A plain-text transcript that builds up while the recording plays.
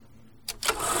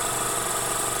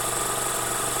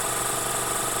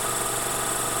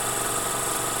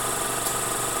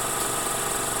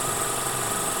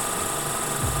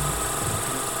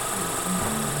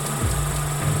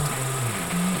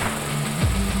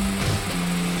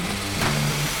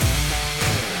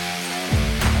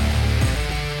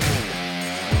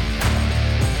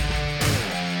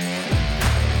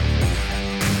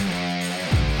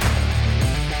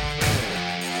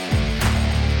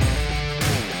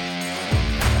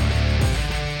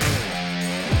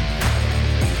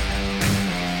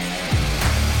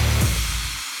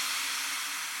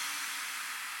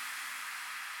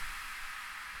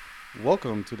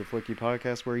Welcome to the Flicky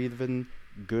Podcast, where even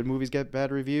good movies get bad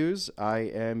reviews. I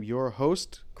am your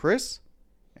host, Chris,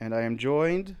 and I am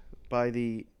joined by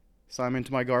the Simon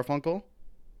to my Garfunkel,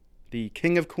 the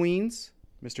King of Queens,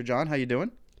 Mr. John. How you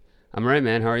doing? I'm all right,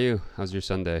 man. How are you? How's your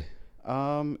Sunday?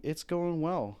 It's going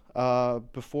well.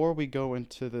 Before we go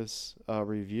into this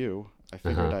review, I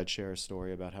figured I'd share a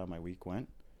story about how my week went.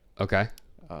 Okay.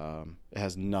 It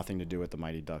has nothing to do with the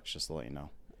Mighty Ducks, just to let you know.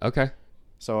 Okay.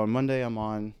 So on Monday, I'm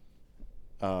on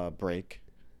break.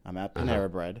 I'm at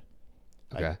Panera Bread.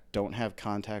 Okay. I don't have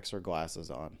contacts or glasses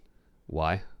on.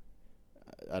 Why?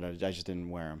 I just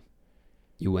didn't wear them.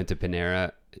 You went to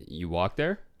Panera. You walked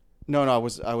there? No, I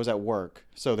was at work.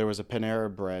 So there was a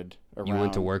Panera Bread around. You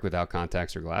went to work without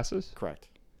contacts or glasses? Correct.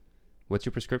 What's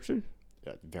your prescription?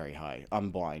 Very high.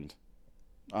 I'm blind.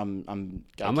 I'm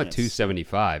a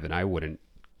 275, and I wouldn't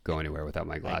go anywhere without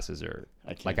my glasses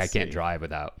I can't drive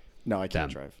without. No, I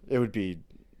can't drive. It would be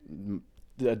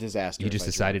a disaster. You just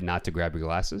decided not to grab your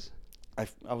glasses?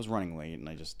 I was running late and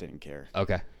I just didn't care.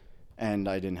 Okay. And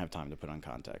I didn't have time to put on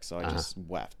contacts, so I just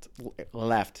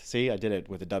left. See, I did it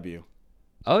with a W.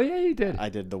 Oh yeah, you did. I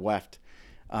did the weft.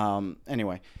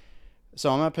 Anyway,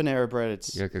 so I'm at Panera Bread.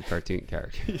 You're like a cartoon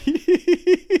character.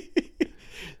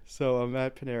 So I'm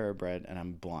at Panera Bread and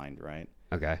I'm blind, right?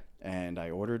 Okay. And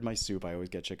I ordered my soup. I always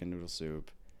get chicken noodle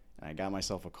soup. And I got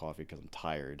myself a coffee because I'm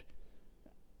tired.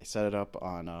 I set it up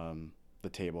on the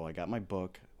table. I got my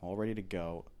book all ready to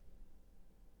go.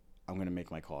 I'm going to make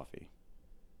my coffee.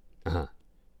 Uh-huh.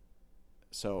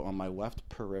 So on my left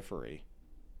periphery,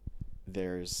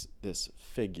 there's this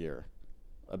figure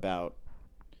about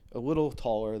a little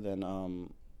taller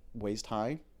than waist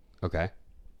high. Okay.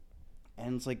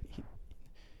 And it's like,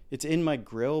 it's in my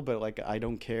grill, but like I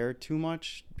don't care too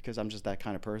much because I'm just that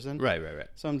kind of person. Right.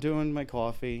 So I'm doing my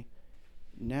coffee.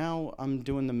 Now I'm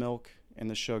doing the milk and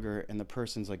the sugar, and the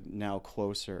person's like now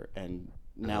closer and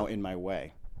now in my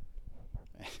way.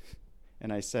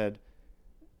 And I said,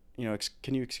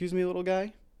 can you excuse me, little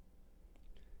guy?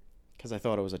 Because I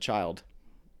thought it was a child.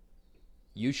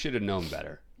 You should have known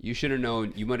better. You should have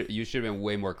known. You should have been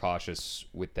way more cautious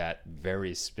with that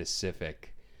very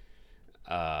specific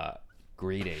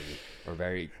greeting or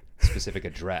very specific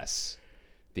address,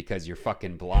 because you're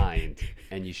fucking blind,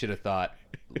 and you should have thought,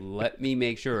 let me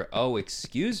make sure. Oh,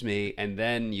 excuse me, and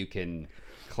then you can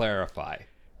clarify.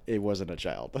 It wasn't a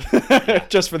child.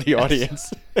 Just for the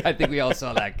audience. I think we all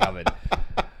saw that coming.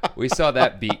 We saw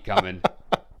that beat coming.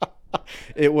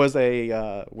 It was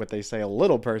what they say, a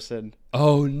little person.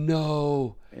 Oh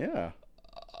no. Yeah.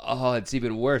 Oh, it's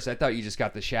even worse. I thought you just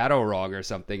got the shadow wrong or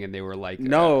something, and they were like a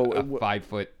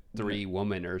 5'3"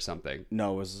 woman or something.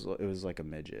 No, it was like a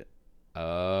midget.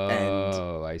 Oh,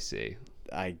 and I see.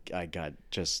 I got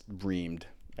just reamed.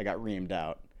 I got reamed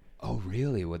out. Oh,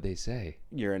 really? What'd they say?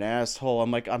 You're an asshole. I'm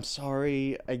like, I'm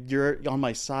sorry. You're on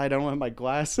my side. I don't have my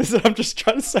glasses. I'm just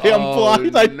trying to say I'm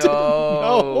blind. I didn't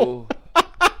know.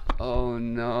 Oh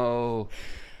no.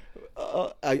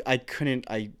 I couldn't.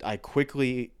 I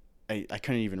quickly. I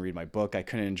couldn't even read my book. I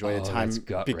couldn't enjoy the time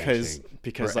because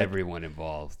for like, everyone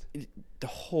involved. The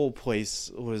whole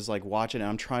place was like watching, and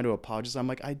I'm trying to apologize. I'm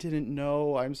like, I didn't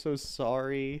know. I'm so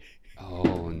sorry.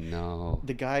 Oh no.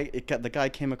 The guy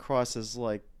came across as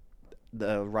like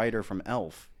the writer from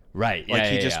Elf. Right. Like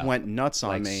he just went nuts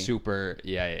on me. Super.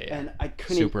 Yeah. And I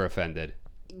couldn't. Super offended.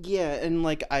 Yeah, and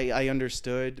like I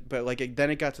understood, but like then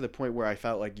it got to the point where I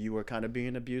felt like you were kind of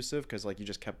being abusive because like you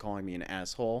just kept calling me an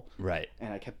asshole. Right.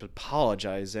 And I kept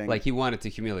apologizing. Like he wanted to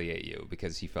humiliate you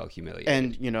because he felt humiliated.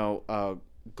 And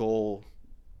goal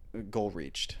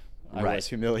reached. I right. was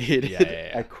humiliated.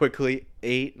 Yeah. I quickly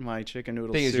ate my chicken noodle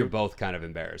soup. The thing is, you're both kind of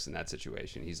embarrassed in that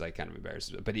situation. He's like kind of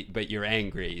embarrassed, but you're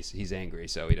angry. He's angry,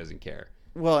 so he doesn't care.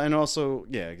 Well, and also,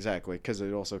 yeah, exactly, because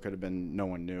it also could have been no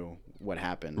one knew what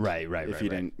happened. Right. If you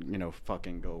didn't,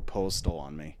 fucking go postal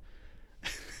on me.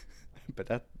 But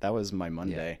that was my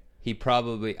Monday. Yeah. He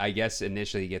probably, I guess,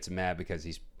 initially gets mad because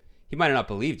he might have not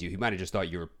believed you. He might have just thought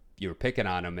you were picking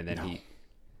on him, and then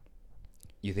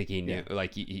you think he knew,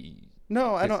 like he.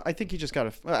 No, I don't. I think he just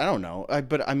got I don't know.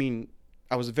 But I mean,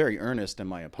 I was very earnest in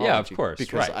my apology. Yeah, of course.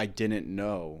 Because right. I didn't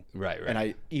know. Right.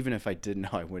 And even if I did know,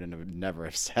 I wouldn't have never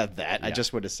have said that. Yeah. I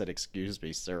just would have said, "Excuse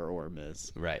me, sir or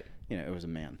miss." Right. It was a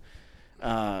man.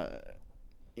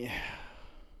 Yeah.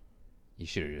 You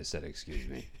should have just said, "Excuse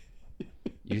me."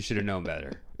 You should have known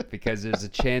better, because there's a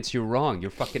chance you're wrong.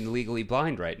 You're fucking legally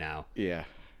blind right now. Yeah.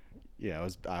 Yeah. It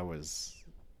was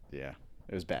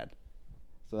bad.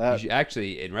 So that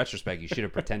actually, in retrospect, you should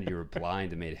have pretended you were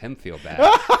blind and made him feel bad.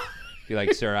 Be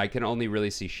like, sir, I can only really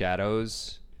see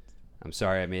shadows. I'm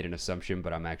sorry I made an assumption,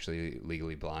 but I'm actually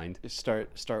legally blind.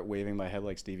 Start waving my head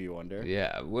like Stevie Wonder.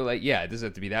 Yeah, well, like, yeah, it doesn't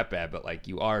have to be that bad, but like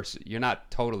you're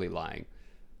not totally lying.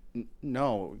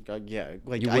 No, yeah,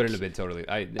 like You wouldn't have been totally.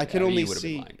 I can only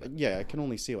see. I can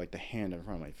only see like the hand in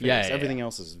front of my face. Yeah, Everything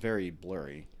else is very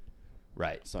blurry.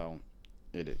 Right. So,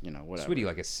 whatever. Sweetie,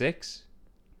 like a 6?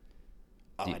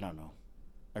 I don't know.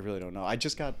 I really don't know. I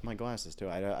just got my glasses too.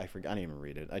 I forgot. I didn't even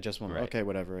read it. I just went, okay,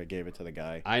 whatever. I gave it to the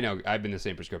guy. I know. I've been the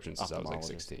same prescription since I was like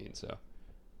 16. So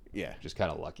yeah, just kind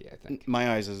of lucky, I think.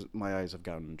 My eyes have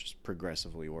gotten just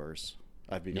progressively worse.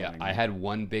 I've been. Yeah, I had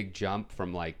one big jump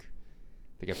from like.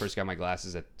 I think I first got my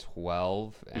glasses at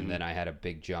 12, and then I had a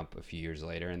big jump a few years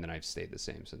later, and then I've stayed the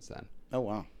same since then. Oh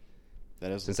wow, that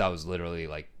is since I was literally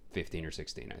like 15 or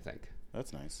 16, I think.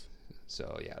 That's nice.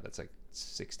 So yeah, that's like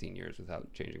 16 years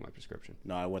without changing my prescription.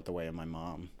 No, I went the way of my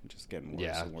mom, just getting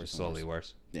worse and worse. Just slowly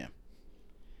worse. Yeah.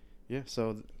 Yeah.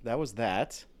 So that was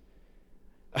that.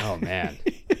 Oh man,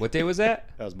 what day was that?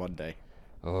 That was Monday.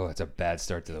 Oh, it's a bad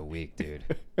start to the week, dude.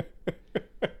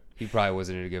 He probably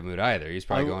wasn't in a good mood either. He's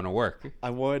probably going to work. I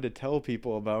wanted to tell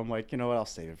people about. I'm like, you know what? I'll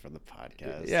save it for the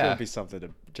podcast. Yeah, it'll be something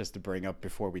to bring up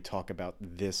before we talk about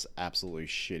this absolutely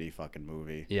shitty fucking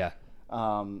movie. Yeah.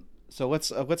 So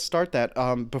let's start that.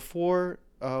 Before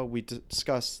we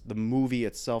discuss the movie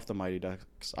itself, The Mighty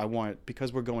Ducks,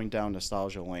 because we're going down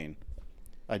nostalgia lane,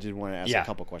 I did want to ask a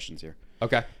couple questions here.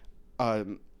 Okay.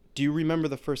 Do you remember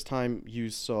the first time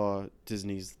you saw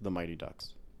Disney's The Mighty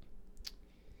Ducks?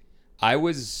 I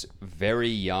was very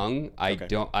young. I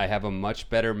have a much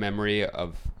better memory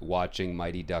of watching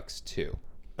Mighty Ducks 2.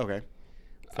 Okay.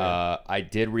 I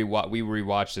did rewatch. We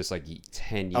rewatched this like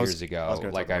 10 years ago.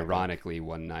 Like ironically,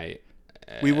 one night.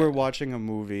 We were watching a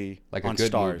movie like on a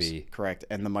good Starz, movie, correct?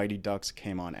 And The Mighty Ducks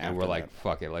came on after. And we're like, that.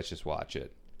 fuck it, let's just watch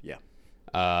it. Yeah.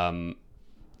 The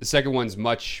second one's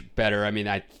much better. I mean,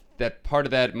 that part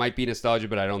of that might be nostalgia,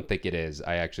 but I don't think it is.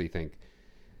 I actually think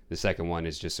the second one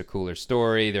is just a cooler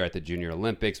story. They're at the Junior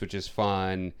Olympics, which is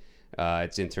fun.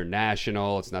 It's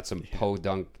international. It's not some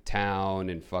podunk town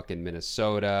in fucking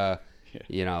Minnesota. Yeah.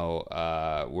 You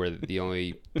know, where the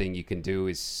only thing you can do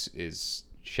is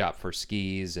shop for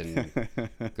skis and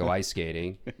go ice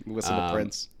skating. Listen to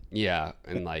Prince. Yeah,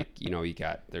 and like, you know,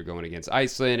 they're going against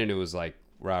Iceland, and it was like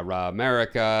rah rah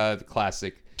America, the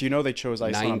classic. Do you know they chose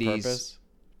Iceland 90s. On purpose?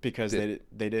 Because they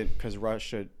didn't, because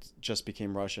Russia just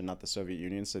became Russia, not the Soviet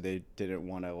Union, so they didn't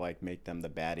want to like make them the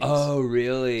baddies. Oh,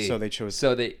 really? So they chose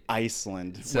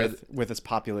Iceland with its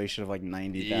population of like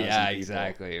 90,000 Yeah, people.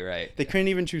 exactly, right. They couldn't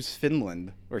even choose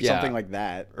Finland or something like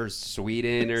that. Or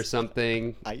Sweden or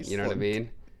something. Iceland. You know what I mean?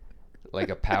 Like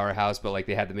a powerhouse, but like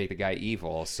they had to make the guy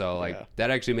evil. So like that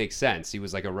actually makes sense. He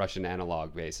was like a Russian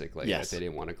analog, basically. Yes. That they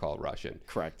didn't want to call Russian.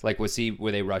 Correct. Like were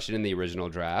they Russian in the original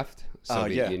draft?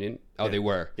 Soviet Union? Oh, they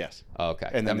were? Yes. Oh, okay.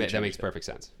 And that makes perfect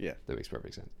sense. Yeah. That makes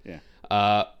perfect sense. Yeah.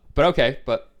 But okay.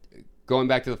 But going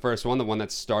back to the first one, the one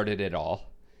that started it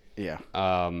all. Yeah.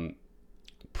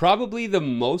 Probably the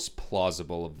most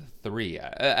plausible of the three.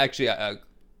 Actually,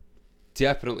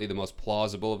 definitely the most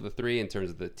plausible of the three in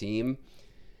terms of the team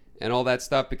and all that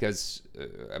stuff, because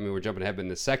I mean, we're jumping ahead, but in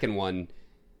the second one,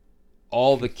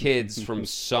 all the kids from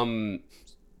some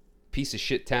piece of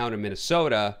shit town in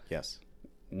Minnesota, yes,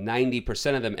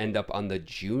 90% of them end up on the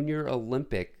Junior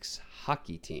Olympics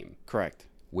hockey team. Correct.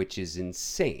 Which is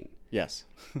insane. Yes.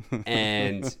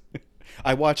 And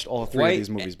I watched all three of these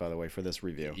movies, by the way, for this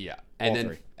review. Yeah.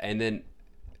 And then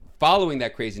following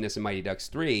that craziness in Mighty Ducks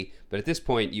 3, but at this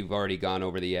point you've already gone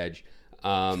over the edge.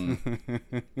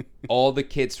 All the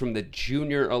kids from the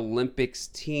Junior Olympics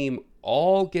team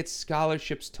all get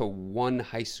scholarships to one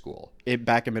high school.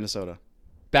 Back in Minnesota.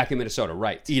 Back in Minnesota,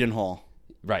 right. Eden Hall.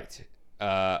 Right.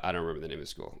 I don't remember the name of the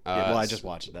school. Well, I just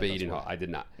watched it. But Eden Hall, I did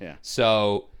not. Yeah.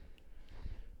 So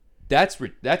that's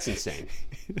insane.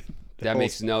 That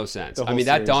makes no sense. I mean,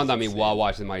 that dawned on me while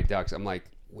watching Mighty Ducks. I'm like,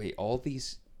 wait, all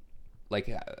these,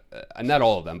 like, not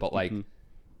all of them, but like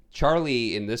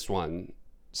Charlie in this one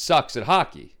sucks at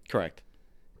hockey. Correct.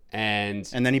 And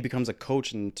then he becomes a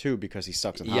coach in two because he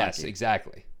sucks at hockey. Yes,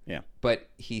 exactly. Yeah. But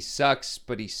he sucks,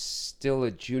 but he's still a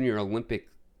Junior Olympic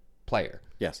player.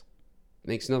 Yes.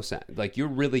 Makes no sense. Like, you're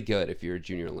really good if you're a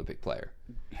Junior Olympic player.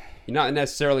 You're not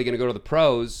necessarily going to go to the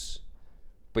pros,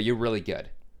 but you're really good.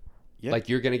 Yeah. Like,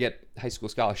 you're going to get high school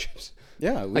scholarships.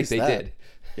 Yeah, at least like they did.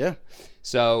 Yeah.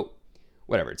 So,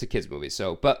 whatever. It's a kid's movie.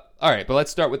 So, but all right. But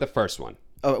let's start with the first one.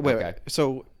 Oh, wait.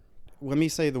 So, let me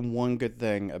say the one good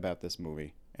thing about this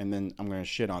movie, and then I'm going to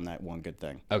shit on that one good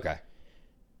thing. Okay.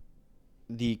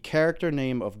 The character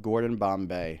name of Gordon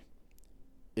Bombay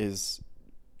is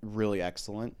really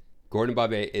excellent. Gordon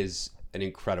Bombay is an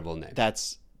incredible name.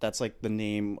 That's that's like the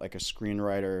name, like a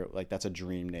screenwriter, like that's a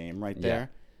dream name right there.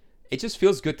 It just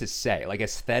feels good to say. Like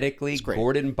aesthetically, It's great.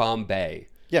 Gordon Bombay.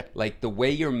 Yeah. Like the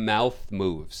way your mouth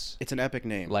moves. It's an epic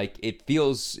name. Like it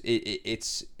feels,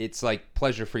 it's like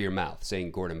pleasure for your mouth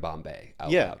saying Gordon Bombay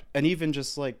out Yeah, loud. and even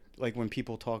just like when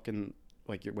people talking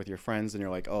like with your friends and you're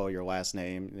like, oh, your last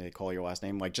name, and they call your last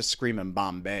name, like just screaming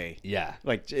Bombay. Yeah.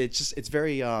 Like it's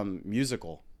very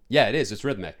musical. Yeah, it is. It's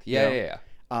rhythmic. Yeah, Yeah. yeah,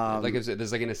 yeah. Like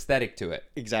there's like an aesthetic to it.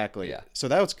 Exactly. Yeah. So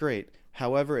that was great.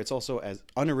 However, it's also as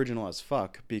unoriginal as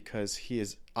fuck because he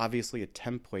is obviously a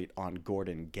template on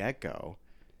Gordon Gekko.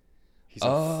 He's a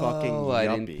fucking yuppie. I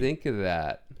didn't think of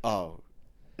that. Oh,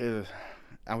 ugh.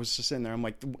 I was just sitting there. I'm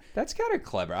like, That's kind of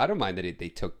clever. I don't mind that they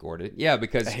took Gordon. Yeah,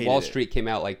 because I hated Wall it. Street came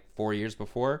out like 4 years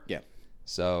before. yeah,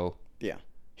 So yeah.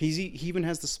 He even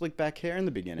has the slick back hair in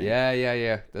the beginning.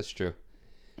 yeah. That's true.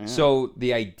 Yeah. So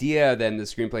the idea then the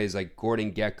screenplay is like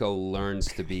Gordon Gekko learns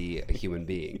to be a human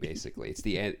being. Basically,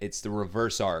 it's the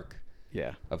reverse arc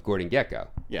Yeah. of Gordon Gekko.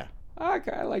 Yeah.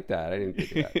 Okay, I like that. I didn't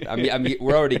think of that. I mean,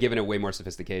 we're already giving it way more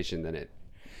sophistication than it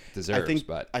deserves.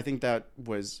 I think that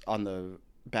was on the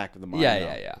back of the mind.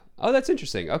 Yeah. Oh, that's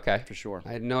interesting. Okay, For sure.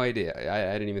 I had no idea.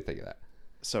 I didn't even think of that.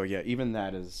 So yeah, even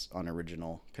that is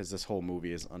unoriginal because this whole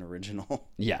movie is unoriginal.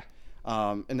 Yeah,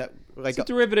 And that like it's a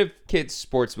derivative kids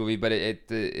sports movie, but it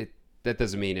that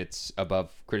doesn't mean it's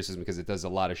above criticism because it does a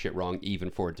lot of shit wrong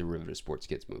even for a derivative sports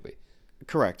kids movie.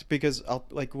 correct because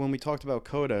like when we talked about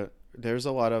Coda, there's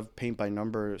a lot of paint by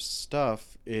number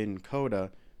stuff in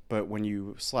Coda, but when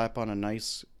you slap on a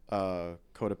nice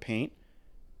coat of paint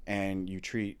and you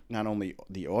treat not only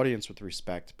the audience with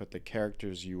respect but the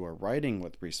characters you are writing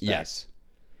with respect, Yes.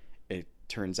 it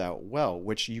turns out well,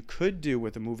 which you could do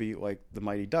with a movie like The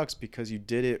Mighty Ducks because you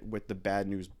did it with the Bad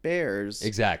News Bears.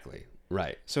 Exactly.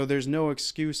 Right. So there's no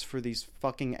excuse for these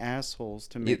fucking assholes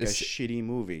to make a shitty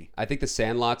movie. I think The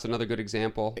Sandlot's another good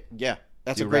example. Yeah,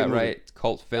 that's You're a great movie. right. It's a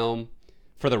cult film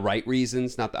for the right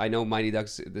reasons. Not that I know Mighty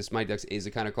Ducks. This Mighty Ducks is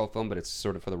a kind of cult film, but it's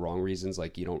sort of for the wrong reasons.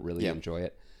 Like you don't really enjoy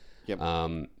it. Yep.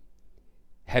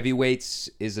 Heavyweights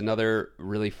is another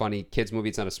really funny kids movie.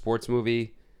 It's not a sports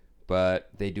movie, but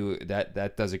they do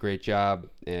that does a great job.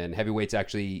 And Heavyweights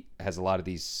actually has a lot of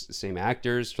these same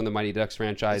actors from the Mighty Ducks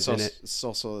franchise in it. It's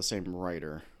also the same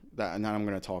writer. And I'm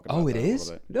going to talk about Oh, that it a is?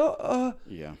 little bit. No,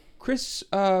 Yeah. Chris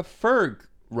Ferg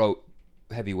wrote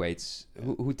Heavyweights,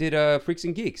 who did Freaks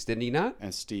and Geeks, didn't he not?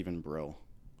 And Stephen Brill.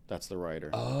 That's the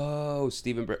writer. Oh,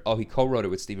 Stephen Brill. Oh, he co-wrote it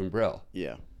with Stephen Brill.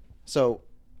 Yeah. So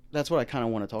that's what I kind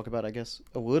of want to talk about, I guess,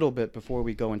 a little bit before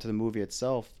we go into the movie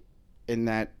itself. In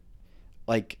that,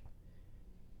 like,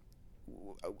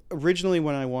 originally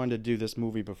when I wanted to do this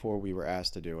movie before we were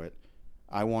asked to do it,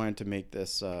 I wanted to make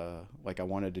this, I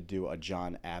wanted to do a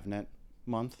John Avnet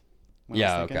month.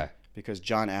 Okay. Because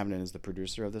John Avnet is the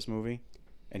producer of this movie.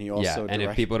 And he also and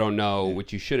if people don't know,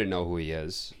 which you shouldn't know who he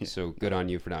is, so good on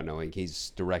you for not knowing. He's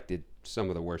directed some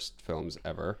of the worst films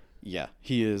ever. Yeah,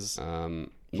 he is.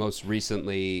 Most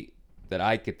recently that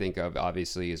I could think of,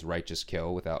 obviously, is Righteous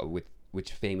Kill,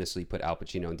 which famously put Al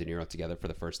Pacino and De Niro together for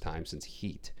the first time since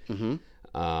Heat. Mm-hmm.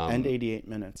 And 88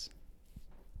 Minutes.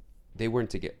 They weren't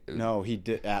together. No, he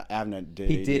did. Avnet did.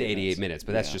 He did 88 Minutes,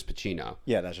 but that's just Pacino.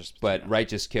 Yeah, that's just. But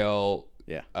Righteous Kill,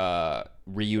 yeah,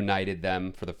 reunited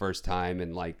them for the first time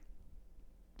in like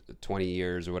 20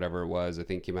 years or whatever it was. I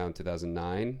think came out in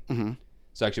 2009. Mm-hmm.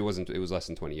 So actually, it was less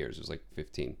than 20 years. It was like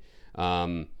 15.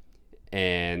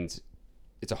 And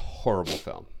it's a horrible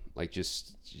film. Like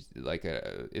just like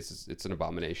it's an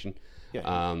abomination.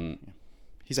 Yeah.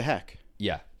 He's a hack.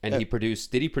 Yeah, and he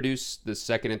produced. Did he produce the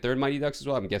second and third Mighty Ducks as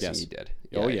well? I'm guessing he did.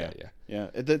 Yeah.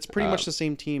 It's pretty much the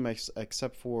same team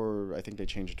except for I think they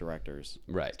changed directors.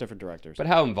 Right. It's different directors. But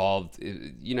how involved?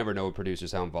 You never know with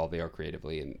producers how involved they are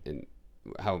creatively, and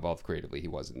how involved creatively he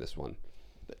was in this one.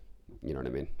 You know what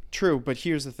I mean? True, but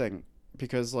here's the thing,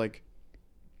 because like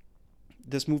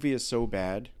this movie is so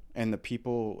bad, and the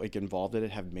people like involved in it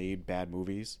have made bad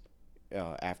movies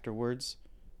afterwards.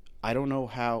 I don't know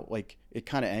how, like, it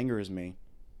kind of angers me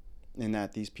in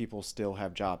that these people still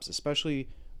have jobs, especially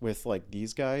with like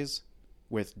these guys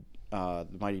with the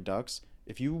Mighty Ducks.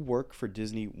 If you work for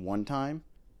Disney one time,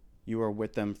 you are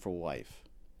with them for life.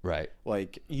 Right.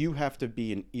 Like, you have to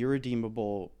be an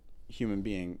irredeemable human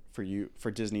being for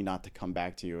Disney not to come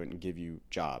back to you and give you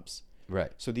jobs.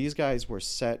 Right. So these guys were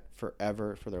set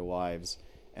forever for their lives,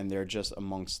 and they're just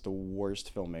amongst the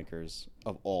worst filmmakers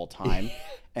of all time.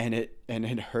 and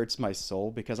it hurts my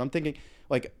soul because I'm thinking,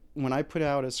 like, when I put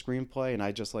out a screenplay and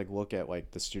I just like look at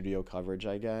like the studio coverage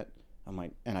I get, I'm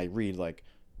like, and I read like,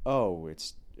 oh,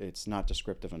 it's not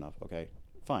descriptive enough. Okay,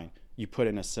 fine. You put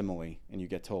in a simile and you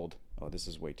get told, oh, this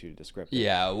is way too descriptive.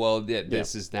 Yeah, well,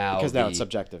 this is now because now it's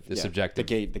subjective. The subjective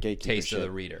the gatekeeper taste shit. of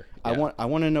the reader. I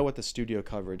want to know what the studio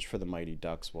coverage for the Mighty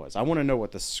Ducks was. I want to know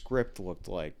what the script looked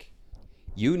like.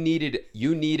 You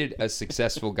needed a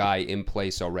successful guy in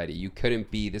place already. You couldn't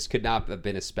be. This could not have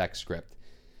been a spec script.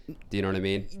 Do you know what I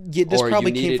mean? Yeah, this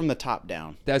probably came from the top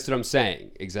down. That's what I'm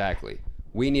saying. Exactly.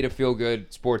 We need a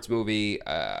feel-good sports movie.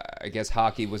 I guess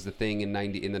hockey was the thing in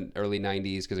the early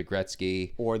 '90s because of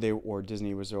Gretzky. Or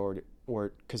Disney was already,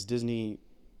 or because Disney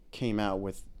came out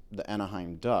with the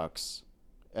Anaheim Ducks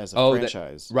as a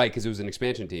franchise. Right, because it was an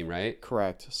expansion team, right?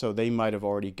 Correct. So they might have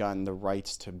already gotten the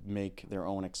rights to make their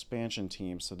own expansion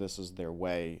team. So this is their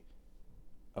way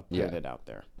of putting it out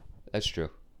there. That's true.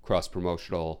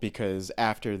 Cross-promotional. Because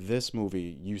after this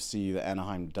movie, you see the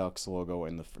Anaheim Ducks logo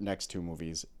in the next two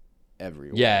movies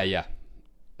everywhere. Yeah.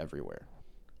 Everywhere.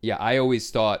 Yeah, I always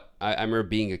thought, I remember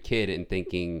being a kid and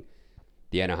thinking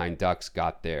the Anaheim Ducks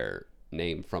got their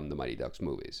name from the Mighty Ducks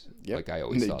movies. Yep. Like I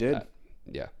always thought that.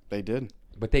 Yeah. They did.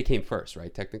 But they came first,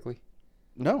 right, technically?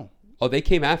 No. Oh, they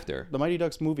came after. The Mighty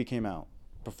Ducks movie came out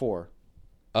before.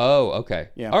 Oh, okay.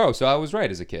 Yeah. Oh, so I was right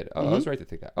as a kid. Oh, I was right to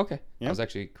think that. Okay. Yeah. I was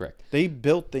actually correct. They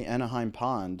built the Anaheim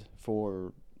Pond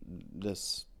for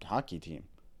this hockey team.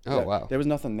 Oh, wow. There was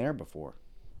nothing there before.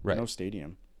 Right. No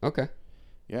stadium. Okay.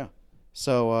 Yeah.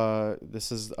 So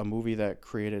this is a movie that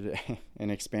created an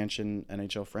expansion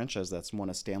NHL franchise that's won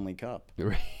a Stanley Cup.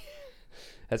 Right.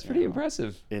 That's pretty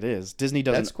impressive. It is. Disney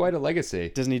doesn't. That's quite a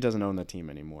legacy. Disney doesn't own the team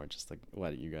anymore. Just like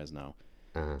let you guys know.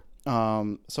 Uh-huh.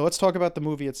 So let's talk about the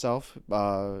movie itself.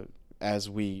 As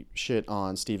we shit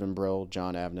on Stephen Brill,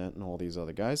 John Avnet, and all these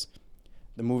other guys,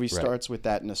 the movie starts with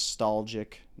that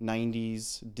nostalgic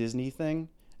 '90s Disney thing,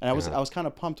 and I was kind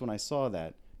of pumped when I saw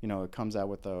that. You know, it comes out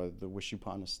with the wish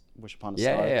upon a star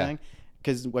thing.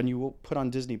 Because when you put on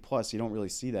Disney Plus, you don't really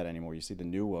see that anymore. You see the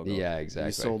new logo. Yeah, exactly.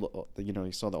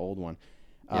 You saw the old one.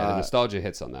 Yeah, the nostalgia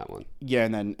hits on that one. Yeah,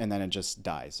 and then it just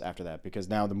dies after that because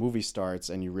now the movie starts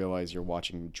and you realize you're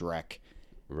watching Drek.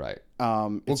 Right.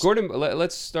 Well, Gordon,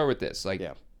 let's start with this.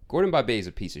 Gordon Bombay is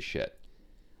a piece of shit.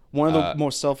 One of the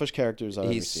most selfish characters I've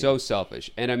ever seen. He's so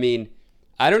selfish. And I mean,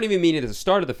 I don't even mean it at the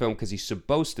start of the film because he's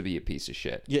supposed to be a piece of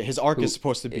shit. Yeah, his arc is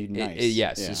supposed to be nice.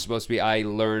 Yes, it's supposed to be I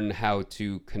learn how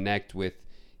to connect with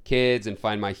kids and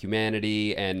find my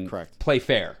humanity and play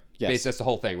fair. Yes. That's the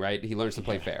whole thing, right? He learns to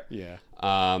play fair. Yeah.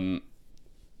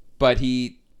 But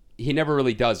he never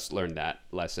really does learn that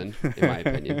lesson, in my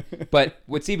opinion. But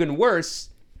what's even worse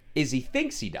is he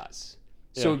thinks he does.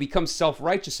 So he becomes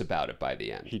self-righteous about it by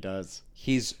the end. He does.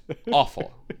 He's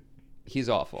awful. He's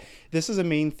awful. This is a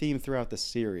main theme throughout the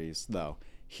series, though.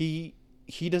 He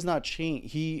does not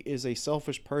change. He is a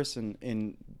selfish person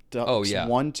in Ducks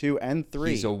 1, 2, and 3.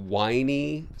 He's a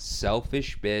whiny,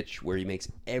 selfish bitch where he makes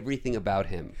everything about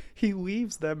him. He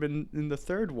leaves them in the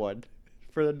third one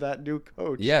for that new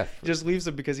coach. Yeah. He just leaves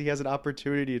them because he has an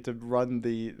opportunity to run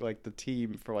the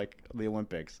team for the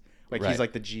Olympics. He's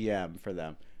like the GM for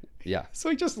them. Yeah. So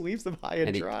he just leaves them high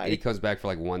and dry. He comes back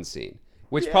for one scene.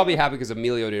 Which probably happened because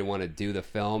Emilio didn't want to do the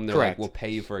film. They're like, we'll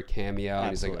pay you for a cameo. And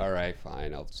he's like, all right,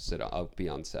 fine. I'll be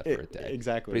on set for a day.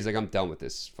 Exactly. But he's like, I'm done with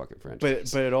this fucking franchise.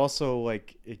 But it also,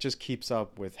 it just keeps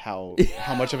up with how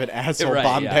much of an asshole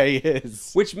Bombay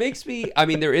is. Which makes me,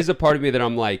 there is a part of me that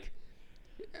I'm like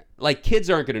kids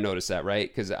aren't going to notice that, right?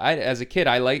 Because as a kid,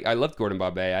 I loved Gordon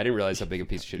Bombay. I didn't realize how big a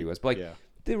piece of shit he was. But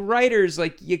the writers,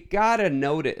 you got to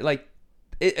notice.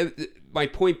 My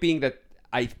point being that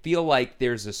I feel like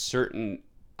there's a certain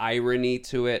irony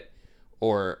to it,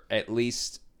 or at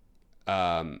least,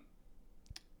 maybe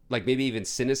even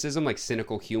cynicism,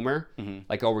 cynical humor.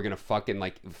 Mm-hmm. We're gonna fuck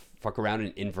around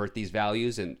and invert these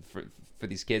values and for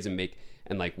these kids and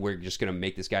we're just gonna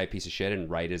make this guy a piece of shit and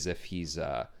write as if he's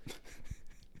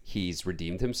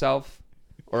redeemed himself.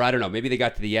 Or I don't know, maybe they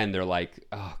got to the end, they're like,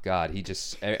 oh, God, he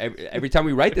just... Every time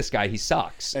we write this guy, he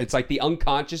sucks. It's like the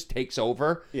unconscious takes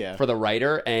over for the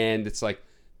writer, and it's like,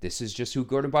 this is just who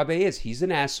Gordon Bombay is. He's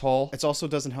an asshole. It also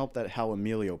doesn't help that how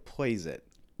Emilio plays it.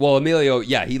 Well, Emilio,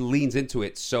 he leans into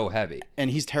it so heavy. And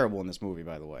he's terrible in this movie,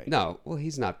 by the way. No, well,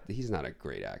 he's not a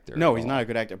great actor. No, he's not a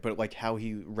good actor, but how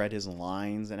he read his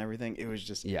lines and everything, it was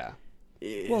just... Yeah.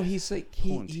 Well, he's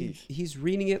he's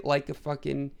reading it like a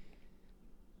fucking...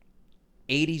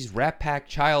 80s Rat Pack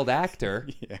child actor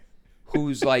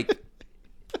who's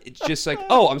it's just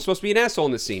oh, I'm supposed to be an asshole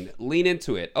in this scene. Lean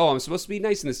into it. Oh, I'm supposed to be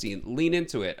nice in this scene. Lean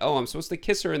into it. Oh, I'm supposed to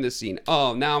kiss her in this scene.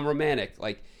 Oh, now I'm romantic.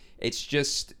 It's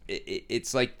just,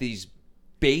 it's these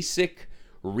basic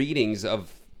readings of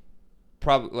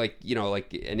probably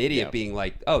an idiot being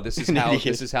oh, this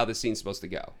is how this scene's supposed to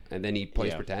go. And then he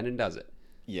plays pretend and does it.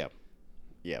 Yep.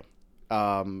 Yeah.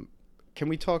 Can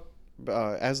we talk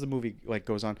as the movie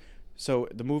goes on? So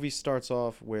the movie starts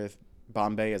off with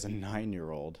Bombay as a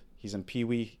 9-year-old. He's in Pee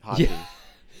Wee hockey.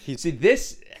 Yeah. See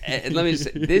this. Let me just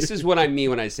say, this is what I mean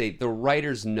when I say the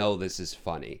writers know this is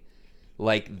funny.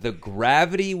 Like the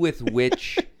gravity with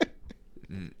which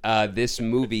this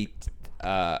movie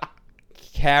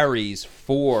carries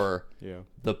for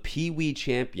the Pee Wee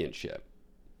Championship.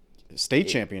 State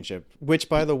championship, which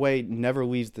by the way never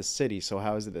leaves the city. So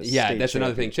how is it? Yeah, that's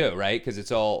another thing too, right? Because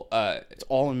it's all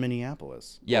in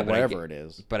Minneapolis. Yeah, or wherever it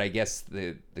is. But I guess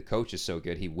the coach is so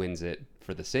good, he wins it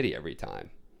for the city every time.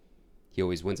 He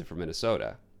always wins it for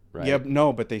Minnesota, right? Yeah,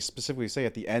 no, but they specifically say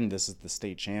at the end this is the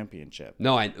state championship.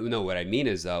 No, what I mean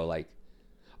is though, like,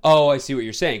 oh, I see what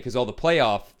you're saying, because all the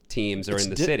playoff teams are in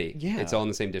the city. Yeah, it's all in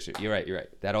the same district. You're right.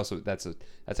 That's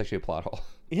actually a plot hole.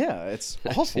 Yeah, it's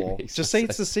awful. Just say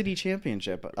it's the city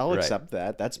championship. I'll accept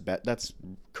that. That's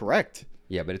correct.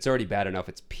 Yeah, but it's already bad enough.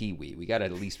 It's Pee Wee. We got to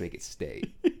at least make it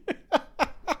state.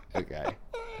 Okay.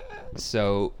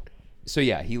 So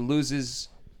yeah, he loses.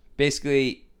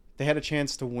 Basically, they had a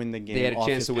chance to win the game. They had a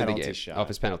chance to win the game off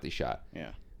his penalty shot. Yeah,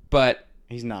 but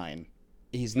he's 9.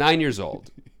 He's 9 years old.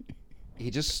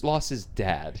 He just lost his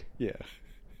dad.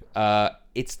 Yeah.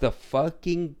 It's the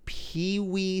fucking Pee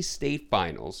Wee state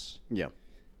finals. Yeah.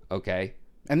 Okay.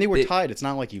 And they were tied. It's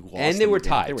not like you lost. And they were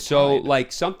tied. So,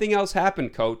 like, something else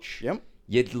happened, Coach. Yep.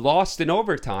 You lost in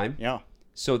overtime. Yeah.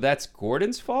 So that's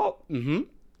Gordon's fault? Mm-hmm.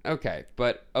 Okay.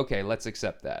 But, okay, let's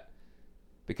accept that.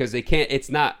 Because they can't, it's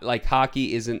not like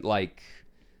hockey isn't like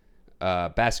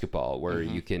basketball where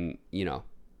you can,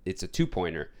 it's a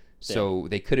 2-pointer. So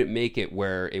they couldn't make it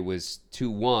where it was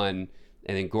 2-1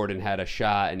 and then Gordon had a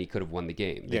shot and he could have won the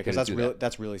game. Yeah, because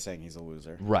that's really saying he's a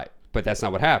loser. Right. But that's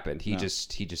not what happened. He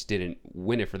just didn't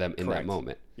win it for them in that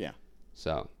moment. Yeah.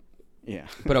 So. Yeah.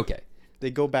 But okay.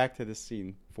 They go back to this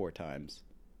scene 4 times.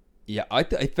 Yeah,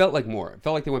 it felt like more. It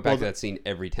felt like they went back to that scene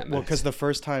every 10 minutes. Well, because the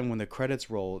first time when the credits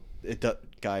roll, it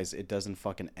doesn't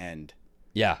fucking end.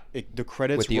 Yeah. The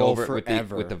credits roll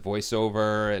forever. With the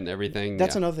voiceover and everything.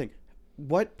 That's another thing.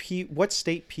 What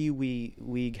state Pee Wee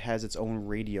League has its own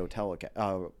radio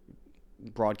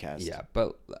broadcast? Yeah,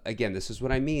 but again, this is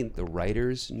what I mean. The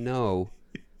writers know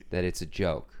that it's a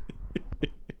joke.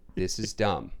 This is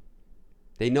dumb.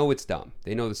 They know it's dumb.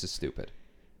 They know this is stupid.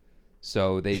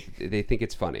 So they think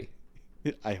it's funny.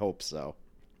 I hope so.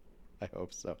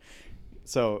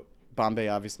 So Bombay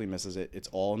obviously misses it. It's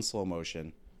all in slow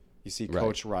motion. You see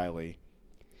Coach Riley.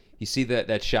 You see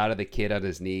that shot of the kid on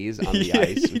his knees on the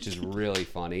ice, which is really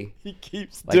funny. He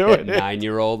keeps like doing that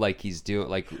 9-year-old, like he's doing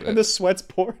like, and the sweat's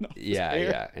pouring off his hair.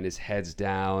 Yeah, and his head's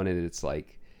down, and it's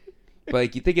like, but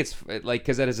like you think it's like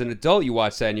because as an adult you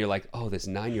watch that and you're like, oh, this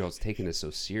 9-year-old's taking this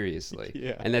so seriously.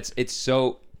 Yeah, and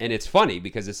it's funny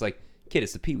because it's like, kid,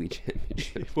 it's the Pee Wee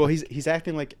Championship. Well, he's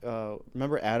acting like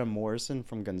remember Adam Morrison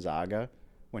from Gonzaga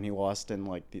when he lost in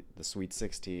like the Sweet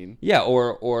 16. Yeah,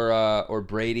 or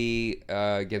Brady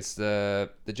against the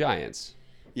Giants.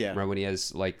 Yeah, remember when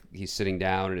he's sitting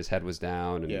down and his head was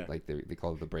down and yeah. like they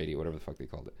called it the Brady, whatever the fuck they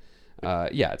called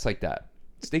it. Yeah, it's like that.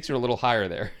 Stakes are a little higher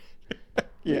there.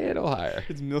 Yeah, a little higher.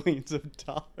 It's millions of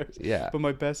dollars. Yeah, but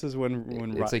my best is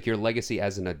when it's like your legacy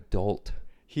as an adult.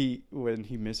 When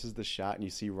he misses the shot and you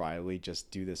see Riley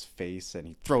just do this face and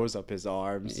he throws up his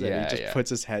arms and he just puts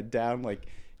his head down like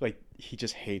he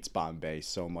just hates Bombay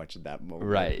so much at that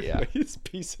moment. Right, yeah. He's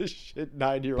piece of shit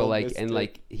 9-year-old.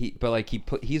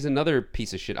 But he's another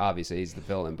piece of shit, obviously. He's the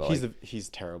villain, but he's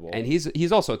terrible. And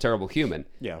he's also a terrible human.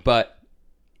 Yeah. But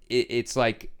it's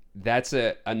like that's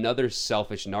another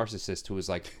selfish narcissist who is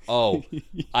like, oh,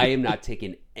 I am not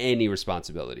taking any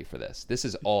responsibility for this. This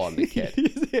is all on the kid.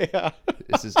 Yeah.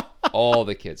 This is all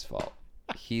the kid's fault.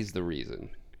 He's the reason.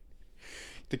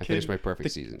 I finished my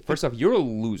perfect season. First off, you're a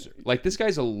loser. Like, this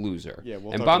guy's a loser. Yeah,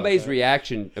 we'll and talk Bombay's about that.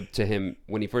 reaction to him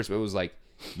when he first was like,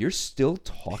 you're still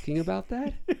talking about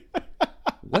that?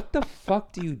 What the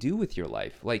fuck do you do with your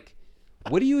life? Like,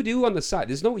 what do you do on the side?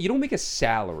 You don't make a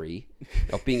salary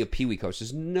of being a Pee Wee coach.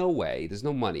 There's no way. There's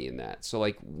no money in that. So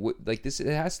like this, it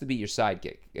has to be your side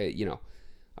gig.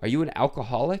 Are you an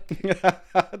alcoholic?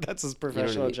 That's his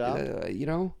professional job.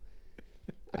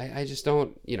 I just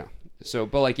don't. So,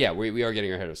 but like, yeah, we are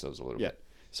getting ahead of ourselves a little bit.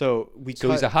 So he's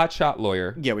a hotshot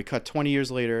lawyer. Yeah, we cut 20 years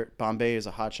later. Bombay is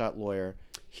a hotshot lawyer.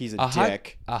 He's a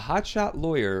dick. A hotshot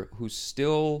lawyer who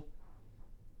still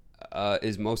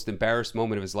his most embarrassed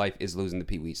moment of his life is losing the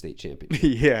Pee Wee State Championship.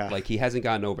 Yeah. Like, he hasn't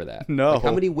gotten over that. No. Like,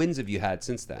 how many wins have you had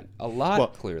since then? A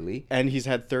lot, clearly. And he's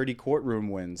had 30 courtroom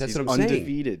wins. That's he's what I'm saying.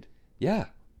 undefeated. Yeah.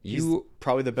 He's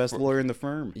probably the best lawyer in the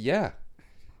firm. Yeah.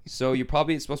 So you're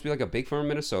probably it's supposed to be like a big firm in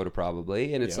Minnesota,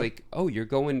 probably, and it's Yeah. like, oh, you're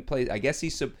going play. I guess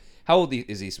how old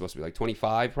is he supposed to be? Like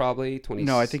 25, probably 20.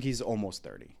 No, I think he's almost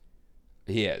 30.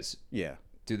 he is. Yeah.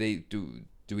 Do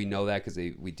we know that because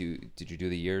did you do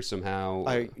the year somehow?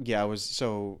 I was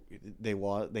so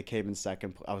they came in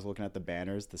second. I was looking at the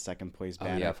banners. The second place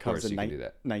banner yeah, of comes course in you can do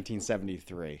that.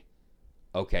 1973.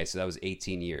 Okay, so that was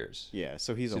 18 years. Yeah,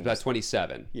 so he's So almost, about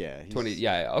 27. yeah, he's, 20.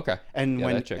 Yeah, okay. And Yeah,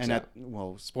 when that checks and out.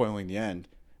 well, spoiling the end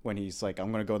when he's like,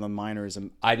 I'm gonna go to the minors,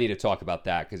 and I need to talk about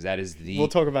that because that is we'll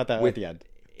talk about that at the end.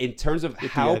 In terms of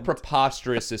how end.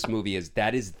 preposterous this movie is,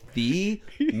 that is the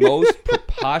most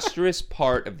preposterous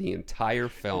part of the entire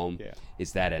film. Yeah.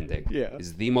 Is that ending? Yeah.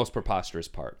 Is the most preposterous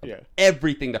part of Yeah.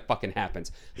 everything that fucking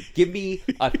happens. Give me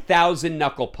 1,000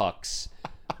 knuckle pucks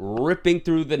ripping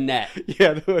through the net.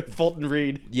 Yeah, Fulton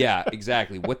Reed. Yeah,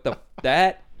 exactly.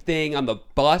 That thing on the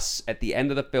bus at the end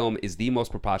of the film is the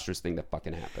most preposterous thing that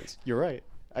fucking happens. You're right.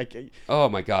 Oh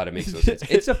my god, it makes no sense.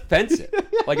 It's offensive.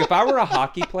 Like if I were a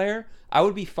hockey player, I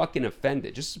would be fucking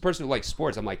offended. Just as a person who likes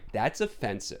sports, I'm like, that's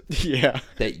offensive. Yeah.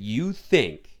 That you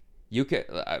think you can.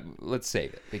 Let's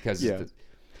save it because Yeah.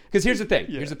 because here's the thing.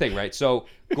 Here's the thing, right? So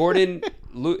Gordon,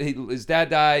 his dad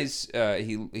dies.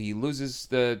 He loses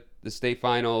the state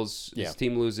finals. Yeah. His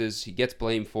team loses. He gets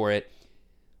blamed for it.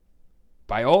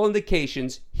 By all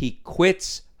indications, he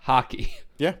quits hockey.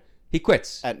 Yeah. He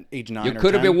quits. At age 9 You or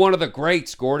could have 10. been one of the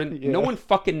greats, Gordon. Yeah. No one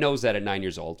fucking knows that at 9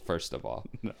 years old, first of all.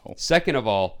 No. Second of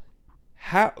all,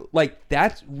 how, like,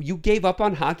 you gave up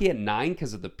on hockey at 9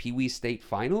 because of the Pee Wee State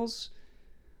Finals?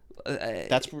 They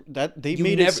You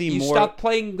made it seem you more. stopped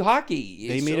playing hockey.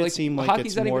 They So, made it seem like hockey's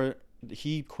it's not more. even-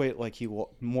 He quit like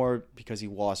more because he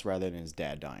lost rather than his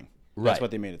dad dying. That's Right.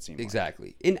 what they made it seem like.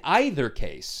 Exactly. In either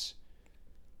case,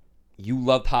 you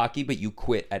loved hockey, but you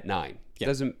quit at 9. Yeah.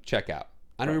 Doesn't check out.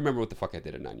 I don't remember what the fuck I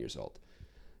did at 9 years old.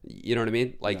 You know what I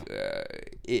mean? Like,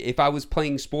 if I was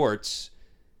playing sports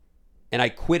and I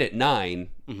quit at 9,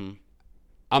 Mm-hmm.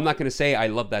 I'm not going to say I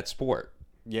love that sport.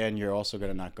 Yeah, and you're also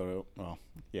gonna not go to. Well,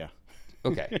 yeah.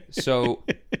 Okay, so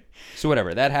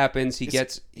whatever that happens,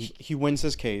 He wins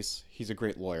his case. He's a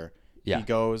great lawyer. Yeah. He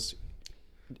goes.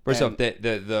 First and-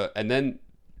 off, and then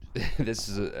this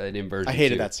is an inversion. I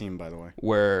hated too, that scene, by the way.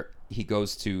 where he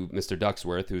goes to Mr.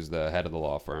 Ducksworth, who's the head of the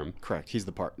law firm, Correct. He's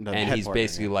the part. The and head he's partner,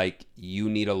 basically yeah. like, "You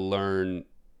need to learn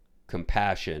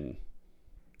compassion."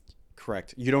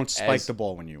 Correct. You don't spike As- the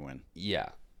ball when you win. Yeah.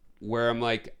 Where I'm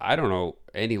like, I don't know,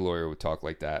 any lawyer would talk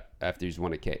like that after he's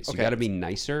won a case. You Okay. got to be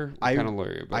nicer. What kind of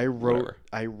lawyer? But whatever.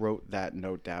 I wrote that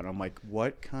note down. I'm like,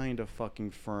 what kind of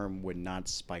fucking firm would not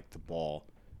spike the ball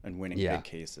and winning Yeah. big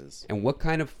cases? And what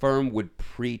kind of firm would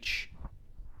preach,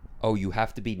 oh, you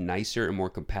have to be nicer and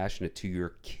more compassionate to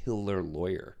your killer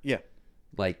lawyer? Yeah.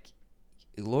 Like,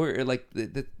 lawyer, like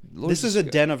the This is a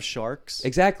den of sharks.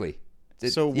 Exactly.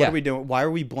 So what yeah. are we doing? Why are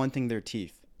we blunting their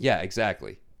teeth? Yeah,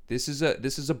 exactly. This is a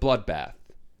bloodbath.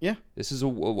 Yeah. This is a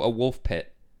wolf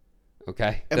pit.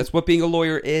 Okay, that's what being a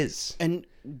lawyer is. And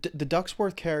the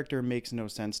Ducksworth character makes no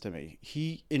sense to me.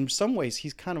 He, in some ways,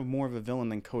 he's kind of more of a villain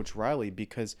than Coach Riley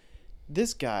because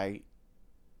this guy,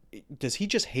 does he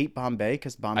just hate Bombay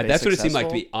because Bombay? That's what it seemed like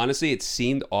to me. Honestly, it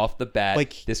seemed off the bat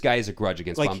Like- this guy has a grudge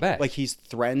against Bombay. Like he's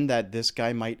threatened that this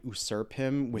guy might usurp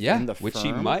him within the firm. which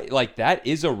he might. Like that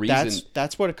is a reason.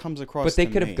 That's what it comes across. But they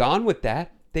to could me. have gone with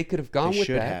that. They could have gone They with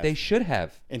should that. have. They should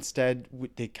have. Instead,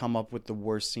 they come up with the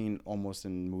worst scene almost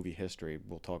in movie history.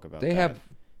 We'll talk about. They that. have.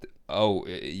 Oh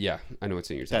yeah, I know what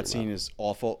scene you're talking That scene about. is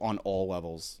awful on all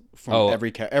levels. From Oh.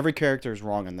 every character is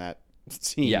wrong in that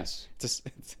scene. Yes. Just,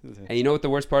 And you know what the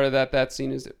worst part of that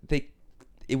scene is?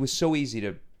 It was so easy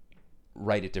to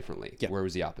write it differently. Yeah. Where it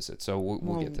was the opposite. So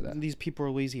we'll get to that. These people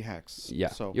are lazy hacks.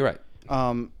 Yeah, So you're right.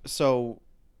 So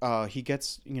he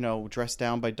gets dressed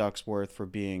down by Ducksworth for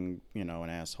being an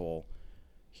asshole.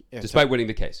 Despite winning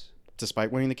the case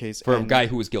Despite winning the case for a guy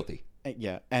who was guilty.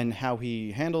 Yeah, and how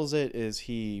he handles it is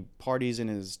he parties in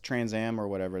his Trans Am or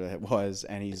whatever that was,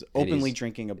 and he's openly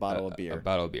drinking a bottle of beer. A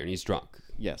bottle of beer, and he's drunk.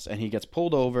 Yes, and he gets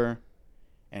pulled over,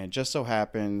 and it just so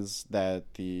happens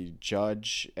that the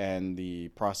judge and the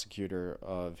prosecutor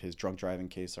of his drunk driving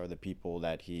case are the people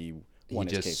that he won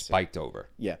He his just case to. spiked over.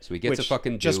 Yeah, So he gets a which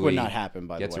fucking just would Dewey, not happen,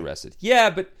 by the way. Gets arrested.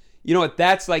 Yeah, but you know what?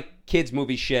 That's like kids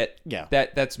movie shit. Yeah.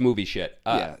 That's movie shit.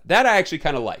 Yeah. That I actually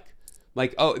kind of like.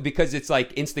 Like, oh, because it's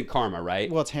like instant karma, right?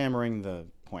 Well, it's hammering the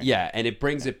point. Yeah, and it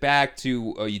brings it back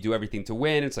to, oh, you do everything to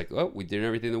win. It's like, oh, we did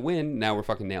everything to win. Now we're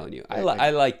fucking nailing you. I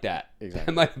like that. Exactly.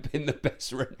 That might have been the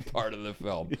best written part of the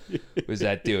film, was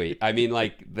that Dewey. I mean,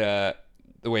 like, the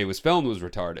way it was filmed was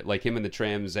retarded. Like, him in the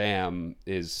Trans Am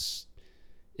is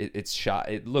it's shot.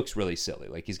 It looks really silly.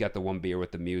 Like he's got the one beer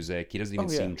with the music. He doesn't even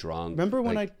seem drunk. Remember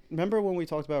when we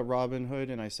talked about Robin Hood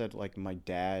and I said like my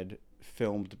dad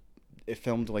filmed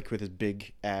like with his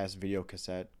big ass video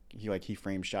cassette. He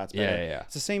framed shots. Yeah.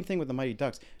 It's the same thing with the Mighty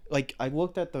Ducks. Like I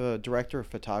looked at the director of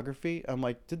photography. I'm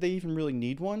like, did they even really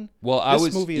need one? Well, what I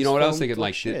was thinking,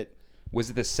 like, shit. Was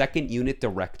it the second unit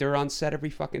director on set every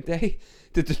fucking day?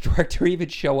 Did the director even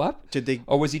show up?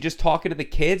 Or was he just talking to the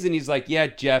kids and he's like, yeah,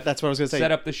 Jeff, that's what I was gonna say.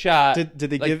 Set up the shot. Did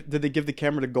they give the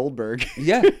camera to Goldberg?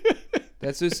 Yeah,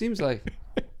 that's what it seems like.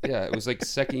 Yeah, it was like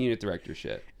second unit director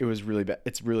shit. It was really bad.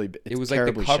 It was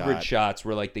like the coverage shots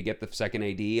where like they get the second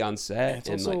AD on set. And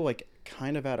it's also like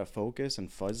kind of out of focus and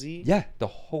fuzzy. Yeah, the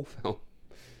whole film.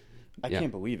 I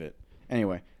can't believe it.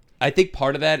 Anyway, I think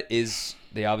part of that is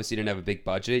they obviously didn't have a big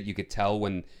budget. You could tell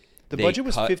when the budget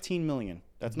was $15 million.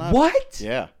 That's not what?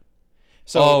 Yeah.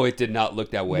 So it did not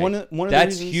look that way. One of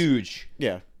That's the reasons, huge.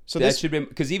 Yeah. So that should be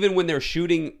because even when they're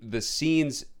shooting the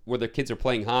scenes where the kids are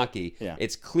playing hockey,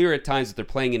 it's clear at times that they're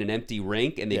playing in an empty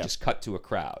rink and they just cut to a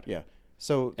crowd. Yeah.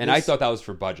 So I thought that was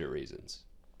for budget reasons.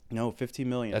 No, $15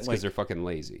 million. That's because they're fucking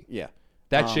lazy. Yeah.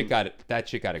 That shit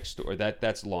got extorted.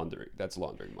 That's laundering. That's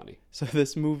laundering money. So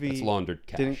this movie that's laundered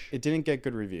cash. It didn't get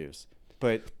good reviews,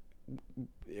 but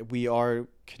we are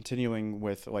continuing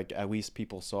with like at least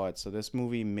people saw it. So this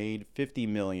movie made $50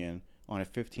 million on a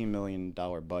 $15 million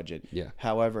budget. Yeah.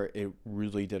 However, it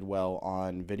really did well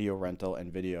on video rental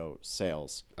and video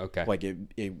sales. Okay. Like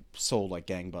it sold like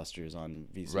gangbusters on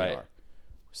VCR. Right.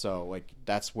 So like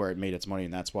that's where it made its money,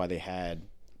 and that's why they had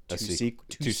two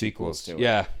sequels to it.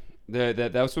 Yeah.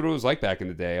 That was what it was like back in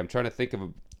the day. I'm trying to think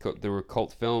of there were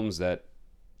cult films that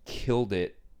killed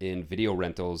it in video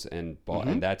rentals and bought,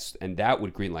 and that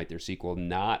would greenlight their sequel,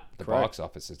 not the box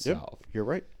office itself.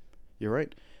 Yep. You're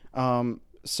right.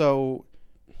 So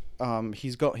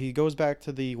he goes back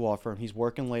to the law firm. He's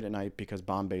working late at night because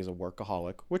Bombay's a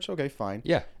workaholic, which okay, fine.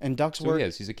 Yeah. And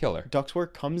Ducksworth he's a killer.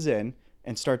 Ducksworth comes in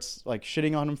and starts like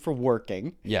shitting on him for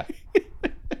working. Yeah.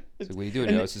 So what are you doing?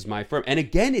 This is my firm. And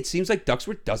again, it seems like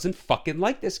Ducksworth doesn't fucking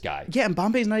like this guy. Yeah, and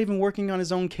Bombay's not even working on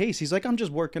his own case. He's like, I'm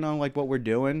just working on like what we're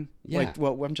doing. Yeah. Like,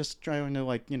 well, I'm just trying to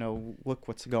like, look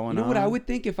what's going on. You know what I would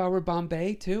think if I were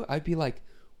Bombay too? I'd be like,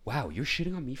 wow, you're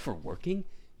shitting on me for working?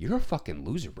 You're a fucking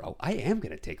loser, bro. I am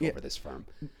going to take over this firm.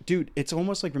 Dude, it's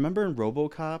almost like, remember in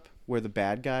RoboCop where the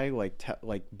bad guy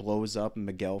like blows up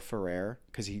Miguel Ferrer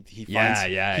because he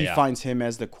finds him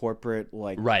as the corporate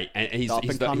like right, and he's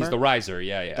the riser.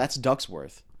 Yeah. That's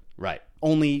Ducksworth. Right.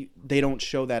 Only they don't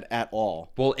show that at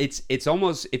all. Well, it's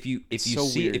almost if you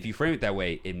frame it that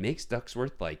way, it makes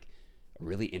Ducksworth like a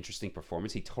really interesting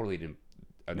performance. He totally didn't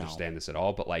understand this at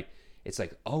all, but like it's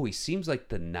like, oh, he seems like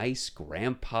the nice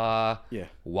grandpa,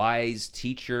 wise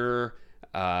teacher,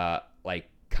 like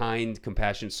kind,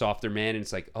 compassionate, softer man, and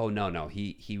it's like, oh no,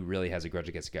 he really has a grudge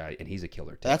against the guy, and he's a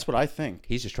killer too. That's what I think.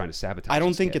 He's just trying to sabotage. I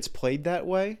don't think it's played that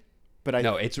way, but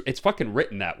no, it's fucking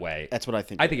written that way. That's what I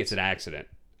think. I think it's an accident.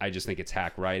 I just think it's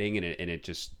hack writing, and it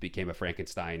just became a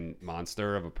Frankenstein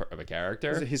monster of a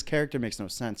character. His character makes no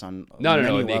sense on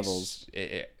many levels.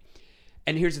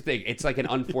 And here's the thing: it's like an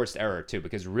unforced error too,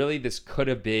 because really this could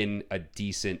have been a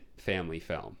decent family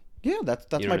film. Yeah,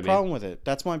 that's my problem with it.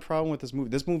 That's my problem with this movie.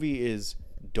 This movie is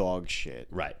dog shit.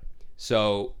 Right.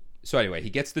 So anyway, he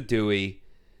gets the Dewey.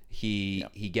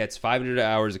 He gets 500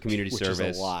 hours of community service. Which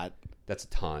is a lot. That's a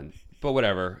ton. But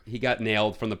whatever. He got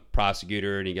nailed from the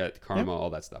prosecutor, and he got karma,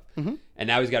 all that stuff. Mm-hmm. And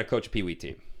now he's got to coach a Pee-wee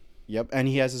team. Yep, and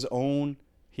he has his own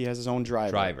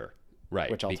driver. Right.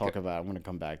 Which I'll talk about. I'm going to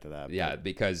come back to that. Yeah,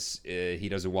 because he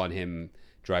doesn't want him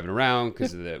driving around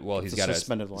because he's got a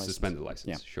suspended license.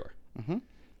 Yeah. Sure. Mm-hmm.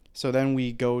 So then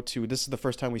we go to, this is the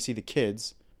first time we see the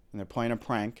kids, and they're playing a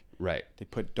prank. Right. They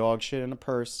put dog shit in a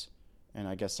purse, and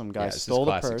I guess some guy stole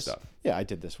the purse. Stuff. Yeah, I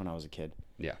did this when I was a kid.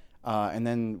 Yeah. And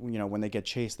then, when they get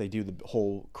chased, they do the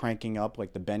whole cranking up,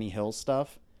 like the Benny Hill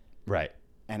stuff. Right.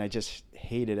 And I just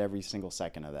hated every single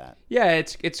second of that.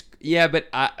 Yeah, but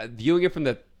viewing it from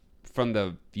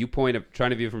the viewpoint of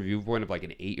like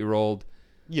an 8-year-old.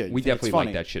 Yeah, we definitely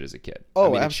liked that shit as a kid. Oh, I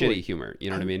mean, absolutely. It's shitty humor. You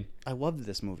know what I mean? I loved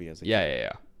this movie as a kid.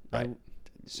 Yeah. Right.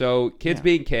 So kids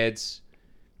being kids,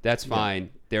 that's fine.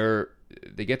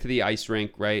 They get to the ice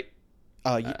rink, right?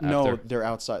 No, they're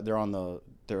outside. They're on the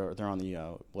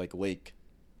like lake.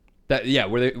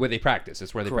 Where they practice.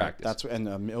 That's where they practice. That's and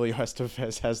Emilio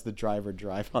Estevez has the driver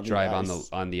drive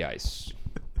on the ice,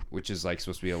 which is like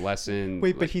supposed to be a lesson.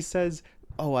 Wait, but he says,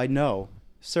 "Oh, I know,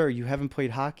 sir. You haven't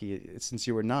played hockey since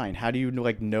you were 9. How do you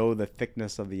know the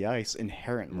thickness of the ice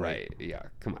inherently?" Right. Yeah.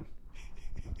 Come on.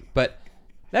 But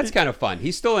That's kind of fun.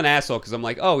 He's still an asshole because I'm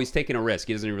like, oh, he's taking a risk.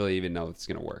 He doesn't really even know if it's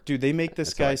gonna work. Dude, they make this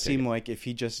That's how I guy take seem it. like if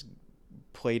he just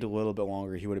played a little bit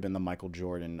longer, he would have been the Michael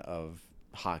Jordan of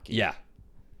hockey. Yeah,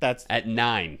 That's at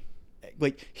 9.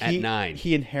 like At 9.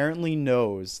 he inherently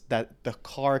knows that the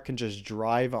car can just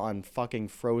drive on fucking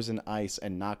frozen ice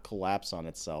and not collapse on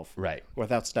itself Right.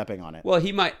 without stepping on it. Well,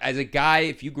 he might, as a guy,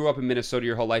 if you grew up in Minnesota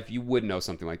your whole life, you would know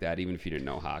something like that, even if you didn't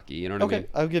know hockey. You know what I Okay, mean?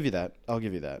 I'll give you that. I'll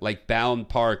give you that. Like Bound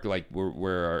Park, like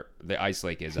where the ice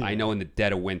lake is. I know in the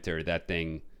dead of winter, that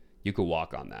thing, you could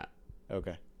walk on that.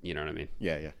 Okay. You know what I mean?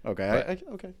 Yeah. Okay.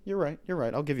 But- Okay. You're right.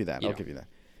 I'll give you that. I'll give you that.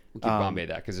 We'll give Bombay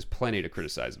that because there's plenty to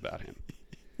criticize about him.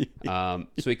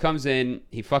 So he comes in,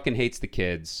 he fucking hates the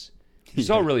kids. He's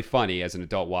all really funny as an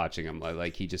adult watching him.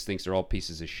 Like he just thinks they're all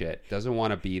pieces of shit. Doesn't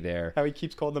want to be there. How he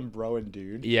keeps calling them bro and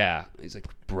dude. Yeah. He's like,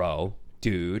 bro,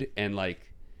 dude. And like,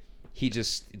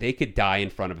 they could die in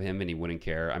front of him and he wouldn't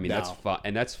care. I mean, that's fun.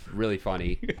 And that's really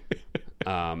funny.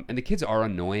 And the kids are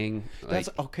annoying. Like, That's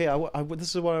okay.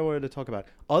 This is what I wanted to talk about.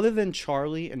 Other than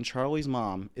Charlie and Charlie's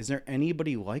mom, is there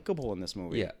anybody likable in this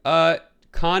movie? yeah.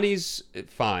 Connie's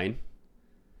fine.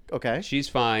 Okay. She's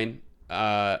fine.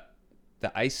 The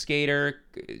ice skater,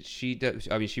 she does.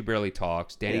 I mean, she barely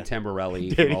talks. Danny Yeah.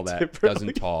 Tamborelli Danny and all that Tamborelli.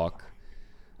 doesn't talk.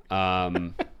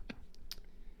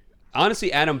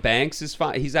 Honestly, Adam Banks is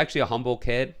fine. He's actually a humble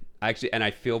kid. And I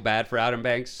feel bad for Adam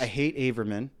Banks. I hate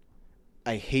Averman.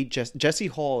 I hate Jesse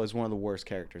Hall is one of the worst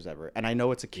characters ever, and I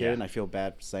know it's a kid, Yeah. and I feel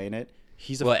bad for saying it.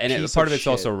 He's a well, and piece part of of it's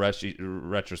shit. also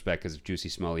retrospect because Juicy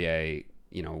Smollett,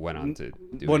 went on to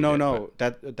do. Well, what he no,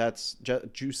 did, that's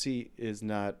Juicy is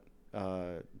not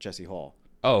Jesse Hall.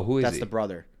 Oh, who is That's he? the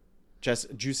brother.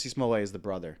 Juicy Smollett is the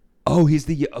brother. Oh, he's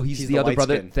the the other light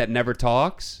brother skin. that never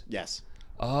talks. Yes.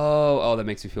 Oh, that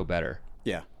makes me feel better.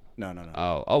 Yeah.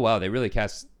 No. Oh, wow, they really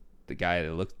cast the guy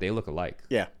that they look alike.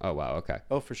 Yeah. Oh, wow, okay.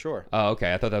 Oh, for sure. Oh,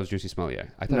 okay. I thought that was Juicy Smollett.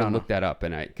 I thought No, I looked that up,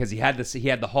 and because he had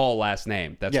the Hall last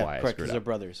name. That's Yeah, why I correct. screwed Because they're up.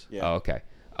 brothers. Yeah. Oh, okay.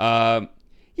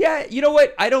 Yeah. You know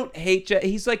what? I don't hate.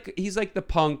 He's like the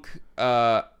punk.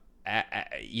 Tough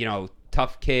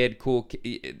kid, cool.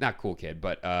 Not cool kid,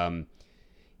 but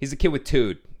he's a kid with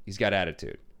tude. He's got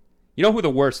attitude. You know who the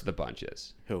worst of the bunch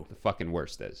is? Who? The fucking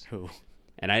worst is. Who?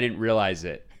 And I didn't realize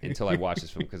it until I watched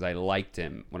this film because I liked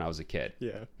him when I was a kid.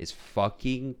 Yeah. Is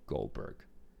fucking Goldberg.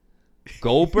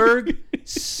 Goldberg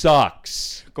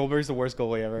sucks. Goldberg's the worst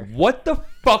goalie ever. What the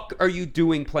fuck are you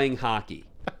doing playing hockey?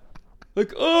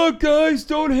 Like, oh, guys,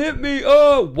 don't hit me.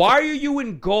 Oh, why are you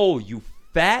in goal, you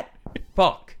fat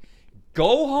fuck?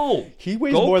 Go home. He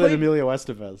weighs Go more than play- Emilio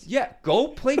Estevez. Yeah, go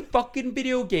play fucking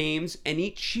video games and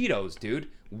eat Cheetos, dude.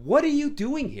 What are you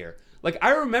doing here? Like,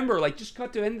 I remember, just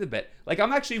cut to the end of the bit. Like,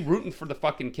 I'm actually rooting for the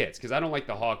fucking kids because I don't like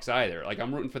the Hawks either. Like,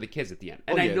 I'm rooting for the kids at the end.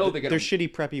 And I know they're going to... They're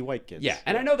shitty, preppy white kids. Yeah,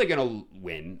 and I know they're going to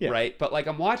win, Yeah. right? But,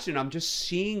 I'm watching, I'm just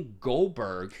seeing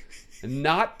Goldberg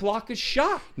not block a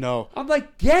shot. No. I'm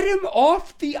like, get him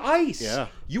off the ice. Yeah.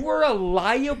 You are a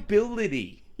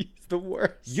liability. He's the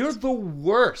worst. You're the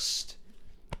worst.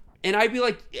 And I'd be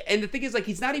like, and the thing is,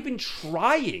 he's not even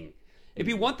trying. It'd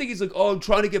be one thing, he's like, oh, I'm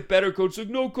trying to get better, coach. It's like,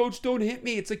 no, coach, don't hit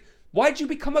me. It's like, why'd you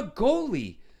become a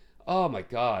goalie? Oh, my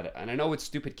God. And I know it's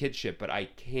stupid kid shit, but I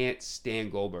can't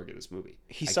stand Goldberg in this movie.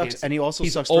 He I sucks, can't and he also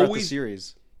he's sucks throughout the always-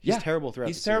 series. He's terrible throughout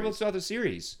the series. He's terrible throughout the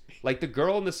series. Like, the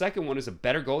girl in the second one is a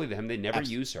better goalie than him. They never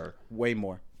use her. Way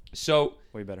more. So,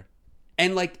 Way better.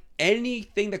 and,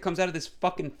 anything that comes out of his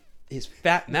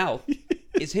fat mouth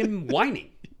is him whining.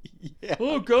 Yeah.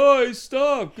 Oh, guys,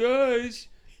 stop, guys.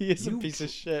 He is a piece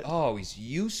of shit. Oh, he's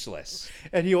useless.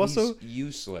 And he also... He's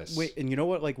useless. Wait, and you know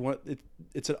what?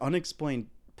 It's an unexplained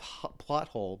plot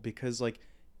hole because,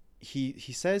 he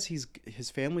says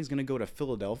his family's going to go to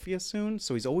Philadelphia soon,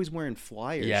 so he's always wearing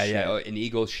Flyers Yeah, shit. yeah, an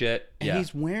Eagle shit. And Yeah.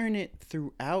 he's wearing it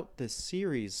throughout the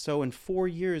series. So in 4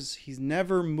 years, he's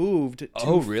never moved to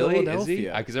really? Is he?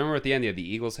 Philadelphia. Because I remember at the end he had the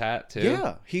Eagles hat too.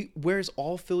 Yeah, he wears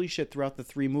all Philly shit throughout the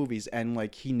 3 movies, and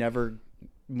he never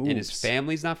moves. And his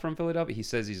family's not from Philadelphia. He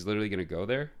says he's literally going to go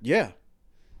there. Yeah,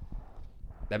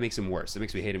 That makes him worse. That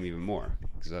makes me hate him even more.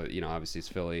 Because obviously it's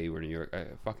Philly. We're New York.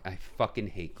 I fucking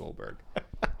hate Goldberg.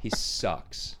 He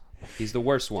sucks. He's the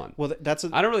worst one. well,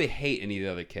 I don't really hate any of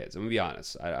the other kids. I'm gonna be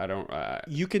honest. I don't.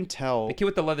 you can tell The kid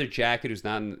with the leather jacket, who's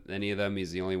not in any of them,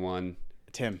 he's the only one.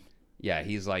 Tim. Yeah,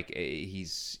 he's like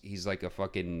like a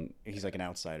fucking He's like an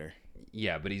outsider.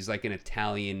 yeah, but he's like an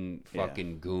Italian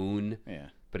fucking goon. Yeah.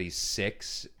 But he's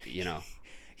 6. Yeah,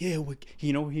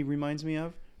 you know who he reminds me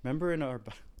of? Remember in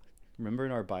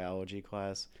our biology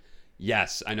class,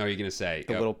 Yes, I know what you're gonna say.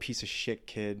 the little piece of shit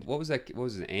kid. What was that? What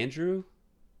was it? Andrew?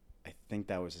 I think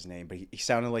that was his name, but he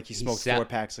sounded like he smoked sound- 4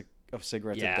 packs of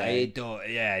cigarettes a Yeah, day.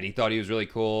 and he thought he was really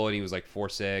cool, and he was like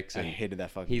 4'6". I And hated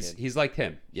that fucking he's kid. he's like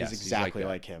him. Yes, He's exactly that.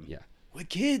 like him. Yeah, We're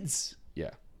kids.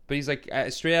 yeah. But he's like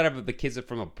straight out of the kids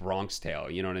from a Bronx Tale.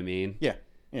 You know what I mean? Yeah,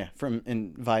 yeah. Via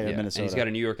Yeah. Minnesota. And he's got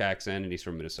a New York accent, and he's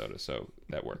from Minnesota, so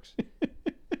that works.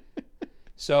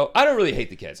 So I don't really hate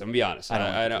the kids. I'm gonna be honest.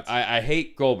 I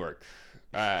hate Goldberg.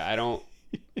 I don't.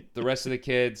 The rest of the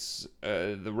kids,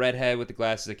 the redhead with the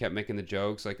glasses that kept making the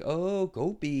jokes, like, "Oh,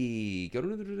 Gopi, go to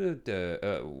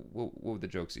what were the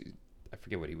jokes? I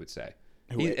forget what he would say.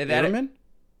 Averman?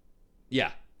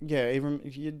 Yeah. Yeah, Abram.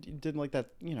 You didn't like that,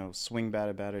 swing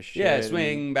bada shit. Yeah,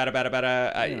 swing bada bada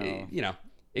bada.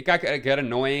 It got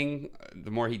annoying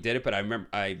the more he did it, but I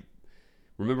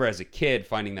remember as a kid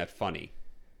finding that funny,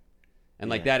 and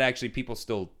like that actually people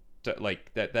still.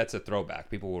 Like that's a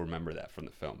throwback. People will remember that from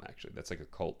the film. Actually, that's like a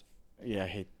cult. Yeah,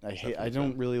 I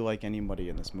don't really like anybody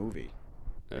in this movie,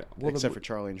 except for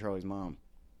Charlie and Charlie's mom.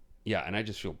 Yeah, and I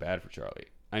just feel bad for Charlie.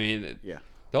 I mean, yeah,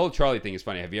 the whole Charlie thing is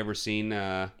funny. Have you ever seen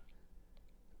the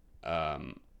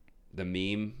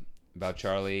meme about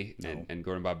Charlie and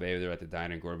Gordon Bombay? They're at the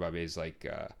diner, and Gordon Bombay's like,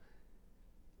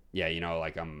 yeah,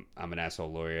 like I'm an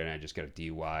asshole lawyer, and I just got a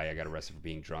DUI. I got arrested for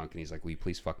being drunk, and he's like, will you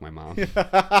please fuck my mom?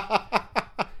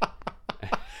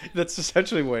 That's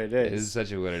essentially what it is. It is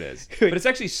essentially what it is. But it's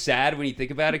actually sad when you think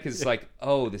about it, because it's like,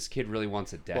 oh, this kid really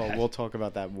wants a dad. Well, we'll talk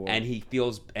about that more. And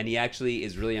he actually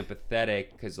is really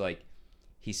empathetic, because like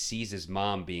he sees his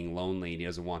mom being lonely, and he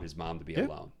doesn't want his mom to be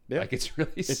alone. Yeah. Like it's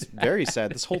really sad. It's very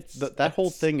sad. This whole that whole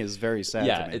thing is very sad.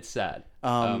 Yeah, to me. it's sad.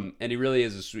 And he really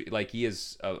is he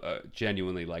is a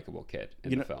genuinely likable kid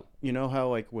in the film. You know how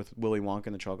like with Willy Wonka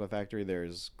and the Chocolate Factory,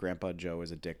 there's Grandpa Joe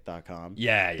is a dick.com.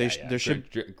 Yeah. There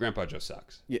should Grandpa Joe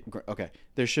sucks. Yeah, okay.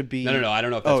 There should be No. I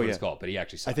don't know if that's what it's called, but he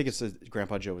actually sucks. I think it's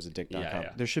Grandpa Joe is a dick.com.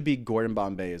 Yeah. There should be Gordon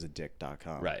Bombay is a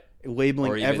dick.com. Right.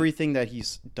 Labeling everything that he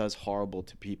does horrible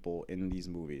to people in these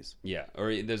movies. Yeah,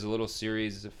 or there's a little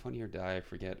series, is it Funny or Die? I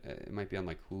forget. It might be on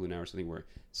like Hulu now or something, where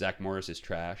Zach Morris is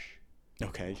trash.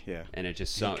 Okay, yeah. And it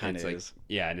just kind of is.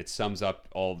 Yeah, and it sums up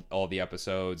all the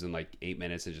episodes in like 8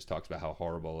 minutes. It just talks about how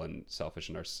horrible and selfish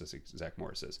and narcissistic Zach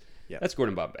Morris is. Yeah, that's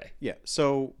Gordon Bombay. Yeah.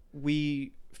 So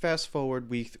we fast forward.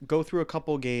 We go through a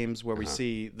couple games where we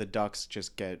see the Ducks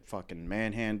just get fucking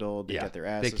manhandled. They get their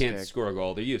asses They can't kicked. score a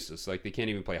goal. They're useless. Like they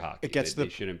can't even play hockey. They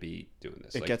shouldn't be doing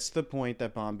this. It gets to the point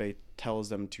that Bombay tells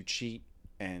them to cheat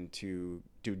and to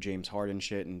do James Harden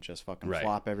shit and just fucking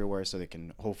flop everywhere so they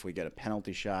can hopefully get a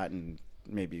penalty shot and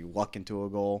maybe luck into a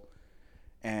goal.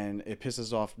 And it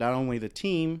pisses off not only the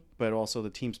team but also the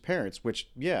team's parents, which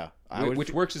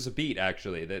works as a beat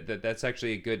actually. That's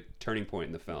actually a good turning point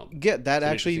in the film. Yeah, that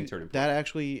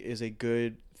actually is a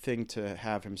good thing to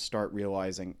have him start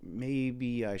realizing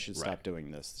maybe I should stop doing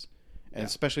this. And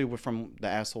especially from the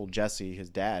asshole Jesse, his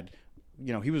dad,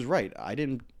 he was right.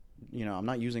 I'm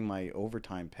not using my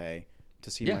overtime pay to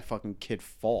see my fucking kid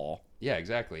fall. Yeah,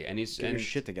 exactly. And get your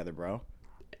shit together, bro.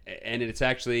 And it's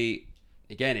actually,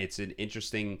 again, it's an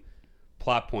interesting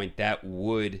plot point that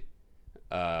would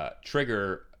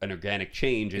trigger an organic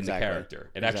change in the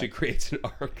character. It actually creates an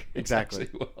arc. It's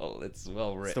it's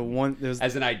well written.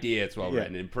 As an idea, it's well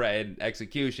written. In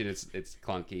execution, it's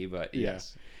clunky, but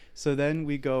yes. So then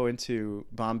we go into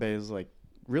Bombay's like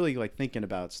really like thinking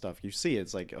about stuff. You see,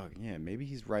 it's like, oh yeah, maybe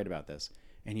he's right about this.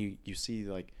 And you see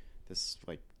like this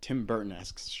like Tim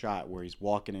Burton-esque shot where he's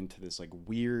walking into this like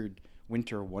weird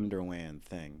winter wonderland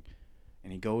thing,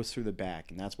 and he goes through the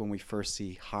back, and that's when we first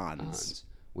see Hans.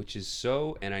 Which is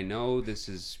so, and I know this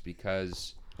is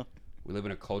because we live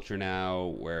in a culture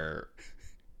now where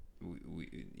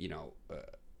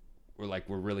we're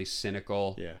really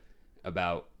cynical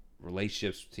about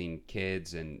relationships between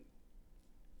kids and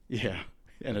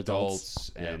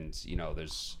adults. And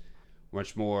there's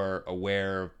much more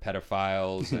aware of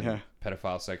pedophiles and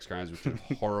pedophile sex crimes, which are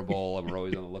horrible, and we're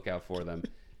always on the lookout for them.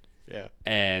 Yeah.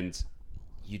 And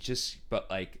I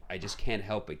just can't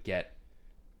help but get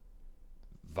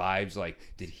vibes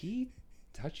like, did he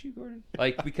touch you, Gordon?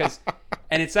 Like, because,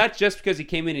 and it's not just because he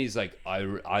came in and he's like, I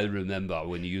remember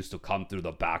when you used to come through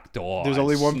the back door. There's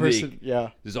only one person.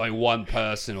 Yeah. There's only one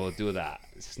person who will do that.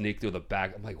 Sneak through the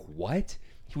back. I'm like, what?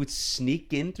 He would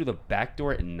sneak in through the back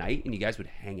door at night and you guys would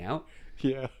hang out?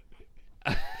 Yeah.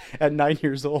 At 9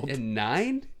 years old. At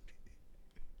 9?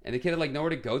 And the kid had like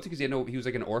nowhere to go to because he was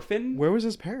like an orphan. Where was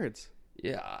his parents?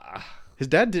 Yeah. His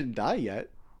dad didn't die yet.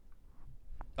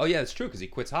 Oh yeah, that's true because he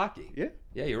quits hockey. Yeah.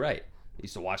 Yeah, you're right. He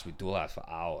used to watch me duel out for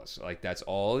hours. Like that's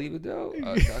all he would do.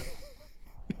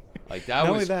 Like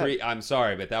that was creepy. I'm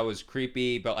sorry, but that was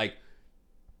creepy. But like,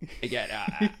 again,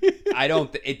 I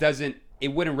don't. It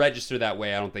wouldn't register that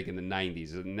way. I don't think in the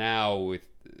 90s. Now with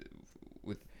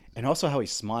And also how he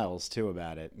smiles too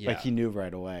about it. Yeah. Like he knew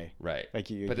right away. Right. Like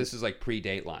but this is like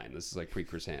pre-Dateline. This is like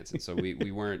pre-Chris Hansen. So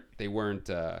they weren't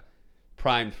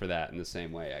primed for that in the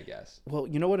same way, I guess. Well,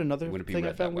 you know what? Another Wouldn't be thing I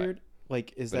read that found way. weird,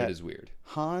 like, is But that it is weird.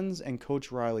 Hans and Coach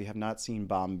Riley have not seen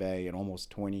Bombay in almost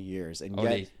 20 years, and Oh,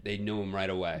 yet they knew him right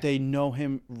away. they know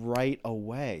him right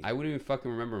away. I wouldn't even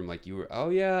fucking remember him. Like you were. Oh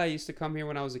yeah, I used to come here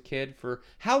when I was a kid. For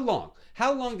how long?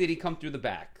 How long did he come through the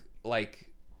back? Like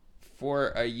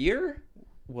for a year?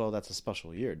 Well, that's a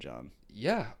special year, John.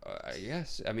 Yeah,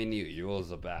 yes. I mean, you was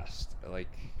the best. Like,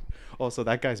 Also,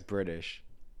 that guy's British.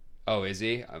 oh, is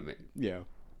he? I mean, Yeah,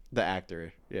 the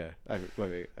actor. Yeah,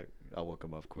 I'll look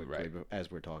him up quickly Right.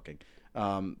 as we're talking.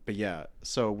 But yeah,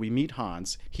 so we meet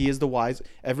Hans. He is the wise.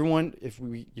 Everyone, if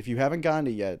you haven't gotten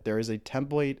it yet, there is a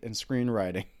template in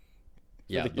screenwriting for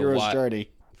yeah, the hero's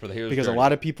journey. For the hero's Because journey. a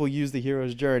lot of people use the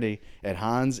hero's journey, and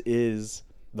Hans is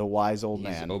the wise old He's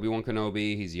man. Obi-Wan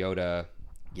Kenobi. He's Yoda.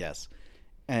 Yes,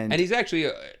 And he's actually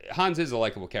Hans is a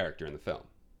likable character in the film.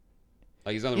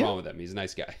 Like there's nothing Yeah. wrong with him. He's a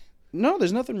nice guy. no,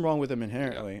 there's nothing wrong with him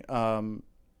inherently.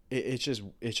 It's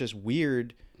just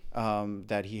weird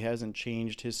that he hasn't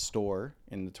changed his store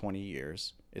in the 20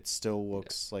 years. It still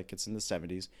looks like it's in the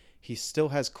 70s. He still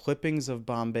has clippings of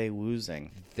Bombay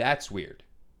losing. That's weird.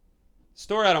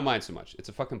 Store I don't mind so much. It's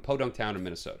a fucking podunk town in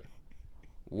Minnesota.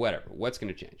 Whatever. What's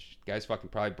gonna change? Guy's fucking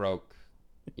probably broke.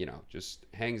 You know, just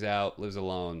hangs out, lives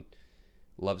alone,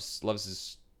 loves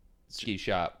his ski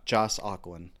shop. Joss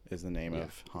Auckland is the name Yeah,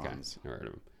 of Hans. Okay. Never heard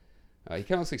of him. He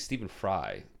kind of looks like Stephen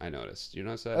Fry. I noticed. You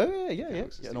notice that? Yeah. Kinda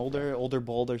looks like An Stephen older,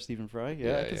 bolder Stephen Fry. Yeah, I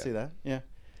Yeah, can yeah. see that.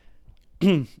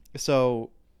 Yeah. So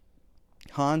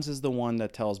Hans is the one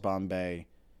that tells Bombay,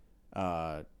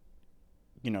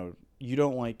 you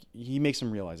don't like. He makes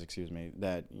him realize,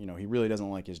 that he really doesn't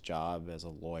like his job as a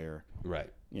lawyer. Right.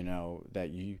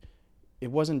 It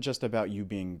wasn't just about you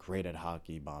being great at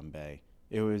hockey, Bombay.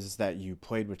 It was that you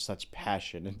played with such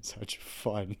passion and such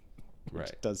fun. Which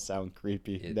Right. does sound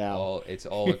creepy It's now. all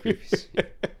a creepy.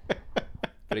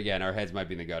 But again, our heads might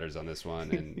be in the gutters on this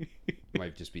one, and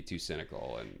might just be too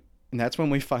cynical. And that's when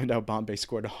we find out Bombay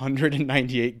scored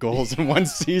 198 goals in one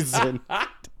season.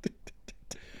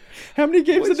 How many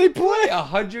games did they play?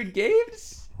 100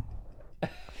 games?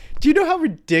 Do you know how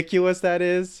ridiculous that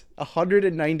is?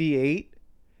 198?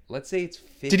 Let's say it's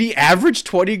 50. Did he average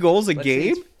 20 goals a Let's say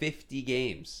game? it's 50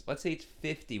 games. Let's say it's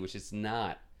 50, which it's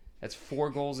not. That's 4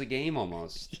 goals a game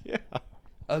almost. Yeah.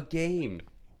 A game.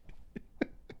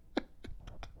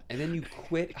 And then you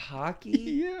quit hockey?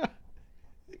 Yeah.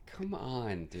 Come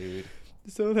on, dude.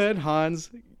 So then Hans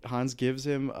gives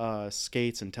him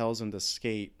skates and tells him to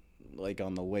skate like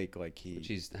on the lake, like Which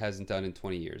he hasn't done in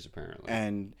 20 years, apparently.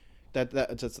 And that's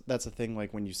a thing.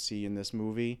 Like when you see in this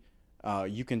movie,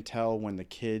 you can tell when the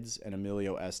kids and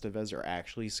Emilio Estevez are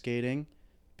actually skating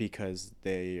because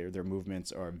their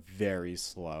movements are very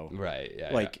slow. Right.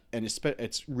 Yeah. Like, and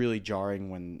it's really jarring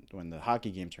when the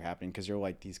hockey games are happening because you're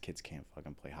like, these kids can't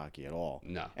fucking play hockey at all.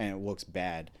 No. And it looks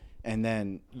bad. And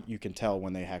then you can tell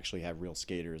when they actually have real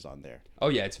skaters on there. Oh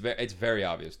yeah, it's very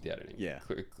obvious the editing. Yeah.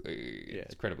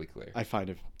 It's incredibly clear. I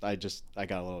find I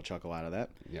got a little chuckle out of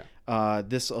that. Yeah.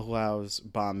 This allows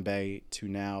Bombay to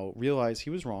now realize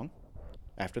he was wrong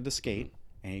after the skate,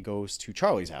 and he goes to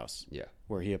Charlie's house. Yeah.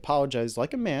 Where he apologized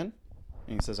like a man,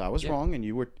 and he says, "I was wrong, and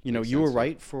you were sense,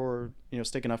 right for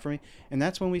sticking up for me." And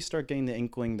that's when we start getting the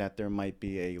inkling that there might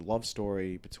be a love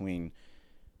story between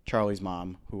Charlie's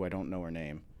mom, who I don't know her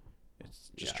name.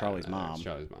 It's just Charlie's mom. It's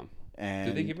Charlie's mom. And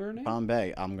Did they give her a name?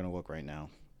 Bombay. I'm gonna look right now,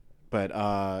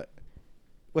 but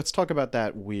let's talk about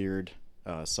that weird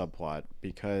subplot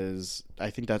because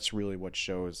I think that's really what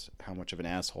shows how much of an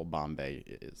asshole Bombay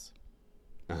is.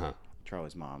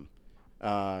 Charlie's mom.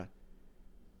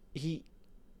 He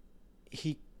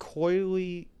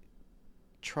coyly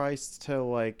tries to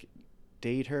like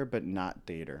date her, but not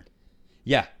date her.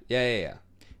 Yeah.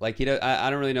 Like he does, I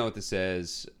don't really know what this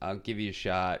is. I'll give you a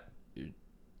shot.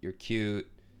 You're cute.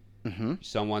 Mm-hmm. Your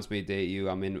son wants me to date you.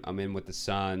 I'm in with the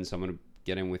son, so I'm gonna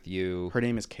get in with you. Her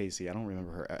name is Casey. I don't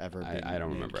remember her ever being I don't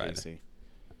named remember Casey.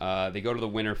 Either. They go to the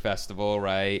Winter Festival,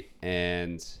 right?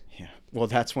 And Yeah. Well,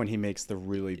 that's when he makes the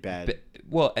really bad.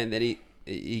 and then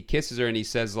he kisses her and he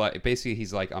says like basically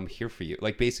he's like I'm here for you.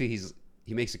 Like basically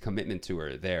he makes a commitment to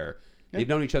her there. Yeah. They've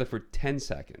known each other for 10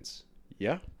 seconds.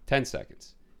 Yeah. 10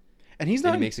 seconds. And he's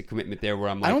not. And he makes a commitment there where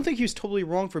I'm like, I don't think he was totally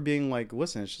wrong for being like,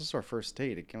 listen, it's just our first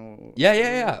date.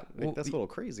 Yeah. Like, that's a little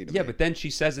crazy to me. Yeah, but then she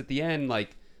says at the end,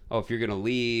 like, oh, if you're going to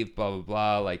leave, blah, blah,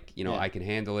 blah, like, I can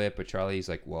handle it. But Charlie's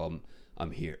like, well, I'm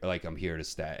here. Like, I'm here to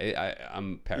stay.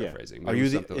 I'm paraphrasing. Yeah.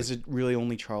 Is it really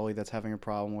only Charlie that's having a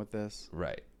problem with this?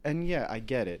 Right. And yeah, I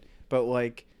get it. But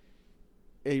like,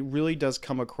 it really does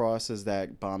come across as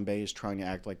that Bombay is trying to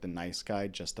act like the nice guy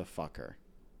just to fuck her.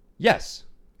 Yes,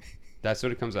 that's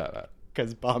what it comes out at.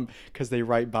 Because they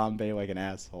write Bombay like an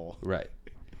asshole. Right.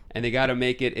 And they got to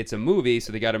make it, it's a movie,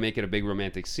 so they got to make it a big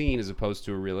romantic scene as opposed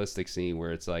to a realistic scene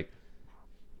where it's like,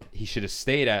 he should have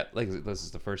stayed at, like, this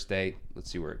is the first day, let's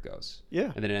see where it goes.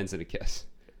 Yeah. And then it ends in a kiss.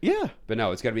 Yeah. But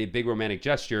no, it's got to be a big romantic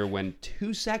gesture when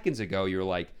 2 seconds ago you're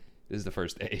like, this is the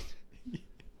first date.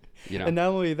 You know? And not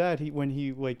only that, when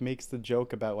he like makes the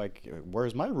joke about like,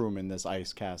 where's my room in this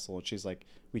ice castle? And she's like,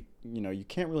 you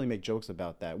can't really make jokes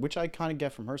about that, which I kind of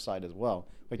get from her side as well.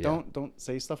 Like, don't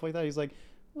say stuff like that. He's like,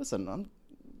 listen,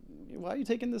 why are you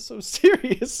taking this so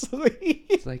seriously?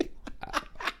 It's like,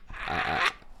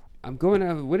 I'm going to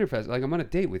Winterfest. Like, I'm on a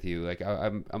date with you. Like,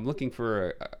 I'm looking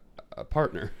for a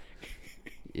partner.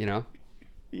 You know?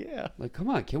 Yeah. Like, come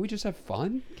on, can't we just have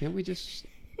fun? Can't we just,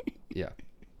 yeah.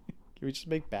 Can we just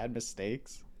make bad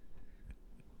mistakes?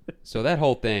 So that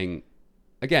whole thing,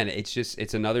 again,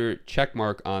 it's another check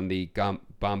mark on the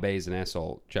Bombay's an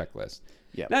asshole checklist.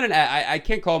 Yeah. I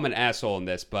can't call him an asshole in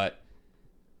this, but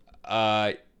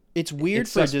it's weird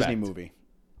for suspect. a Disney movie.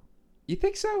 You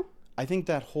think so? I think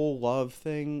that whole love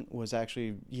thing was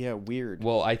actually weird.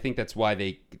 Well, I think that's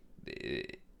why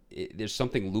there's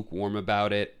something lukewarm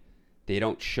about it. They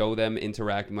don't show them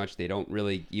interact much. They don't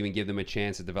really even give them a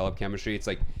chance to develop chemistry. It's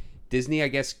like Disney, I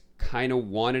guess, kind of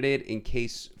wanted it in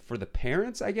case for the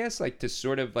parents, I guess, like to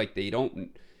sort of like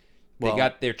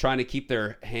they're trying to keep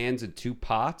their hands in 2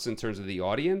 pots in terms of the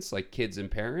audience, like kids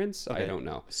and parents. Okay. I don't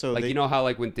know. So like, you know how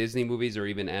like when Disney movies or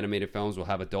even animated films will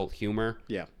have adult humor?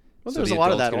 Yeah. Well, there's a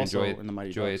lot of that also in the Mighty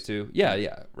Ducks. Enjoy it too.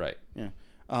 Yeah, right.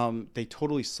 Yeah. They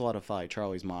totally solidify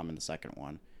Charlie's mom in the second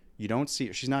one. You don't see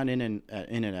her. She's not in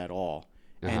it at all.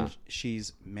 And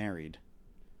she's married.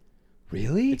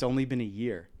 Really? It's only been a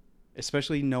year.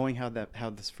 Especially knowing how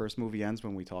this first movie ends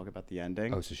when we talk about the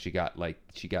ending. Oh, so she got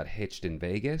hitched in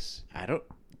Vegas?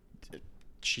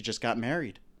 She just got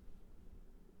married.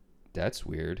 That's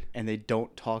weird. And they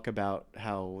don't talk about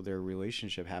how their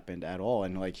relationship happened at all.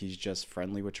 And like he's just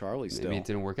friendly with Charlie still. Maybe it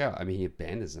didn't work out. I mean, he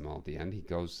abandons them all at the end. He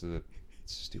goes to the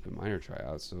stupid minor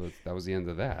tryouts. So that was the end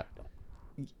of that.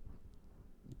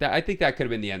 I think that could have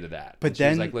been the end of that. But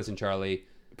then, she was like, listen, Charlie.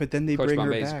 But then they Coach bring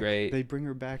Bombay's her back. Great. They bring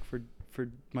her back for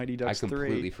Mighty Ducks 3. I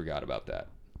completely forgot about that.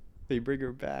 They bring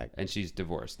her back. And she's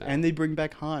divorced now. And they bring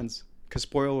back Hans. Because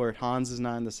spoiler alert, Hans is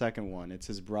not in the second one. It's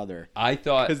his brother. I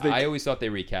always thought they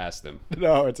recast him.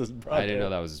 No, it's his brother. I didn't know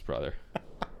that was his brother.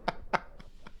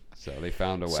 So they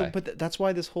found a way. But that's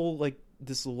why this whole like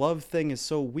this love thing is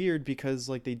so weird because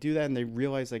like they do that and they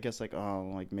realize I guess like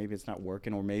oh like maybe it's not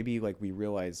working or maybe like we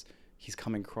realize he's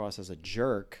coming across as a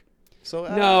jerk. So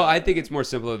no, I think it's more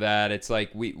simple than that. It's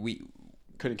like we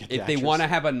couldn't get if they want to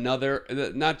have another,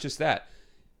 not just that.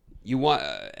 You want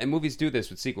and movies do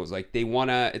this with sequels. Like they want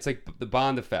to. It's like the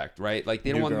Bond effect, right? Like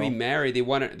they don't want to be married. They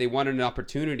want an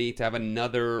opportunity to have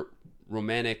another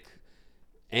romantic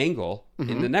angle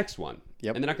in the next one.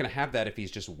 Yep. And they're not going to have that if he's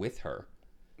just with her.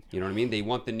 You know what I mean? They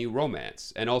want the new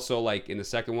romance. And also, like in the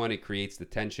second one, it creates the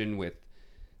tension with.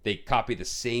 They copy the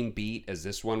same beat as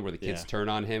this one, where the kids turn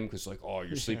on him because like, oh,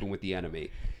 you're sleeping with the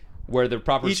enemy. Where the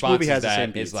proper response to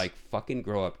that is like, fucking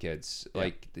grow up, kids. Yeah.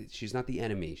 Like, she's not the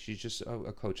enemy. She's just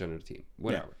a coach on her team.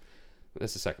 Whatever. Yeah.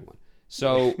 That's the second one.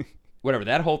 So, whatever.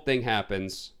 That whole thing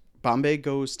happens. Bombay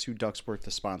goes to Duxworth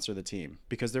to sponsor the team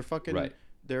because they're fucking. Right.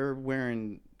 They're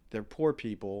poor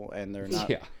people and they're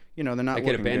not. Yeah. You know, they're not. They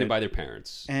get abandoned by their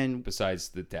parents. And besides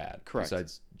the dad. Correct.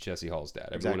 Besides Jesse Hall's dad.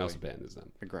 Everyone else abandons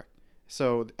them. Correct.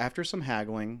 So after some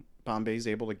haggling, Bombay's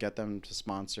able to get them to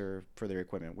sponsor for their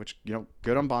equipment, which, you know,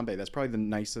 good on Bombay. That's probably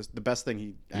the best thing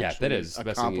he actually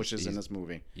accomplishes in this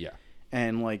movie. Yeah.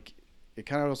 And, like, it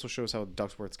kind of also shows how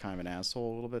Duxworth's kind of an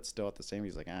asshole a little bit still at the same.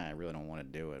 He's like, I really don't want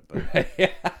to do it.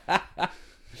 But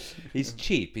He's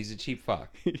cheap. He's a cheap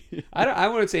fuck. I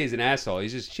wouldn't say he's an asshole.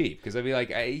 He's just cheap because I'd be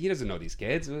like, he doesn't know these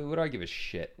kids. What do I give a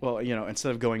shit? Well, you know,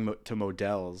 instead of going to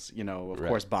Modell's, you know, of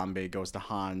course, Bombay goes to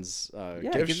Hans.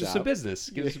 Gives us some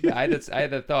business. I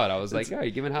had that thought. I was like, oh,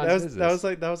 you're giving Hans business.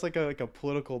 That was like a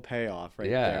political payoff right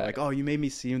there. Like, oh, you made me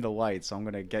see the light, so I'm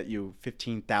gonna get you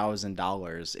 $15,000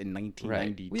 in 1992.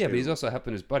 Right. Well, yeah, but he's also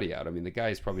helping his buddy out. I mean, the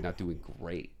guy's probably not doing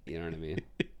great. You know what I mean?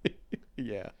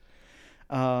 Yeah.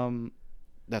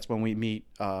 That's when we meet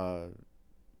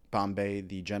Bombay,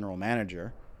 the general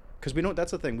manager, because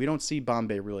that's the thing. We don't see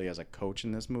Bombay really as a coach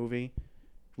in this movie.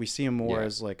 We see him more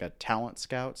as like a talent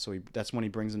scout. So that's when he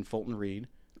brings in Fulton Reed.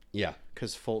 Yeah,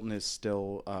 because Fulton is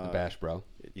still the Bash Bro.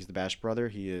 He's the Bash brother.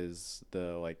 He is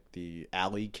the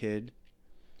alley kid,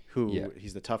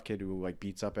 he's the tough kid who like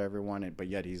beats up everyone, but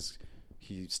yet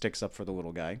he sticks up for the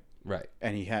little guy. Right.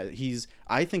 And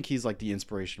I think he's like the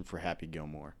inspiration for Happy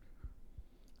Gilmore.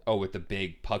 Oh, with the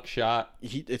big puck shot?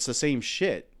 It's the same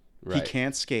shit. Right. He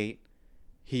can't skate.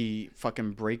 He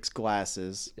fucking breaks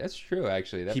glasses. That's true,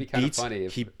 actually. That'd be kind of funny.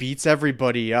 He beats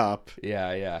everybody up.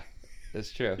 Yeah.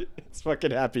 That's true. It's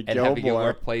fucking Happy And Gilmore. Happy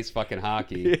Gilmore plays fucking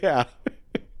hockey. Yeah.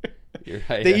 You're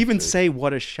right. They even say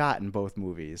 "what a shot" in both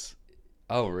movies.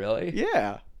 Oh, really?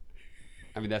 Yeah.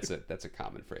 I mean, that's a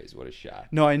common phrase. What a shot.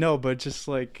 No, I know, but just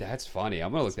like That's funny.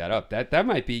 I'm gonna look that up. That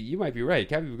might be. You might be right.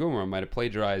 Happy Gilmore might have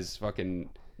plagiarized fucking.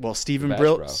 well,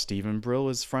 Stephen Brill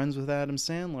is friends with Adam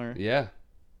Sandler. Yeah.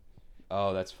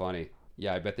 Oh, that's funny.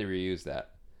 Yeah, I bet they reused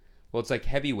that. Well, it's like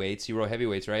Heavyweights. He wrote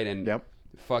Heavyweights, right? And Yep.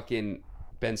 fucking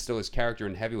Ben Stiller's character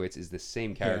in Heavyweights is the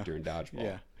same character in Dodgeball.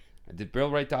 Yeah. Did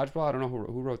Brill write Dodgeball? I don't know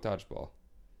who wrote Dodgeball.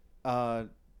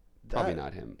 Probably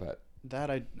not him, but that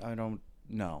I don't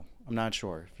know. I'm not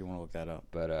sure if you want to look that up.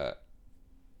 But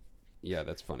yeah,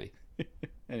 that's funny.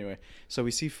 Anyway, so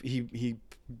we see he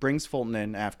brings Fulton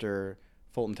in after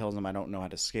Fulton tells him I don't know how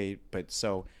to skate, but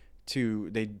so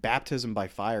they baptism by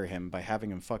fire him by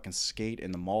having him fucking skate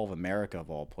in the Mall of America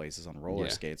of all places on roller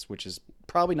skates, which is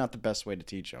probably not the best way to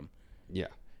teach him. Yeah.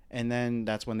 And then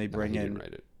that's when they bring in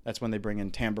it.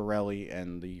 Tamborelli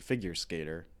and the figure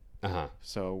skater. Uh-huh.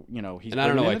 So, he's and I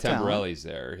don't know why talent. Tamborelli's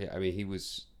there. I mean, he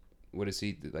was. What is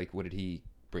he like? What did he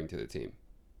bring to the team?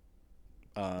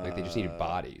 Like they just needed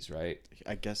bodies, right?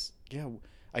 I guess, yeah.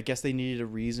 I guess they needed a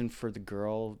reason for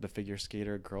the figure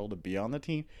skater girl, to be on the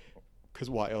team. Because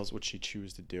why else would she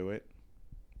choose to do it?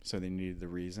 So they needed the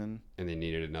reason. And they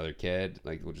needed another kid.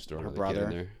 Like we'll just throw another brother.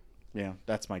 kid in there. Yeah,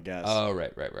 that's my guess. Oh,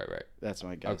 right. That's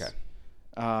my guess. Okay.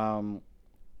 So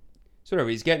whatever,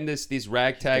 he's getting this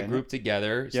ragtag group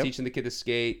together. He's teaching the kid to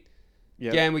skate.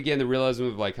 Yep. Again, we get in the realism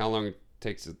of like how long it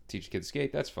takes to teach a kid to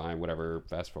skate. That's fine. Whatever.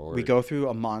 Fast forward. We go through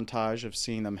a montage of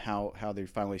seeing them how they're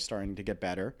finally starting to get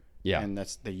better. Yeah. And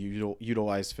they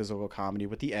utilize physical comedy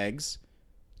with the eggs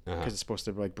because it's supposed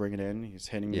to like bring it in. He's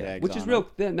hitting the eggs, which is real.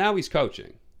 Now he's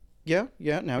coaching. Yeah.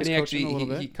 Now he's coaching a little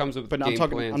bit. He comes up with but game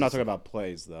plans. I'm not talking about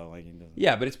plays though. Like he doesn't.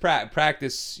 Yeah, but it's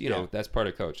practice. You know, that's part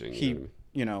of coaching.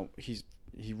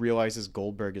 He realizes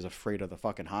Goldberg is afraid of the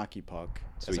fucking hockey puck.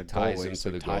 So he ties him to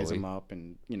the goalie. Ties him up,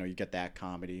 and you get that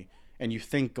comedy. And you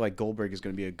think like Goldberg is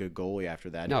going to be a good goalie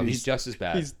after that. No, he's just as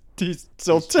bad. He's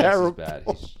so terrible. Just as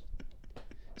bad.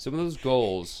 Some of those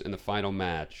goals in the final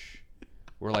match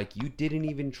were like, you didn't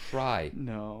even try.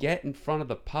 No. Get in front of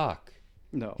the puck.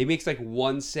 No. He makes like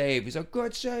one save. He's like,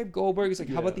 good save, Goldberg. He's like,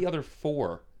 how about the other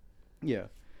 4? Yeah.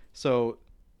 So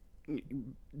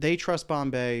they trust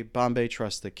Bombay. Bombay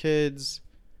trusts the kids.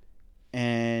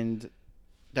 And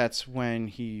that's when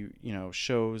he,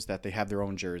 shows that they have their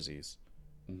own jerseys.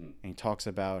 Mm-hmm. And he talks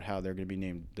about how they're going to be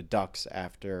named the Ducks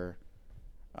after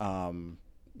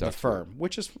the firm,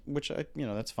 which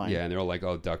that's fine. Yeah, and they're all like,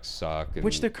 "Oh, Ducks suck." And...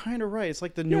 Which they're kind of right. It's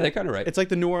like they're kind of right. It's like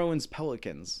the New Orleans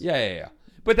Pelicans. Yeah.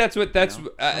 But I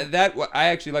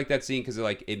actually like that scene because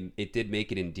it did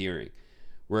make it endearing,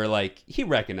 where like he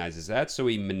recognizes that, so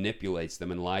he manipulates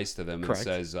them and lies to them. Correct. And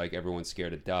says like everyone's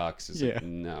scared of ducks. It's like,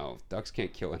 no, ducks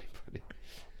can't kill anybody.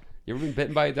 You ever been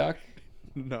bitten by a duck?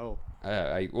 No.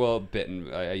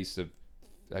 Bitten.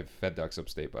 I've fed ducks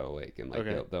upstate by the lake, and like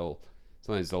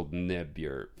sometimes they'll nib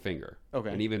your finger. Okay.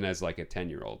 And even as like a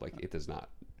 10-year-old, like it does not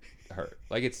hurt.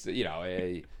 Like it's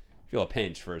feel a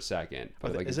pinch for a second.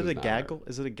 But like is it a gaggle? Hurt.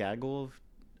 Is it a gaggle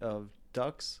of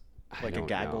ducks? Like a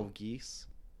gaggle of geese?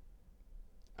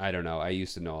 I don't know. I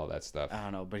used to know all that stuff. I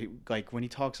don't know, but when he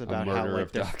talks about how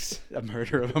like ducks, a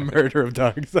murder of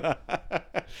ducks.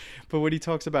 But when he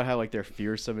talks about how like they're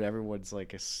fearsome and everyone's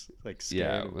like scared.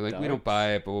 Yeah, like ducks. We don't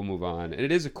buy it, but we'll move on. And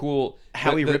it is a cool.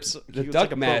 How he rips the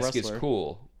duck mask is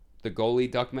cool. The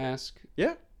goalie duck mask.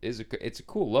 Yeah, it's a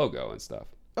cool logo and stuff.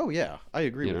 Oh yeah, I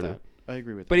agree with that. I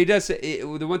agree with that. But he does the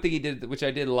one thing he did, which I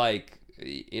did like,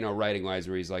 writing wise,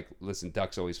 where he's like, "Listen,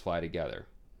 ducks always fly together,"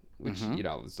 which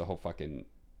is the whole fucking.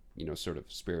 Sort of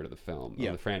spirit of the film,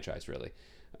 of the franchise, really.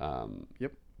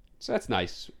 Yep. So that's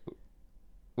nice.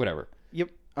 Whatever. Yep.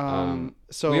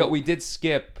 So we did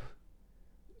skip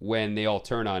when they all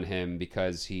turn on him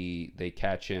because they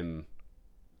catch him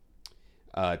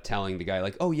telling the guy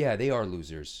like, "Oh yeah, they are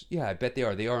losers. Yeah, I bet they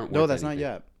are. They aren't." No, that's anything.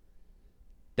 not yet.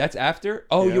 That's after.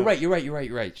 Oh, yeah.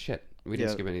 You're right. Shit, we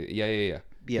didn't skip anything. Yeah.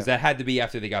 Because that had to be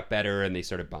after they got better and they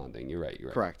started bonding. You're right.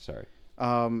 Correct. Sorry.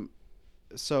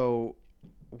 So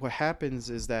what happens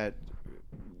is that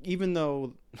even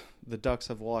though the Ducks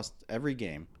have lost every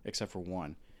game except for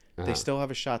one, they still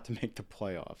have a shot to make the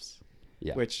playoffs.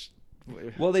 Yeah.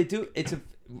 Well, they do.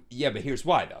 But here's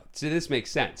why though. So this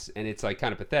makes sense, and it's like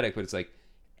kind of pathetic, but it's like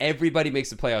everybody makes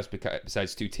the playoffs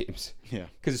besides 2 teams. Yeah.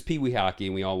 Because it's Pee Wee hockey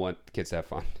and we all want the kids to have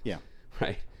fun. Yeah.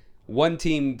 Right? 1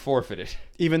 team forfeited.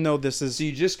 Even though this is... So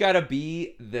you just got to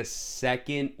be the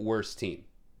second worst team.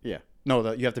 Yeah.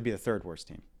 No, you have to be the 3rd worst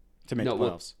team to make the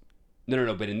playoffs.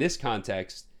 No. But in this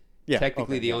context,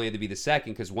 technically they only had to be the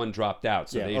second because 1 dropped out.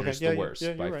 So they're just the worst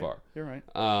by far. You're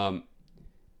right.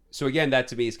 So again, that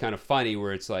to me is kind of funny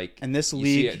where it's like... And this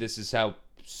league... this is how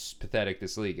pathetic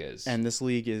this league is. And this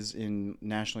league is in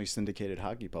nationally syndicated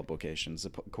hockey publications,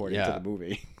 according to the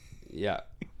movie. Yeah.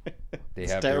 They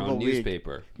have their own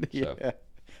newspaper. So. Yeah.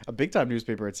 A big-time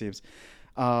newspaper, it seems.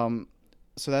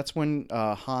 So that's when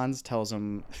Hans tells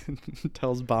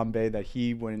Bombay that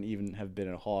he wouldn't even have been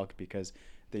a Hawk because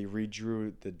they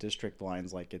redrew the district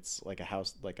lines like it's like a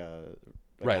house, like a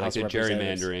like a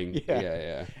gerrymandering.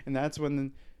 Yeah. And that's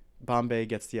when Bombay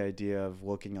gets the idea of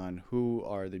looking on who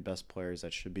are the best players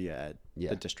that should be at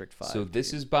the District 5. So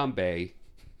this is Bombay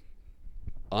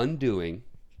undoing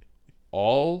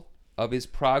all of his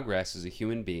progress as a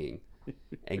human being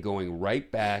and going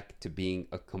right back to being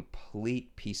a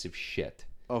complete piece of shit.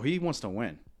 Oh, he wants to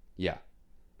win. Yeah.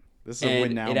 This is a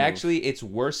win now. It's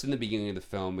worse than the beginning of the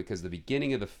film because the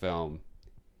beginning of the film,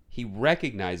 he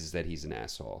recognizes that he's an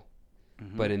asshole.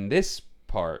 Mm-hmm. But in this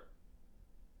part,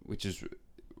 which is...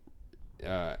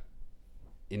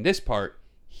 in this part,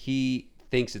 he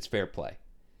thinks it's fair play.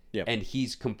 Yep. And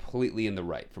he's completely in the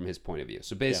right from his point of view.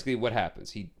 So basically what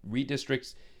happens, he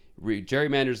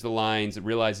gerrymanders the lines,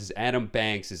 realizes Adam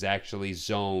Banks is actually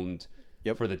zoned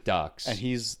for the Ducks. And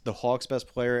he's the Hawks' best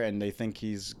player, and they think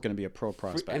he's going to be a pro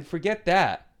prospect. And forget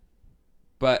that.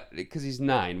 But, because he's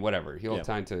 9, whatever. He'll have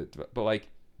time to... But, like,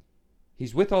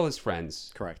 he's with all his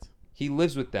friends. Correct. He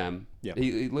lives with them. Yep.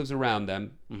 He lives around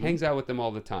them. Mm-hmm. Hangs out with them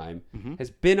all the time. Mm-hmm. Has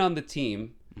been on the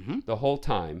team the whole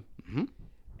time. Mm-hmm.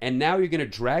 And now you're going to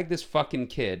drag this fucking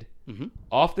kid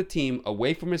off the team,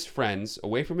 away from his friends,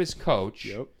 away from his coach,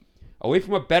 away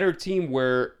from a better team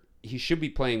where he should be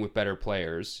playing with better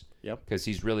players. Yep. Because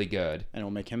he's really good. And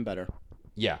it'll make him better.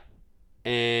 Yeah.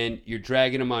 And you're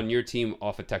dragging him on your team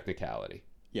off a technicality.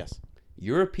 Yes.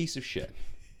 You're a piece of shit.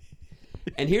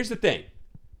 And here's the thing.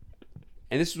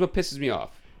 And this is what pisses me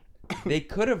off. They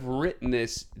could have written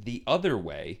this the other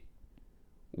way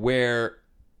where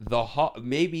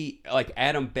maybe like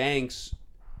Adam Banks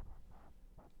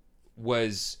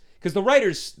was... Because the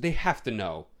writers, they have to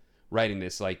know writing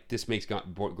this, like, this makes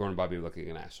Gordon Bombay look like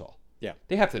an asshole. Yeah.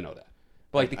 They have to know that.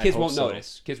 But like the kids won't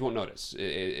notice. Kids won't notice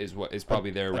is what is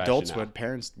probably their rationale. Adults would,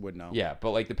 parents would know. Yeah,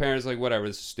 but like the parents like whatever,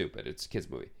 this is stupid. It's a kids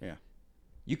movie. Yeah.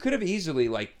 You could have easily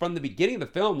like from the beginning of the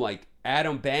film like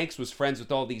Adam Banks was friends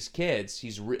with all these kids.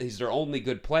 He's their only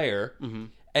good player. Mm-hmm.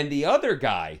 And the other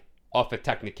guy off a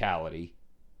technicality,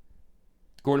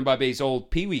 Gordon Bombay's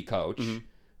old Pee Wee coach,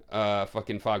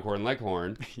 fucking Foghorn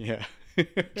Leghorn. Yeah.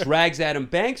 drags Adam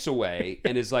Banks away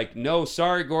and is like, "No,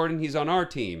 sorry Gordon, he's on our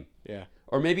team." Yeah.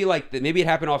 Or maybe it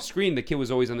happened off screen. The kid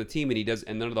was always on the team,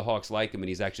 and none of the Hawks like him, and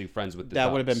he's actually friends with the Ducks.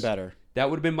 That would have been better. That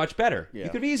would have been much better. Yeah. You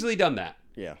could have easily done that.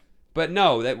 Yeah. But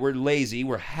no, that we're lazy,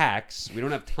 we're hacks, we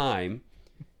don't have time,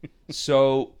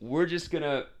 so we're just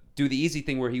gonna do the easy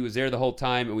thing where he was there the whole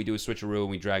time, and we do a switcheroo and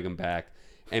we drag him back,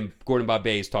 and Gordon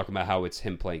Bombay is talking about how it's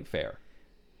him playing fair,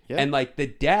 and like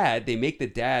they make the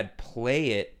dad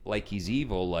play it like he's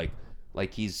evil,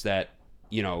 like he's that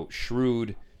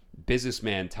shrewd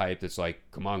businessman type that's like,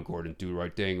 come on, Gordon, do the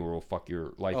right thing or we'll fuck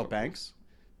your life up. Banks?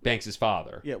 Banks'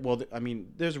 father. Yeah, well, I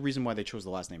mean, there's a reason why they chose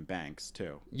the last name Banks,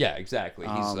 too. Yeah, exactly.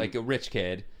 He's like a rich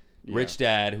kid, rich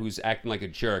dad who's acting like a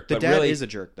jerk. The dad is a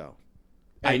jerk, though.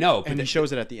 I know. And he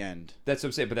shows it at the end. That's what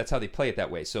I'm saying, but that's how they play it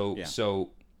that way. So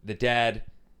the dad,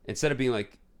 instead of being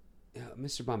like,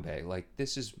 Mr. Bombay, like,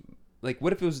 this is, like,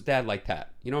 what if it was dad like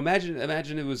that?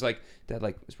 Imagine it was like, dad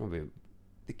like, Mr. Bombay,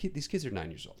 these kids are 9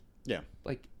 years old. Yeah.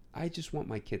 Like, I just want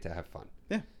my kid to have fun.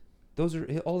 Yeah. Those are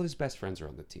all of his best friends are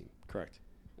on the team. Correct.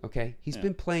 Okay? He's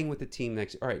been playing with the team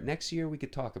all right, next year we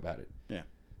could talk about it. Yeah.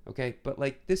 Okay? But,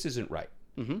 like, this isn't right.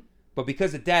 Mm-hmm. But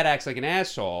because the dad acts like an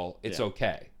asshole, it's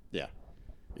okay. Yeah.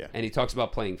 Yeah. And he talks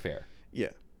about playing fair.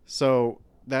 Yeah. So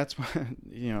that's when,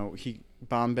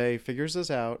 Bombay figures this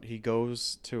out. He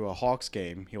goes to a Hawks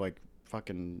game. He,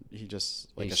 he just,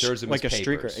 like, he serves him like his a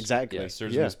papers. streaker. Exactly. Yeah,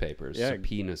 serves him his papers. Yeah.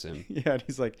 Subpoenas him. Yeah, and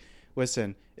he's like,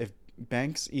 listen, if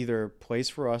Banks either plays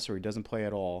for us or he doesn't play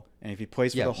at all, and if he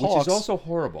plays for the Hawks, which is also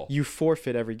horrible. You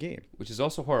forfeit every game. Which is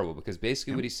also horrible because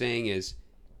basically what he's saying is,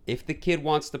 if the kid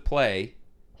wants to play,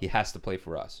 he has to play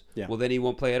for us. Yeah. Well, then he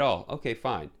won't play at all. Okay,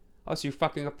 fine. Oh, so you're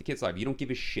fucking up the kid's life. You don't give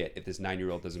a shit if this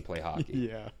 9-year-old doesn't play hockey.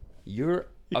 Yeah. You're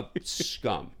a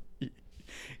scum. Yeah.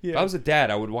 If I was a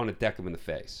dad, I would want to deck him in the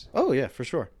face. Oh, yeah, for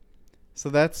sure. So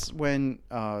that's when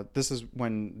this is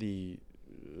when the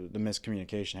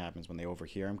miscommunication happens, when they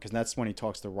overhear him, because that's when he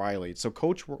talks to Riley. So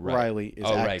Coach Riley is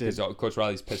right, because Coach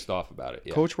Riley's pissed off about it.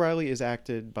 Yeah. Coach Riley is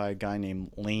acted by a guy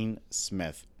named Lane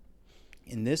Smith.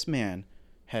 And this man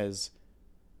has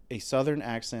a southern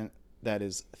accent that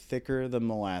is thicker than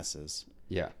molasses.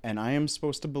 Yeah. And I am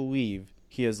supposed to believe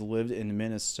he has lived in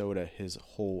Minnesota his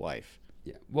whole life.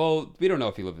 Yeah. Well, we don't know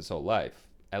if he lived his whole life.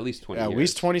 At least 20 years. At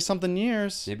least 20-something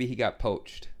years. Maybe he got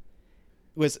poached.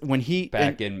 Was when he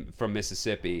from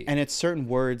Mississippi. And it's certain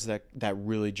words that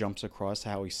really jumps across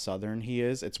how southern he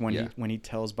is. It's when he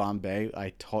tells Bombay,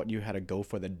 I taught you how to go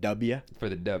for the W. For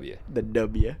the W. The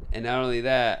W. And not only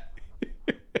that,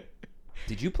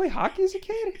 did you play hockey as a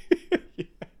kid? Yeah.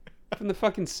 From the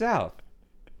fucking South.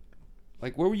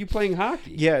 Like, where were you playing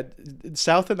hockey? Yeah,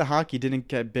 South of the hockey didn't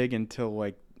get big until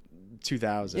like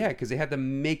 2000. Yeah, because they had to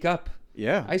make up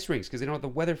Yeah. ice rinks because they don't have the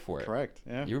weather for it. Correct.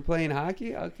 Yeah. You were playing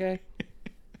hockey? Okay.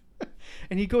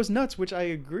 And he goes nuts, which I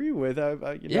agree with.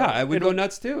 I would go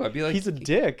nuts too. I'd be like, he's a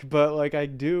dick, but like I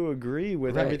do agree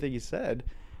with Right. everything he said.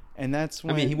 And that's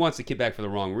when he wants the kid back for the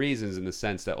wrong reasons, in the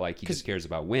sense that like he just cares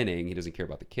about winning. He doesn't care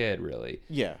about the kid really.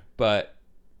 Yeah. But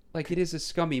like, it is a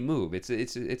scummy move. It's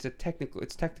technical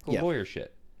lawyer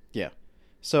shit. Yeah.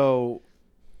 So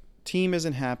team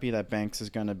isn't happy that Banks is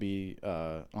going to be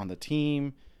on the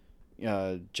team.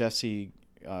 Jesse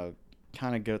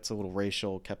kind of gets a little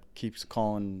racial, keeps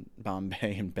calling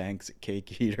Bombay and Banks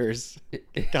cake eaters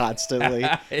constantly.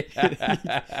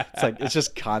 It's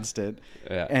just constant.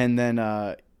 Yeah. And then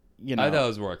I thought it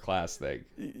was more a class thing.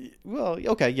 Well,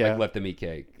 okay, yeah. Like, let them eat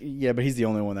cake. Yeah, but he's the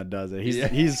only one that does it.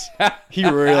 He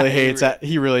really hates that.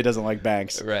 He really doesn't like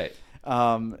Banks. Right.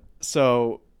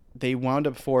 So they wound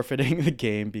up forfeiting the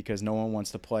game because no one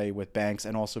wants to play with Banks,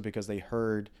 and also because they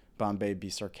heard Bombay be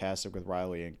sarcastic with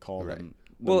Riley and call them.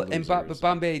 Well, but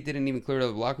Bombay didn't even clear it out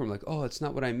of the locker room like, oh, it's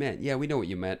not what I meant. Yeah, we know what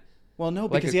you meant. Well, no,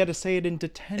 because he had to say it in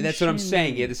detention. And that's what I'm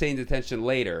saying. He had to say it in detention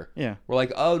later. Yeah. We're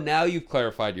like, oh, now you've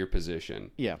clarified your position.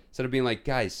 Yeah. Instead of being like,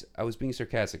 guys, I was being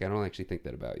sarcastic. I don't actually think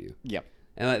that about you. Yeah.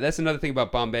 And that's another thing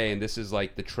about Bombay, and this is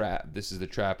like the trap. This is the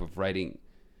trap of writing.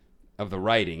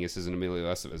 This isn't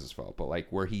Emilio Estevez's fault, but like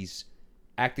where he's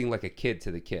acting like a kid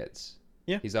to the kids.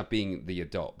 Yeah. He's not being the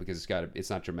adult because it's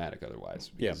not dramatic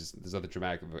otherwise. Because there's other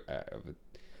dramatic of a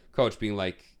coach being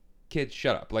like, kids,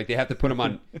 shut up. Like, they have to put him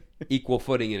on equal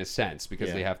footing in a sense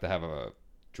because they have to have a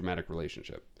dramatic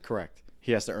relationship. Correct.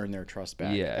 He has to earn their trust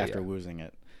back after losing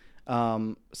it.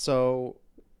 So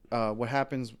what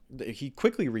happens, he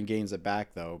quickly regains it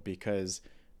back, though, because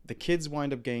the kids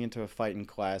wind up getting into a fight in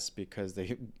class because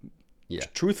they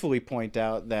truthfully point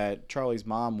out that Charlie's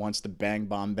mom wants to bang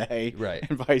Bombay, right,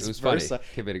 and vice versa. Funny.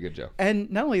 Kid made a good joke.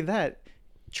 And not only that,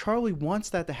 Charlie wants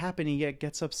that to happen, and yet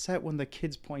gets upset when the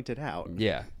kids point it out.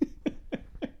 Yeah.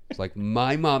 It's like,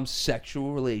 my mom's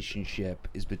sexual relationship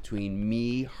is between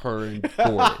me, her, and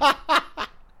Gordon.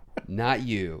 Not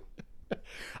you.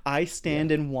 I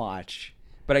stand and watch.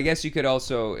 But I guess you could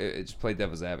also just play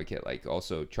devil's advocate. Like,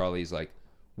 also, Charlie's like,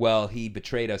 well, he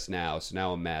betrayed us now, so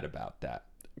now I'm mad about that.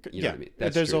 You know what I mean?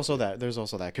 There's true. also that. There's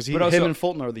also that. Because him and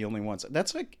Fulton are the only ones.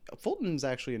 That's like, Fulton's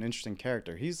actually an interesting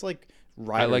character. He's like,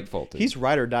 I like Fulton. He's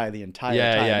ride or die the entire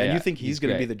time. And you think he's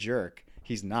going to be the jerk.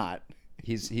 He's not.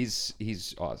 He's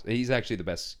awesome. He's actually the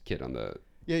best kid on the.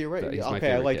 Yeah, you're right.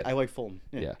 Okay, I like Fulton.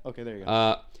 Yeah. Okay, there you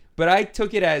go. But I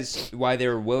took it as why they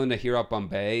were willing to hear out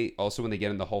Bombay. Also, when they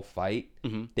get in the whole fight,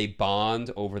 they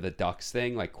bond over the Ducks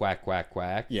thing, like quack, quack,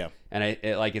 quack. Yeah. And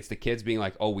it's the kids being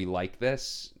like, "Oh, we like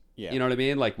this." Yeah. You know what I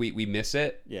mean? Like we miss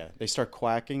it. Yeah. They start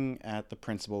quacking at the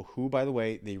principal, who, by the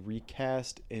way, they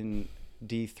recast in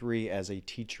D3 as a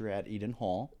teacher at Eden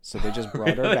Hall, so they just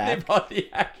brought her back. They brought the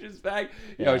actress back.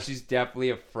 You know, she's definitely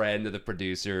a friend of the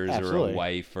producers or a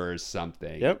wife or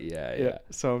something. Yep. Yeah.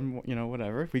 So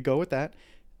whatever, we go with that.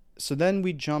 So then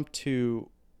we jump to,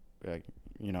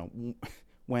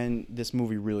 when this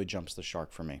movie really jumps the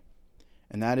shark for me,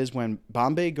 and that is when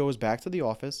Bombay goes back to the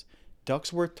office.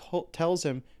 Ducksworth tells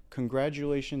him,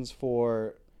 "Congratulations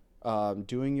for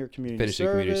doing your community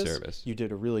service. You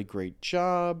did a really great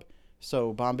job."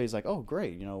 So Bombay's like, "Oh,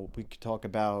 great! We could talk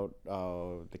about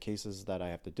the cases that I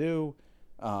have to do.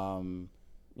 The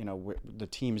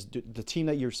team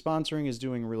that you're sponsoring is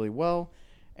doing really well."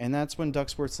 And that's when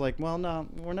Ducksworth's like, "Well, no,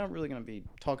 we're not really going to be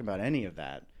talking about any of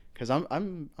that because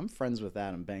I'm friends with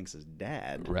Adam Banks'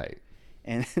 dad." Right.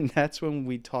 And that's when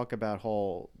we talk about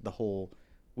the whole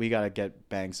we got to get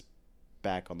Banks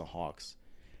back on the Hawks.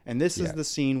 And this is the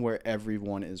scene where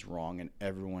everyone is wrong and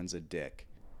everyone's a dick.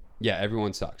 Yeah,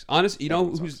 everyone sucks. Honest,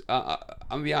 I'm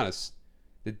gonna be honest.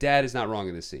 The dad is not wrong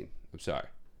in this scene. I'm sorry.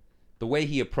 the way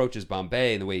he approaches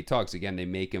Bombay and the way he talks, again, they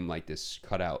make him like this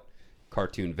cutout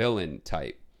cartoon villain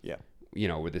type. Yeah. You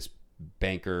know, with this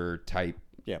banker type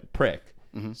prick,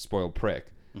 spoiled prick.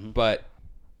 But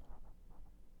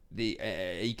you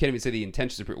can't even say the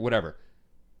intentions of whatever.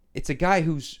 It's a guy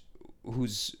who's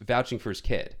vouching for his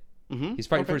kid. He's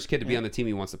fighting for his kid to be on the team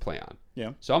he wants to play on.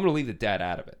 Yeah. So I'm going to leave the dad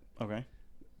out of it. Okay.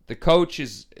 The coach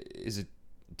is a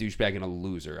douchebag and a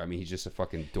loser. I mean, he's just a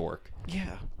fucking dork.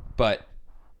 Yeah. But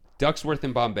Ducksworth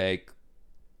and Bombay,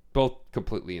 both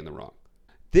completely in the wrong.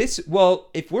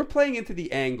 If we're playing into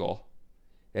the angle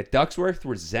that Ducksworth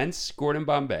resents Gordon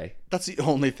Bombay. That's the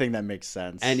only thing that makes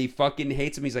sense. And he fucking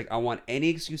hates him. He's like, I want any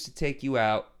excuse to take you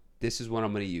out. This is what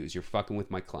I'm going to use. You're fucking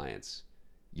with my clients.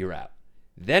 You're out.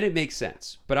 Then it makes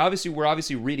sense. But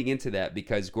we're reading into that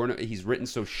because Gordon, he's written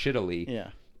so shittily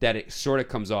that it sort of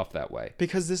comes off that way.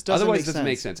 Because this doesn't Otherwise, make it doesn't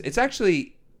make sense.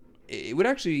 It would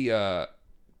actually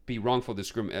be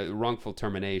wrongful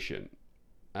termination.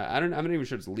 I'm not even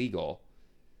sure it's legal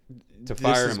to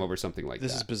fire him over something like that.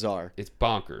 This is bizarre. It's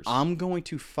bonkers. I'm going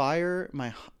to fire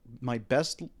my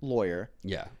best lawyer.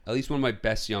 Yeah, at least one of my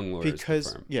best young lawyers.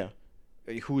 Because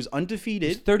who's undefeated.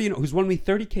 He's 30. Who's won me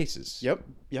 30 cases.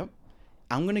 Yep.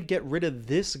 I'm gonna get rid of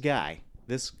this guy,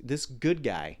 this good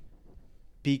guy,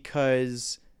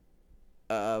 because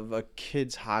of a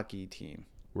kids hockey team.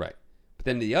 Right. But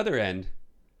then the other end,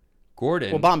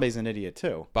 Gordon. Well, Bombay's an idiot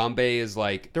too. Bombay is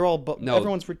like they're all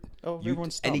everyone's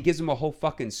and he gives him a whole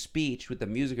fucking speech with the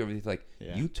music and everything. Like,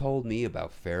 you told me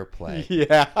about fair play.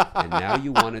 Yeah. And now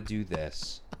you want to do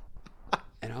this.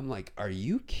 And I'm like, are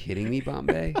you kidding me,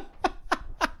 Bombay?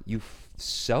 You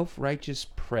self-righteous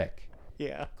prick.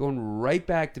 Yeah. Going right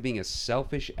back to being a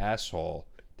selfish asshole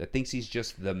that thinks he's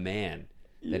just the man,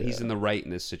 that he's in the right in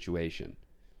this situation.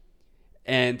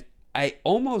 And I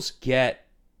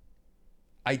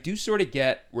do sort of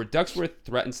get where Ducksworth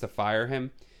threatens to fire him.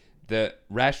 The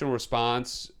rational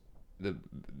response, the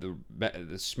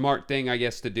smart thing, I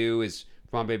guess, to do is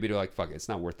Bombay be like, fuck it, it's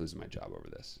not worth losing my job over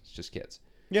this. It's just kids.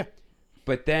 Yeah.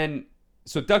 But then,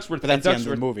 so Ducksworth... But that's the end of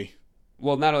the movie.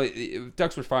 Well, not only...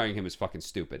 Ducksworth firing him is fucking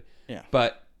stupid. Yeah.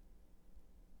 But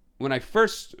when I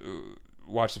first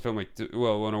watched the film,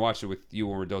 when I watched it with you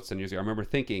when we were adults 10 years ago, I remember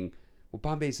thinking, well,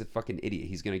 Bombay's a fucking idiot.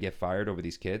 He's going to get fired over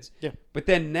these kids. Yeah. But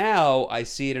then now I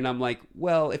see it and I'm like,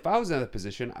 well, if I was in that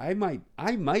position, I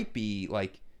might be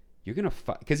like, you're going to...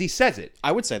 Because he says it.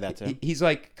 I would say that too. He's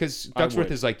like... Because Ducksworth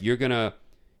is like, you're going to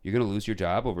lose your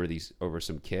job over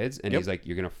some kids, and he's like,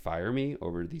 you're gonna fire me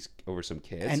over some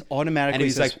kids, and automatically, and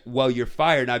he's like, well, you're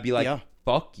fired, and I'd be like,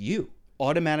 fuck you.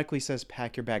 Automatically says,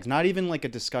 pack your bags. Not even like a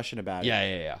discussion about it.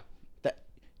 Yeah.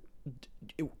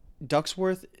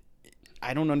 Ducksworth,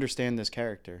 I don't understand this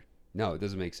character. No, it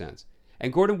doesn't make sense.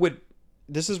 And Gordon would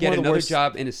get another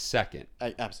job in a second.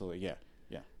 Absolutely, yeah.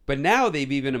 But now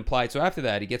they've even implied. So after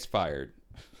that, he gets fired.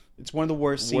 It's one of the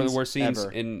worst scenes. One of the worst scenes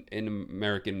ever. in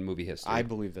American movie history. I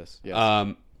believe this. Yes.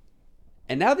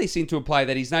 And now they seem to imply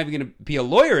that he's not even going to be a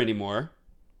lawyer anymore.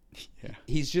 Yeah.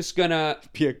 He's just going to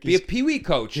be a Pee-wee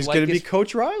coach. He's going to be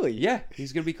Coach Riley. Yeah,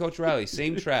 he's going to be Coach Riley.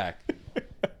 Same track.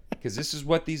 Because this is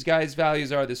what these guys'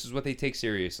 values are. This is what they take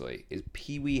seriously, is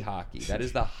Pee-wee hockey. That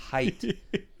is the height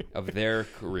of their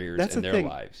careers and their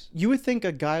lives. You would think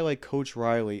a guy like Coach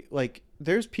Riley, like,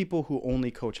 there's people who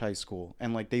only coach high school,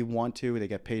 and, like, they want to. They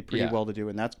get paid pretty well to do,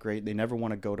 and that's great. They never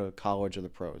want to go to college or the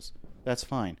pros. That's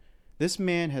fine. This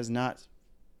man has not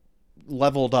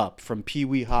leveled up from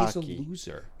Pee-wee hockey. He's a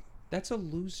loser. That's a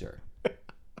loser.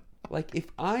 Like, if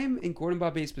I'm in Gordon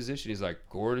Bombay's position, he's like,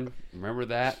 Gordon, remember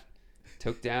that?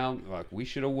 Took down, like, we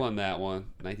should have won that one,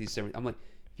 1970. I'm like,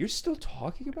 you're still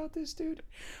talking about this, dude?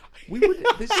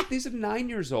 These are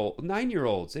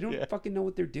 9-year-olds. They don't fucking know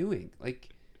what they're doing. Like,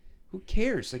 who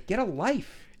cares? Like, get a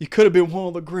life. You could have been one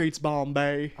of the greats,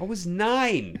 Bombay. I was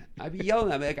 9. I'd be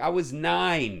yelling at me like, I was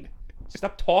 9.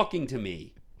 Stop talking to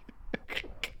me.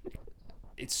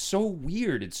 It's so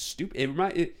weird. It's stupid.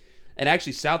 And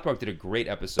actually, South Park did a great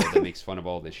episode that makes fun of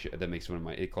all this shit. That makes fun of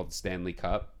it called Stanley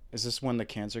Cup. Is this when the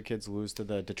cancer kids lose to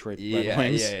the Detroit Red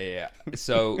Wings? Yeah.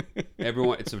 So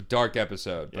it's a dark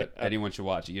episode, but anyone should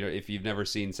watch it. You know, if you've never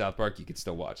seen South Park, you can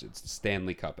still watch it. It's the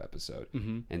Stanley Cup episode,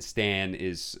 and Stan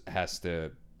has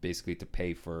to basically to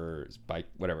pay for his bike,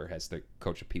 whatever, has to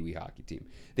coach a Pee-wee hockey team.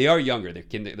 They are younger.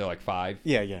 They're like 5.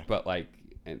 Yeah. But like,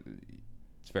 and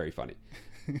it's very funny.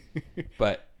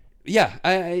 But yeah,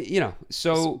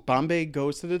 so Bombay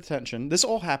goes to detention. This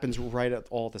all happens right at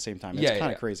the same time. It's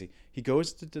kind of crazy. He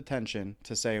goes to detention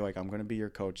to say, like, I'm going to be your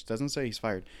coach. Doesn't say he's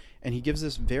fired. And he gives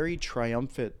this very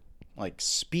triumphant, like,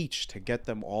 speech to get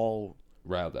them all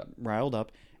riled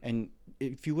up. And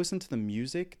if you listen to the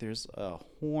music, there's a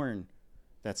horn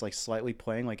that's like slightly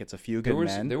playing like it's A Few Good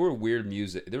Men. There were weird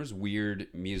music. There was weird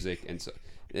music, and so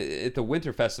at the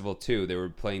Winter Festival too, they were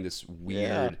playing this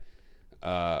weird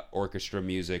orchestra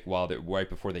music right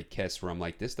before they kiss. Where I'm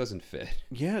like, this doesn't fit.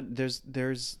 Yeah, there's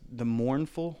the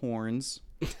mournful horns,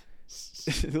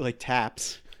 like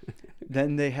taps.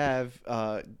 Then they have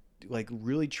like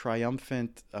really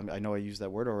triumphant. I know I used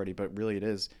that word already, but really it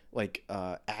is like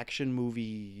action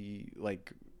movie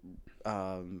like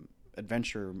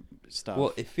adventure stuff.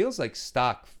 Well, it feels like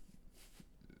stock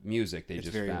music they It's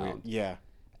just very found. weird. Yeah.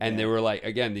 And they were like,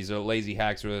 again, these are lazy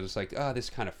hacks where they're just like, oh, this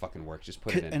kind of fucking works. Just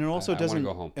put it in. And it also I doesn't.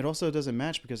 go home. It also doesn't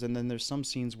match because then there's some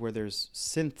scenes where there's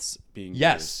synths being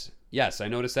used. Yes, I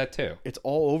noticed that too. It's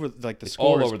all over. Like the It's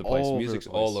score all over the place. Music's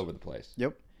all over the place.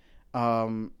 Yep.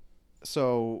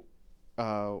 So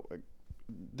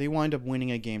they wind up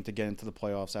winning a game to get into the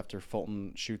playoffs after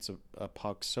Fulton shoots a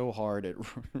puck so hard it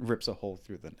rips a hole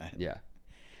through the net. Yeah.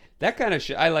 That kind of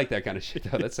shit. I like that kind of shit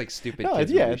though. That's like stupid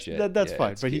kids yeah, movie shit. that's yeah,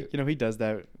 fine. But cute. he does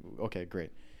that. Okay,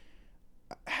 great.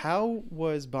 How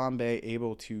was Bombay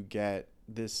able to get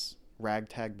this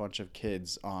ragtag bunch of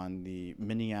kids on the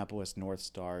Minneapolis North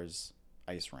Stars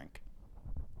ice rink?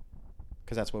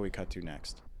 Because that's what we cut to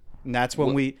next. And that's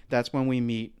when we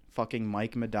meet fucking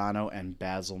Mike Modano and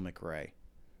Basil McRae.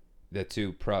 The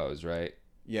two pros, right?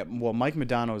 Yeah, well, Mike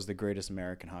Modano is the greatest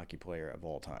American hockey player of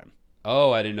all time.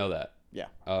 Oh, I didn't know that. Yeah.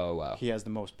 Oh, wow. He has the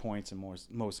most points and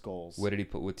most goals. What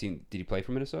team did he play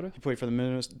for Minnesota? He played for the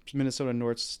Minnesota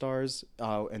North Stars,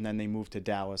 and then they moved to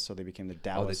Dallas, so they became the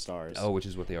Dallas Stars. Oh, which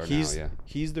is what they are now, yeah.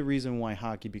 He's the reason why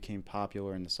hockey became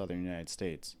popular in the southern United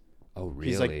States. Oh,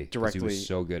 really? He's like directly. He was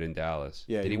so good in Dallas.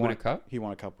 Yeah. Did he win a cup? He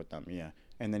won a cup with them, yeah.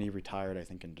 And then he retired, I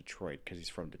think, in Detroit because he's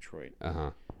from Detroit.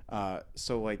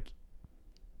 So, like,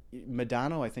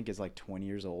 Modano, I think, is like 20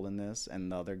 years old in this, and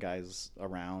the other guy's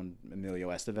around Emilio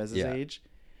Estevez's age.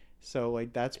 So,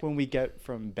 like, that's when we get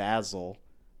from Basil.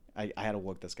 I had to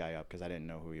look this guy up because I didn't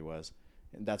know who he was.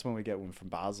 And that's when we get from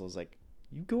Basil. Is like,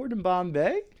 you Gordon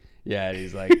Bombay? Yeah, and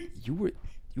he's like, you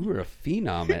were a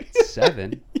phenom at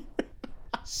 7.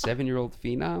 7-year-old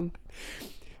phenom.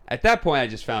 At that point, I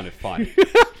just found it funny.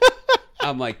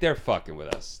 I'm like, they're fucking with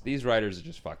us. These writers are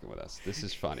just fucking with us. This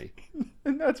is funny.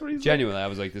 And that's what he's genuinely. I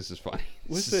was like, this is funny.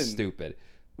 This Listen, is stupid.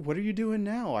 What are you doing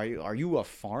now? Are you a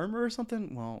farmer or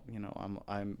something? Well, you know,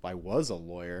 I was a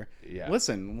lawyer. Yeah.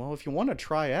 Listen, well, if you want to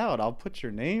try out, I'll put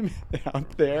your name out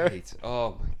there. Right.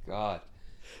 Oh my god.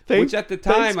 Which at the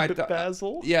time I thought,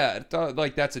 Basil. yeah, I thought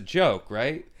like that's a joke,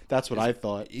 right? That's what I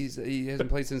thought. He hasn't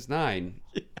played since 9,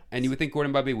 Yes. and you would think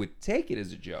Gordon Bombay would take it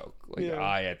as a joke. Like,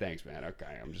 Yeah. Thanks, man.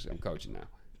 Okay, I'm coaching now.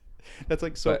 That's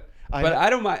like so. But I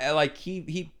don't mind. Like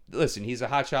he listen. He's a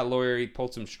hotshot lawyer. He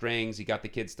pulled some strings. He got the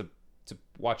kids to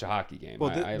watch a hockey game.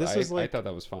 Well, I thought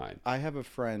that was fine. I have a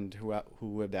friend who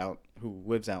lives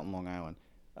out in Long Island,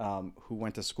 who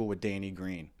went to school with Danny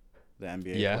Green, the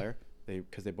NBA player.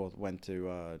 Because they both went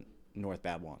to North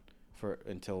Babylon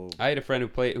until. I had a friend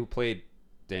who played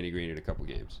Danny Green in a couple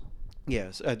games.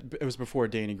 Yes, it was before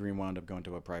Danny Green wound up going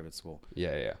to a private school.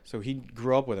 Yeah. So he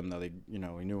grew up with him though. He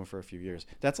knew him for a few years.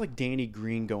 That's like Danny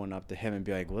Green going up to him and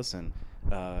be like, "Listen,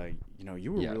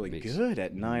 you were really good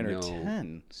at 9 or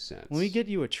 10. Sense. Let me get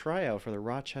you a tryout for the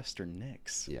Rochester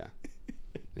Knicks." Yeah,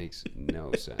 makes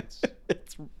no sense.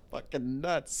 It's fucking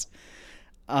nuts.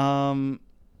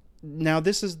 Now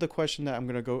this is the question that I'm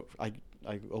gonna go. I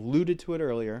alluded to it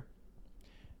earlier.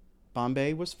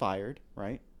 Bombay was fired,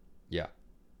 right? Yeah.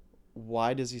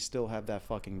 Why does he still have that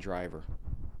fucking driver?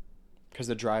 Because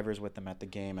the driver's with them at the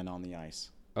game and on the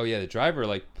ice. Oh yeah, the driver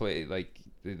they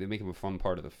make him a fun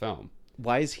part of the film.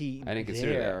 Why is he I didn't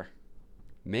consider there?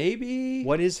 that. Maybe.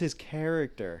 What is his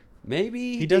character?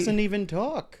 Maybe he doesn't even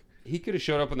talk. He could have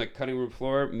showed up on the cutting room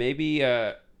floor. Maybe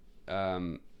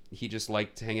he just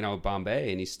liked hanging out with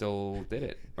Bombay and he still did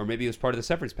it. Or maybe it was part of the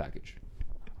severance package.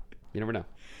 You never know.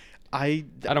 I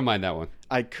don't mind that one.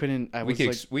 I couldn't. We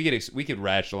could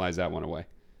rationalize that one away.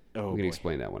 Oh, we can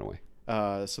explain that one away.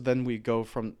 So then we go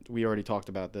from. We already talked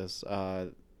about this.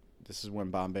 This is when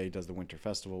Bombay does the Winter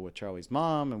Festival with Charlie's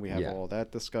mom, and we have all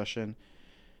that discussion.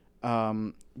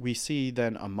 We see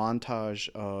then a montage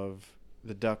of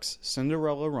the Ducks'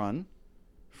 Cinderella run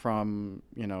from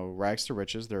rags to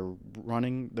riches. They're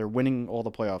winning all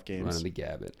the playoff games. Running the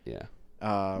Gabbett,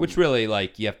 yeah. Which really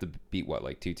you have to beat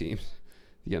 2 teams.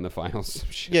 You get in the finals.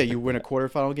 Yeah, you win a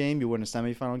quarterfinal game, you win a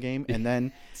semifinal game, and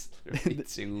then it's literally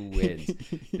 2 wins.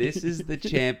 This is the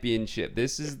championship.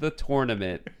 This is the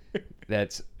tournament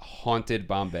that's haunted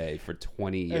Bombay for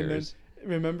 20 years.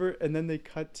 And then they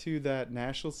cut to that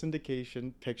national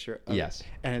syndication picture. Yes.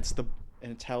 And it's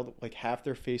and it's how like half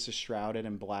their face is shrouded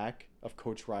in black of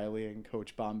Coach Riley and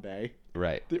Coach Bombay.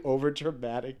 Right. The over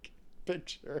dramatic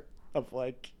picture of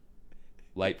like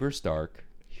light versus dark,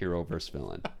 hero versus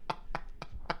villain.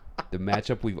 The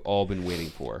matchup we've all been waiting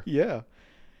for. Yeah.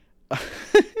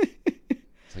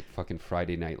 It's like fucking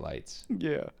Friday Night Lights.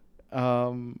 Yeah.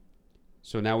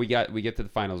 So now we get to the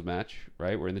finals match,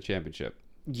 right? We're in the championship.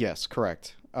 Yes,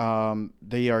 correct.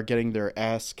 They are getting their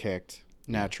ass kicked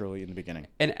naturally in the beginning.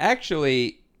 And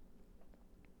actually,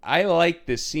 I like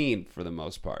this scene for the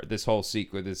most part. This whole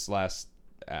sequence, this last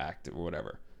act or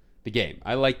whatever. The game.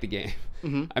 I like the game.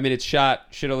 Mm-hmm. I mean, it's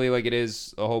shot shittily like it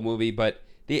is a whole movie, but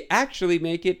they actually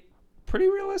make it pretty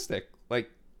realistic.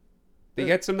 Like, they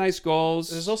get some nice goals.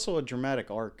 There's also a dramatic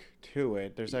arc to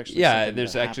it. There's actually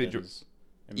there's actually happens.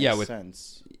 It makes with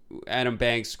sense. Adam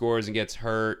Banks scores and gets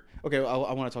hurt. Okay,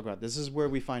 I want to talk about this. This is where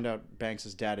we find out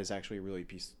Banks' dad is actually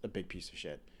a big piece of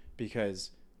shit,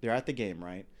 because they're at the game,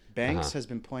 right? Banks has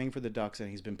been playing for the Ducks and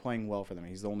he's been playing well for them.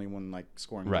 He's the only one like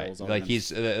scoring goals. Like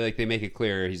he's like they make it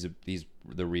clear he's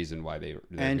the reason why they're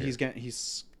and here.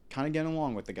 he's kind of getting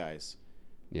along with the guys.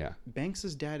 Yeah. Banks'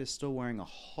 dad is still wearing a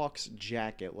Hawks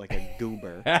jacket like a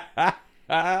goober,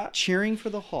 cheering for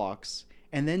the Hawks,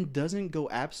 and then doesn't go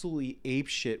absolutely ape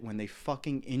shit when they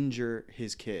fucking injure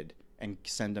his kid and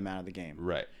send him out of the game.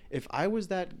 Right. If I was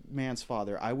that man's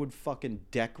father, I would fucking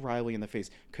deck Riley in the face,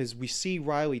 because we see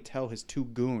Riley tell his two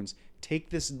goons,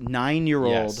 take this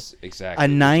 9-year-old, yes, exactly, a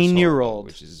 9-year-old,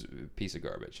 which is a piece of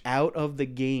garbage, out of the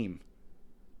game.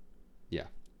 Yeah.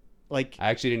 Like, I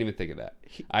actually didn't even think of that.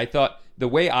 I thought the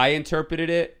way I interpreted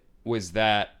it was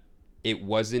that it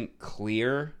wasn't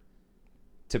clear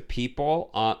to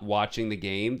people watching the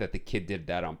game that the kid did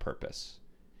that on purpose,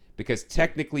 because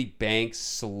technically Banks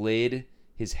slid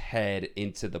his head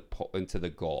into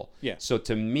the goal. Yeah. So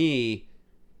to me,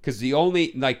 because the only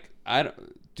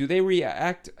do they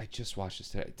react? I just watched this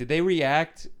today. Did they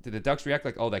react? Did the Ducks react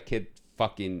like, oh, that kid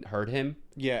fucking hurt him?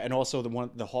 Yeah, and also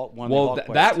the Hawk one. Well,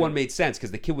 that one made sense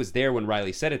because the kid was there when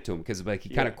Riley said it to him. Because like he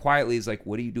kind of quietly is like,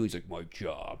 "What do you do?" He's like, "My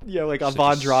job." Yeah, like Just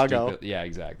Von a Drago. stupid- yeah,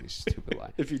 exactly. Stupid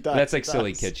line. If he dies, That's like he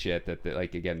silly dies. kid shit that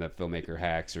like again the filmmaker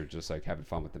hacks or just like having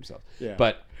fun with themselves. Yeah.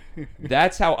 But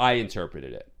that's how I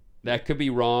interpreted it. That could be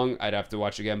wrong. I'd have to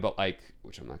watch again, but like,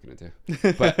 which I'm not going to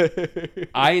do. But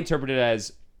I interpreted it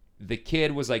as the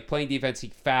kid was like playing defense. He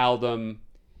fouled him,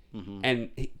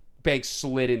 and Banks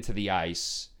slid into the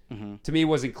ice. Mm-hmm. To me, it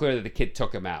wasn't clear that the kid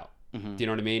took him out. Mm-hmm. Do you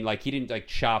know what I mean? Like he didn't like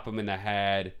chop him in the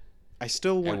head. I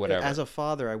still want, whatever. as a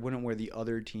father, I wouldn't wear the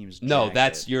other team's jacket.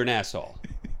 No, you're an asshole.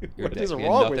 You're What a is dick. You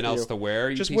wrong have with nothing else you? to wear.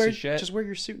 You just piece wear of shit. Just wear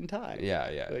your suit and tie. Yeah,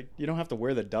 yeah. Like you don't have to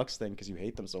wear the Ducks thing because you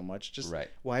hate them so much. Just right.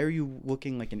 Why are you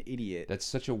looking like an idiot? That's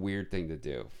such a weird thing to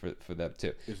do for them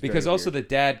too. It's Because very also weird. the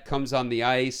dad comes on the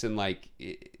ice and like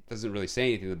it doesn't really say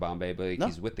anything to Bombay, but like, No.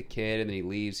 he's with the kid and then he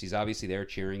leaves. He's obviously there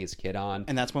cheering his kid on.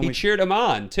 And that's when he we cheered him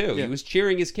on too. Yeah. He was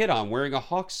cheering his kid on wearing a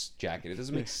Hawks jacket. It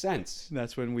doesn't make sense.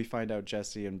 That's when we find out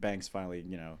Jesse and Banks finally,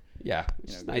 Yeah,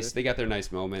 it's nice. They got their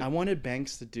nice moment. I wanted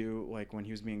Banks to do like when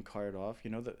he was being carted off.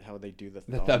 You know how they do the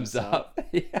thumbs up.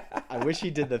 Yeah. I wish he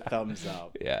did the thumbs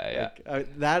up. Yeah.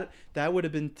 Like, that would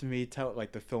have been to me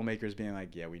like the filmmakers being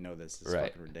like, yeah, we know this is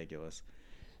fucking ridiculous.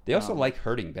 They also like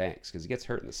hurting Banks because he gets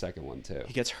hurt in the second one too.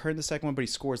 He gets hurt in the second one, but he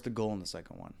scores the goal in the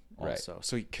second one also. Right.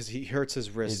 So because he hurts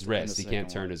his wrist. His in wrist. the He can't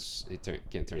second turn one.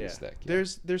 his stick. Yeah.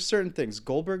 There's certain things.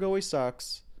 Goldberg always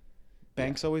sucks.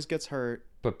 Banks always gets hurt.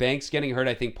 But Banks getting hurt,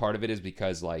 I think part of it is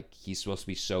because like he's supposed to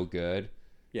be so good.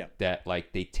 Yeah. That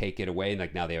like they take it away and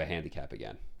like now they have a handicap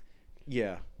again.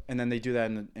 Yeah. And then they do that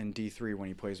in D3 when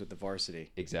he plays with the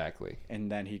varsity. Exactly.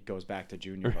 And then he goes back to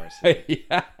junior varsity.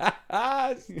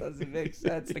 Yeah. This doesn't make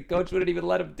sense. The coach wouldn't even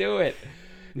let him do it.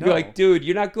 No. You're like, dude,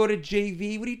 you're not going to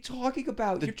JV. What are you talking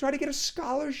about? You're trying to get a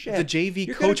scholarship. The JV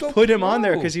You're coach gonna go put him on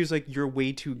there pro. because he was like, you're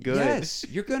way too good. Yes,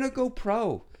 you're going to go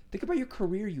pro. Think about your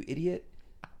career, you idiot.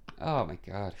 Oh, my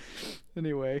God.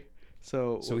 Anyway,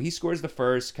 so he scores the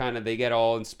first, kind of, they get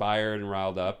all inspired and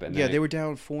riled up. And yeah, then they were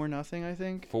down 4-0, I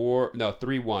think. 3-1.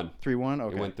 3-1.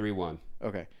 Okay. It went 3-1.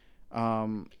 Okay.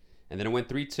 And then it went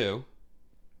 3-2.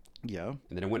 Yeah. And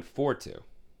then it went 4-2.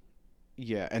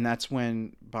 Yeah, and that's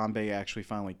when Bombay actually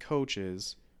finally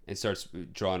coaches. And starts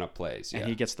drawing up plays. And yeah.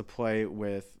 he gets to play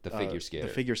with the figure skater.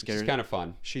 The figure skater. It's kind of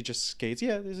fun. She just skates.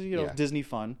 Yeah, this is, Yeah. Disney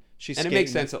fun. She's And skating. it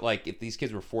makes sense that, like, if these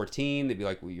kids were 14, they'd be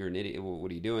like, well, you're an idiot. What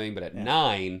are you doing? But at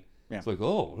 9, it's like,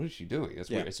 oh, what is she doing? That's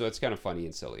weird. So it's kind of funny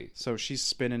and silly. So she's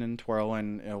spinning and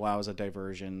twirling. It allows a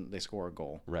diversion. They score a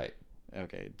goal. Right.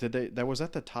 Okay. Was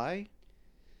that the tie?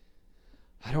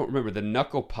 I don't remember. The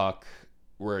knuckle puck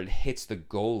where it hits the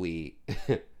goalie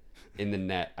in the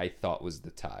net, I thought was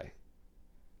the tie.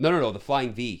 No. The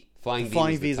Flying V. Flying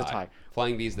V is the tie.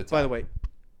 Flying V is the tie. By the way,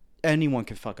 anyone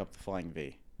can fuck up the Flying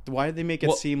V. Why did they make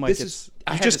it seem like it's...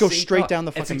 I You had just the go same straight thought. down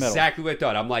the fucking middle. That's exactly what I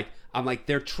thought. I'm like,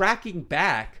 they're tracking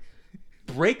back.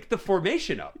 Break the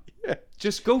formation up. Yeah.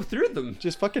 Just go through them.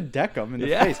 Just fucking deck them in the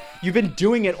face. You've been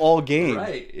doing it all game.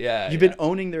 Right, yeah. You've been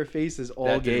owning their faces all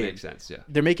that game. That makes sense, yeah.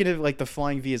 They're making it like the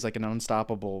Flying V is like an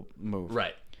unstoppable move.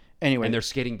 Right. Anyway. And they're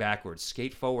skating backwards.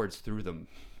 Skate forwards through them.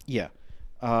 Yeah.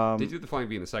 They do the Flying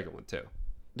V in the second one, too.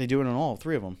 They do it in all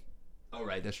three of them. Oh,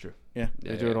 right. That's true. Yeah,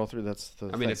 they do it all through. That's the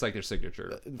thing. It's like their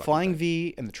signature. Flying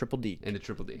V and the triple deke. And the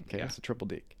triple deke. Okay, yeah. it's the triple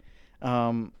deke.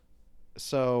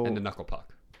 So... And the knuckle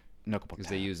puck. Knuckle puck. Because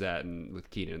they use that with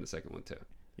Keenan in the second one, too.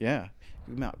 Yeah.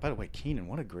 By the way, Keenan,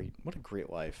 what a great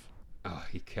life. Oh,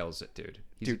 he kills it, dude.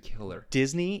 He's a killer.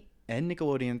 Disney and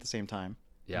Nickelodeon at the same time.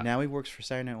 Yeah. Now he works for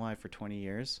Saturday Night Live for 20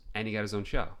 years. And he got his own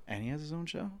show. And he has his own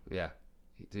show. Yeah.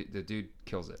 The dude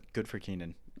kills it. Good for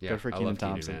Keenan. Yeah, Good for Keenan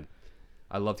Thompson. Keenan, man.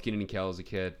 I loved Keenan and Kel as a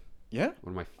kid. Yeah. One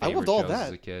of my I favorite loved all shows that.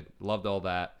 as a kid. Loved all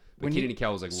that. But Keenan and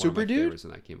Kel was like one of my favorites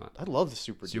when that came out. I love the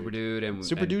Super Dude. Super Dude and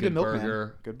Super Dude Good and Milkman.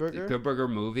 Burger. Good Burger. Good Burger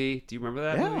movie. Do you remember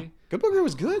that movie? Good Burger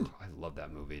was good. Oh, I love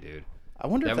that movie, dude. I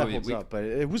wonder if that holds up, but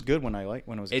it was good when I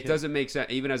was a kid. It doesn't make sense.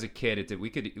 Even as a kid, we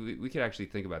could actually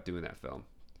think about doing that film.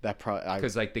 That probably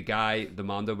because like the guy, the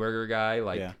Mondo Burger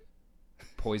guy,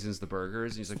 poisons the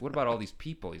burgers. And he's like, "What about all these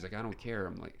people?" He's like, "I don't care."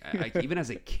 I'm like, even as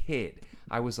a kid,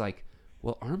 I was like,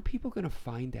 "Well, aren't people gonna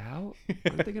find out?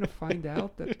 Aren't they gonna find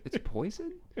out that it's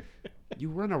poison? You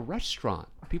run a restaurant.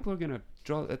 People are gonna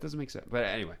draw. That doesn't make sense." But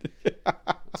anyway,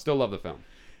 still love the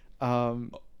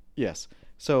film. Yes.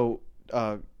 So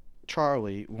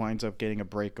Charlie winds up getting a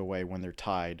breakaway when they're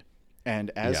tied.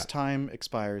 And as time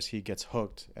expires, he gets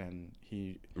hooked, and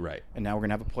And now we're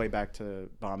gonna have a play back to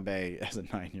Bombay as a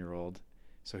 9-year-old,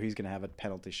 so he's gonna have a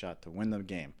penalty shot to win the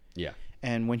game. Yeah.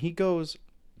 And when he goes,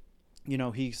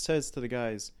 he says to the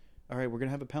guys, "All right, we're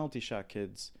gonna have a penalty shot,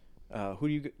 kids. Who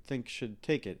do you think should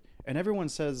take it?" And everyone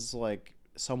says like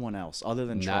someone else other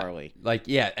than Charlie.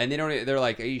 And they don't. They're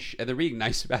like, "Are you?" They're being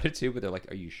nice about it too, but they're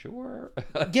like, "Are you sure?"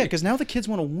 Yeah, because now the kids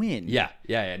want to win. Yeah.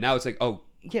 Now it's like, "Oh,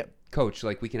 yeah, coach,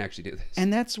 like we can actually do this."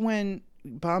 And that's when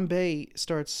Bombay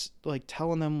starts like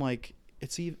telling them like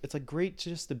it's like great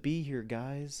just to be here,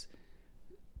 guys.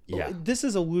 Yeah, this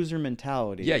is a loser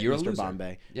mentality. Yeah, you're Mr. a loser.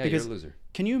 Bombay. Yeah, you're a loser.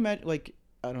 Can you imagine? Like,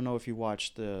 I don't know if you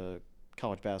watched the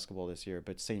college basketball this year,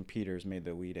 but St. Peter's made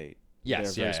the Elite Eight.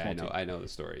 Yes, I know the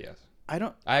story. Yes,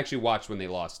 I actually watched when they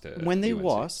lost to when they UNC.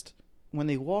 lost. When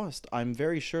they lost, I'm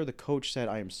very sure the coach said,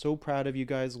 "I am so proud of you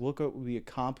guys. Look what we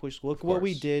accomplished. Look what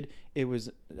we did. It was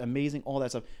amazing, all that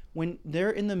stuff." When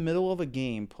they're in the middle of a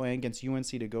game playing against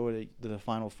UNC to go to the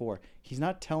Final Four, he's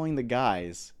not telling the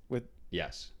guys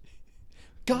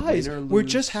guys, we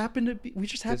just happy to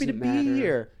be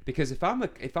here. Because if I'm a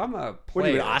player, what are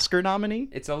you, an Oscar nominee?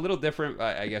 It's a little different,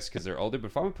 I guess, because they're older. But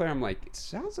if I'm a player, I'm like, it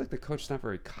sounds like the coach's not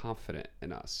very confident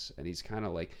in us, and he's kind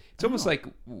of like, it's almost like.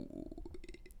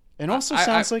 It also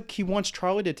sounds like he wants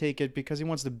Charlie to take it because he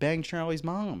wants to bang Charlie's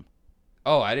mom.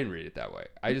 Oh, I didn't read it that way.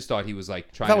 I just thought he was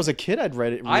like trying. If I was a kid, I'd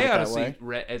read it. I honestly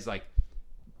read as like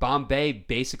Bombay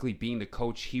basically being the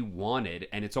coach he wanted,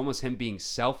 and it's almost him being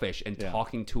selfish and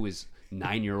talking to his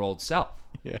 9-year-old self.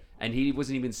 Yeah. And he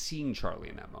wasn't even seeing Charlie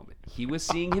in that moment. He was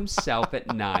seeing himself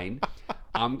at 9.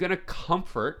 I'm gonna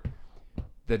comfort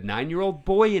the 9-year-old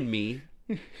boy in me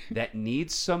that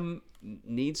needs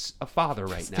a father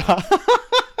right now.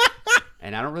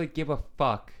 And I don't really give a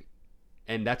fuck,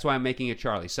 and that's why I'm making it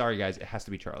Charlie. Sorry, guys, it has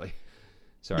to be Charlie.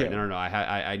 Sorry, no.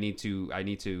 I need to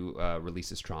release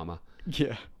this trauma.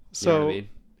 Yeah. So, you know what I mean?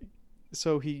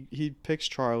 So he picks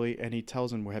Charlie, and he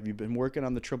tells him, "Have you been working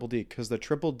on the triple deke? Because the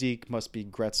triple deke must be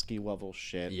Gretzky level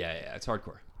shit." Yeah, it's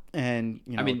hardcore. And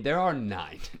I mean, there are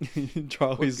 9.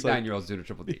 Charlie's like 9-year-olds doing a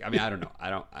triple deke. I mean, I don't know.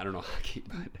 I don't know hockey,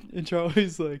 but and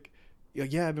Charlie's like,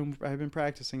 "Yeah, I've been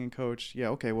practicing, and coach. Yeah,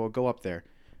 okay, well, go up there."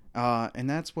 And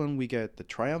that's when we get the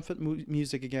triumphant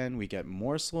music again. We get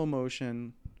more slow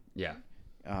motion. Yeah.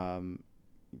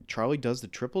 Charlie does the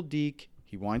triple deke.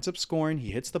 He winds up scoring.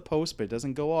 He hits the post, but it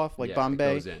doesn't go off like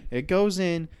Bombay. It goes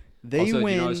in. They also,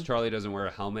 win. You notice Charlie doesn't wear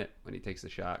a helmet when he takes the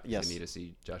shot. Yes. They need to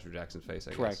see Joshua Jackson's face,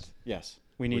 I Correct. guess. Yes.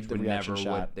 We need the reaction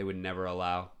shot. They would never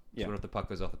allow. Yeah. What if the puck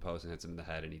goes off the post and hits him in the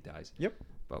head and he dies? Yep.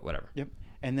 But whatever. Yep.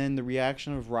 And then the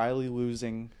reaction of Riley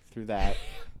losing through that.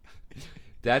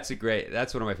 That's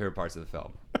one of my favorite parts of the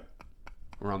film.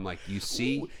 Where I'm like, you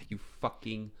see, you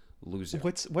fucking loser.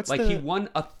 What's like he won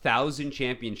 1,000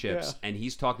 championships and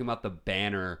he's talking about the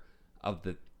banner of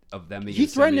them. He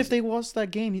threatened if they lost that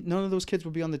game, none of those kids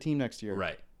would be on the team next year.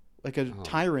 Right. Like a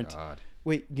tyrant. God.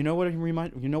 Wait, you know what he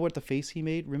you know what the face he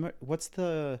made? What's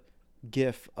the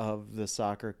gif of the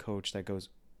soccer coach that goes,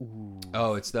 ooh.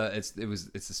 Oh, it's the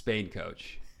Spain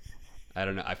coach. I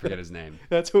don't know. I forget his name.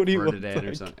 That's what he looked Ferdinand like.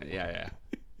 or something. Yeah.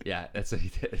 That's what he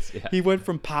did. Yeah. He went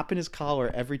from popping his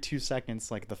collar every 2 seconds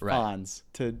like the Right. Fonz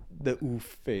to the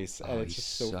oof face, and Oh, it's he's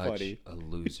just so such funny. a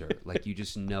loser. Like, you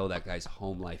just know that guy's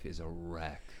home life is a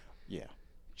wreck. Yeah,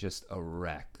 Just a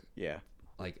wreck. yeah.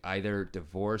 Like, either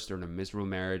divorced or in a miserable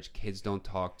marriage. Kids don't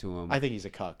talk to him. I think he's a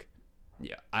cuck.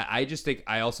 Yeah,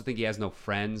 I also think he has no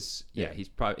friends. Yeah, Yeah.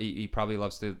 he probably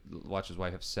loves to watch his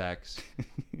wife have sex.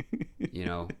 You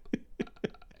know,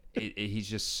 he's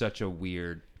just such a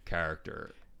weird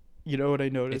character. You know what I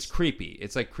It's noticed? creepy.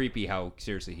 It's like creepy how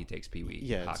seriously he takes Pee Wee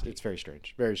Yeah, hockey. it's very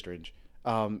strange. Very strange.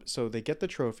 So they get the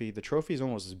trophy. The trophy is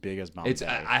almost as big as Bombay.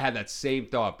 I had that same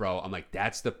thought, bro. I'm like,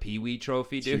 that's the Pee Wee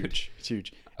trophy, It's dude. huge. It's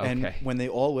huge. And Okay. when they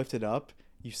all lift it up,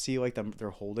 you see like they're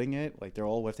holding it, like they're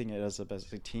all lifting it as a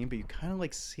team, but you kind of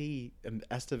like see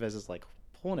Estevez is like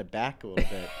pulling it back a little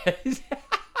bit.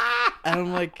 And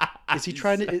I'm like, is he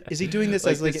trying to? Is he doing this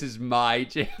as like? this is my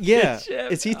championship? Yeah.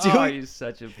 Is he Oh, doing- he's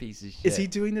such a piece of shit. Is he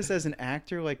doing this as an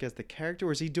actor, like as the character,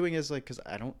 or is he doing it as like? Because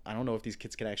I don't know if these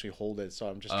kids can actually hold it, so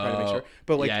I'm just trying to make sure.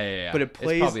 But like, yeah. but it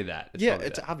plays. It's probably that. yeah, probably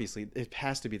it's that. obviously it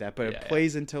has to be that, but Yeah, it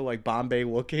plays into like Bombay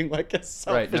looking like a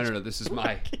selfish. Right. No. This is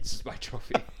my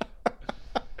trophy.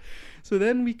 So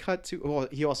then we cut to. Well,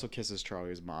 he also kisses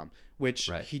Charlie's mom, which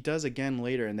Right. he does again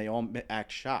later, and they all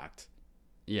act shocked.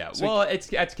 Yeah, So well,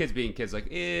 that's kids being kids, like,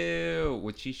 ew,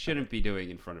 which he shouldn't be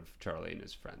doing in front of Charlie and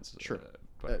his friends. Sure.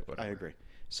 But I whatever. agree.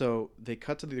 So they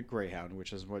cut to the Greyhound,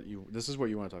 which is what you. This is what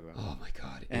you want to talk about. Oh my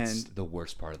god, it's And- the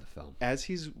worst part of the film. As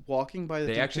he's walking by the.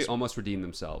 They thing- actually almost redeemed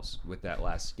themselves with that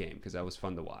last game because that was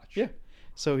fun to watch. Yeah.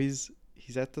 So he's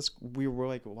at this. We were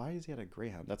like, why is he at a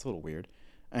Greyhound? That's a little weird.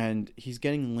 And he's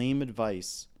getting lame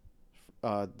advice,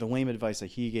 the lame advice that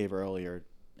he gave earlier,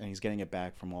 and he's getting it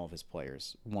back from all of his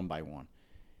players one by one.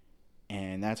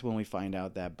 And that's when we find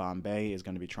out that Bombay is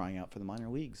going to be trying out for the minor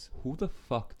leagues. Who the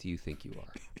fuck do you think you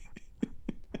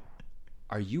are?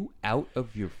 Are you out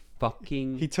of your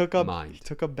fucking He took up mind?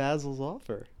 Basil's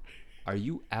offer. Are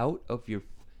you out of your?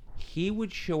 He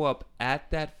would show up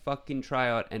at that fucking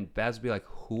tryout, and Baz would be like,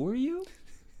 "Who are you?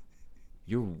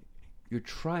 You're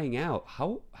trying out.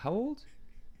 How old,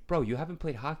 bro? You haven't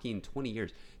played hockey in 20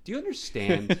 years. Do you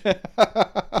understand? You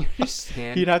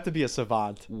understand? He'd have to be a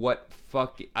savant. What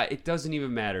it doesn't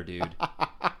even matter, dude.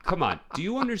 Come on. Do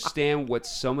you understand what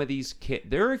some of these kids?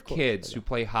 There are kids who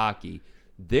play hockey.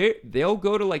 They'll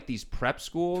go to like these prep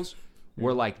schools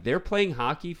where like they're playing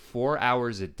hockey 4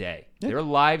 hours a day. Yeah. Their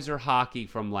lives are hockey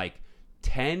from like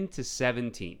 10 to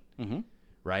 17. Mm-hmm.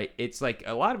 Right? It's like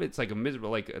a lot of it's like a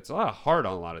miserable, like it's a lot of hard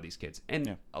on a lot of these kids, and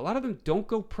Yeah. a lot of them don't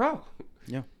go pro.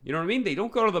 Yeah. You know what I mean? They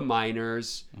don't go to the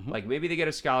minors. Like maybe they get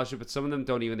a scholarship, but some of them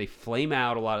don't even. They flame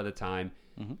out a lot of the time.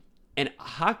 And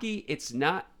hockey, it's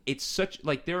such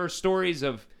like there are stories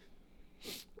of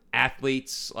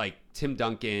athletes like Tim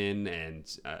Duncan and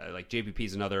like JPP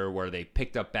is another where they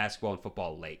picked up basketball and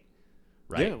football late.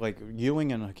 Right? Yeah, like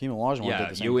Ewing and Hakeem Olajuwon Yeah, did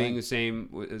the same Ewing thing. the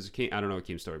same as Hakeem. I don't know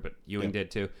Hakeem's story, but Ewing Yeah.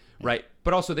 did too. Right?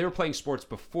 But also they were playing sports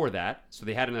before that, so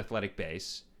they had an athletic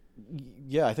base.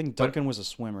 Yeah, I think Duncan was a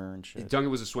swimmer and shit. Duncan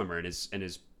was a swimmer, and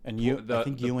I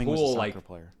think Ewing was a pool, soccer like,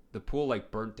 player. the pool like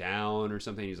burnt down or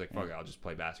something. He's like, fuck it, I'll just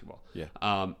play basketball. Yeah.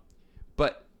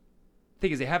 But the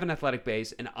thing is, they have an athletic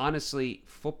base, and honestly,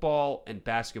 football and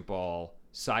basketball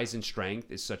size and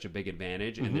strength is such a big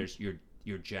advantage, and there's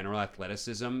your general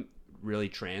athleticism really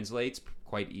translates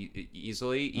quite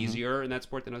easily, easier in that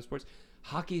sport than other sports.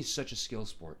 Hockey is such a skill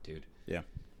sport, dude. Yeah.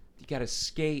 You got to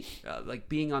skate, like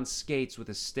being on skates with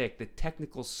a stick, the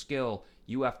technical skill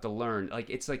you have to learn.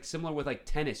 Like it's like similar with like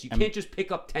tennis. You can't just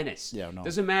pick up tennis. Yeah, no.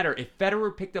 Doesn't matter. If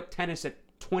Federer picked up tennis at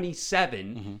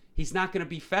 27, he's not going to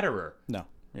be Federer. No.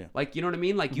 Yeah. Like, you know what I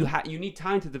mean? Like you need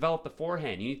time to develop the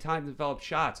forehand. You need time to develop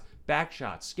shots, back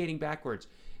shots, skating backwards.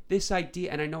 This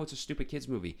idea, and I know it's a stupid kids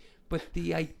movie, but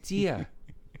the idea,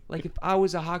 like if I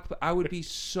was a hockey, I would be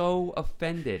so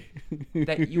offended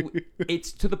that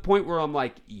it's to the point where I'm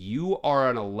like, you are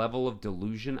on a level of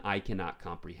delusion I cannot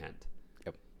comprehend.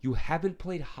 Yep. You haven't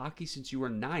played hockey since you were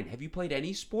 9. Have you played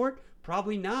any sport?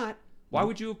 Probably not. Why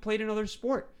would you have played another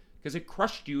sport? Because it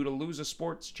crushed you to lose a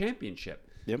sports championship.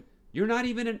 Yep. You're not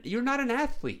an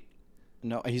athlete.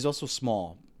 No, he's also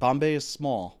small. Bombay is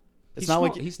small. It's He's not small.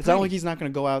 like He's it's not tiny. like he's not going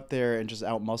to go out there and just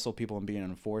outmuscle people and be an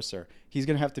enforcer. He's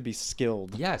going to have to be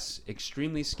skilled. Yes,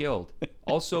 extremely skilled.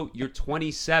 Also, you're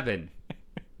 27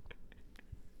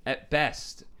 at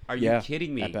best. Are you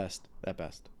kidding me? At best. At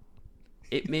best.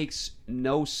 It makes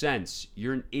no sense.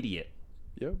 You're an idiot.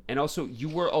 Yep. And also, you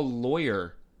were a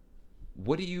lawyer.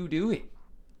 What are you doing?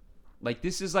 Like,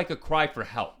 this is like a cry for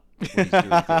help. What he's doing for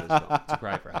this film. It's a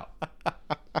cry for help.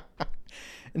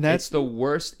 And that's It's the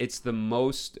worst. It's the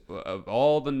most of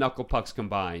all the knuckle pucks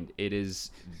combined. It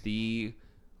is the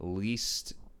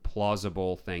least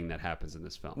plausible thing that happens in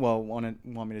this film. well. Want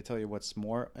me to tell you what's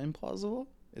more implausible?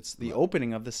 It's the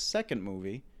opening of the second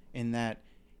movie. In that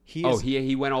he is,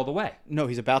 he went all the way. no,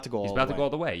 he's about to go. He's about to go all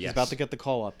the way. He's Yes. about to get the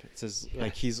call up. It says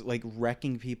like he's like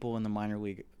wrecking people in the minor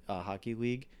league hockey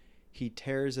league. He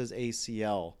tears his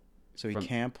ACL, so he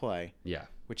can't play. Yeah.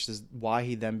 Which is why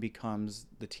he then becomes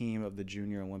the team of the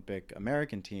Junior Olympic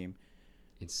American team.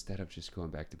 Instead of just going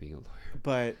back to being a lawyer.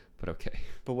 But okay.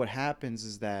 But what happens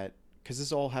is that, because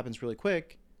this all happens really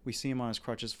quick, we see him on his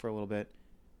crutches for a little bit.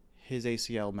 His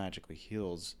ACL magically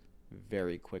heals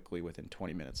very quickly within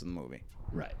 20 minutes of the movie.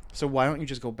 Right. So why don't you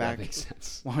just go back? That makes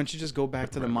sense. Why don't you just go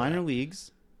back to the minor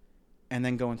leagues and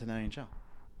then go into the NHL?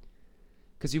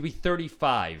 Because you'll be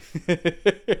 35.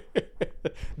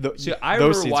 So See, I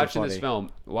remember watching this film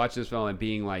and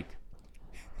being like,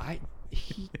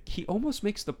 he almost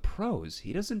makes the pros.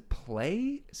 He doesn't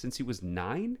play since he was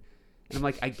 9. And I'm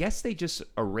like, I guess they just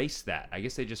erased that. I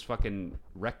guess they just fucking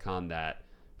retconned that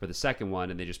for the second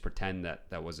one, and they just pretend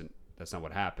that's not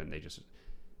what happened.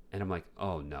 And I'm like,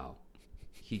 oh no.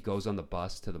 He goes on the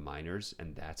bus to the minors,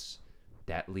 and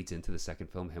that leads into the second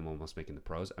film, him almost making the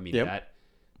pros. I mean,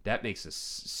 that makes the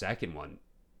second one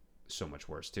so much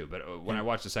worse too. But when I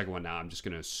watch the second one now, I'm just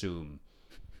going to assume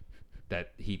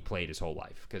that he played his whole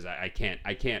life, because I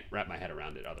can't wrap my head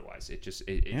around it otherwise.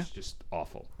 It's just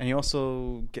awful. And he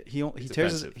also he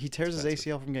tears his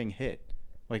ACL from getting hit.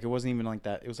 Like, it wasn't even like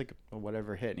that. It was like a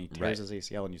whatever hit, and he tears his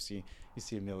ACL, and you see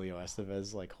Emilio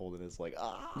Estevez like holding his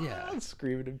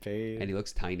screaming in pain. And he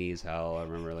looks tiny as hell. I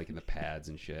remember like in the pads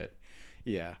and shit.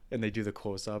 Yeah, and they do the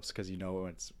close-ups because you know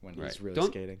it's when he's really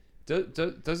skating.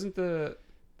 Doesn't the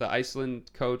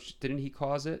Iceland coach, didn't he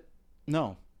cause it?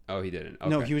 No. Oh, he didn't. Okay.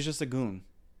 No, he was just a goon.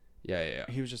 Yeah.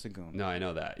 He was just a goon. No, I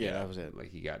know that. Yeah, that was it.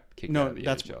 Like, he got kicked out of the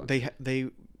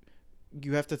NHL.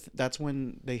 You have to. That's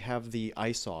when they have the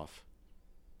ice off.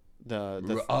 Right.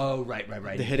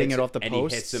 The hitting it off the post. And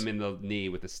he hits him in the knee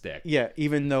with a stick. Yeah,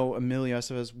 even though Emilio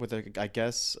Estevez with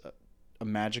a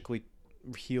magically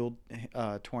healed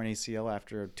torn ACL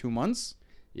after 2 months.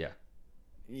 Yeah.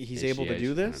 He's able to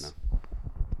do this.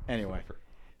 Anyway,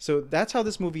 so that's how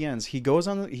this movie ends. He goes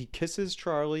he kisses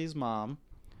Charlie's mom,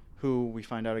 who we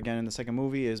find out again in the second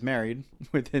movie is married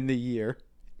within the year.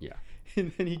 Yeah.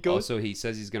 And then he goes. Also, he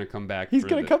says he's going to come back. He's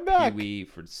going to come back. Pee-wee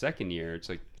for the second year. It's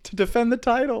like, to defend the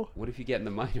title. What if you get in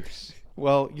the minors?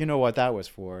 Well, you know what that was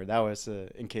for. That was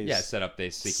in case. Yeah, set up the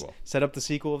sequel. Set up the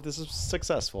sequel if this is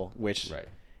successful, which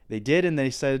they did, and they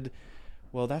said,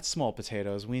 "Well, that's small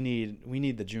potatoes. We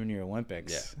need the Junior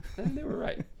Olympics." Yeah, and they were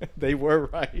right. They were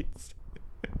right.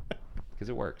 Because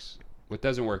it works. What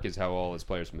doesn't work is how all his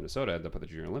players from Minnesota end up at the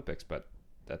Junior Olympics, but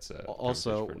that's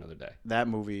also for another day. That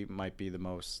movie might be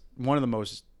one of the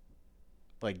most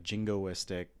like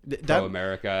jingoistic. Pro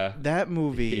America. That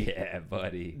movie. Yeah,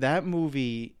 buddy. That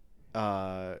movie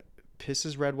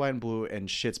pisses red, white, and blue and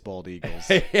shits bald eagles.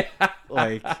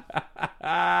 like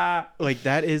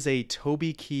that is a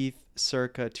Toby Keith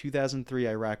circa 2003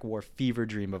 Iraq War fever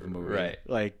dream of a movie. Right.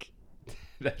 Like,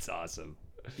 that's awesome.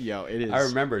 Yo, it is. I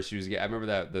remember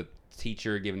that the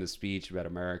teacher giving the speech about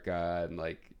America and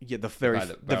like the very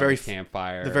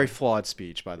campfire, the very flawed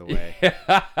speech, by the way.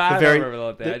 I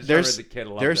remember that. I just remember the kid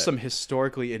loved there's it. some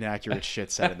historically inaccurate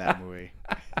shit said in that movie.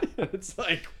 It's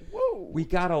like, whoa. We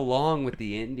got along with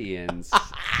the Indians.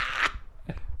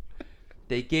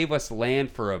 They gave us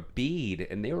land for a bead,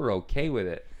 and they were okay with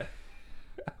it.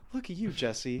 Look at you,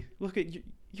 Jesse. Look at you.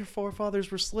 Your forefathers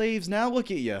were slaves. Now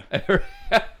look at you.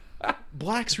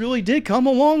 Blacks really did come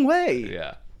a long way.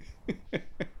 Yeah.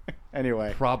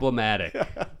 Anyway. Problematic,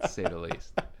 to say the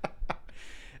least.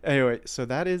 Anyway, so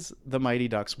that is The Mighty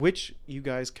Ducks, which you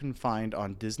guys can find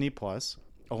on Disney Plus,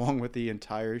 along with the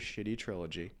entire shitty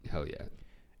trilogy. Hell yeah.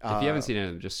 If you haven't seen any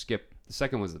of them, just skip. The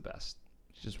second was the best.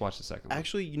 Just watch the second one.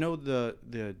 Actually, you know,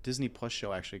 the Disney Plus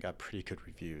show actually got pretty good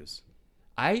reviews.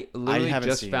 I literally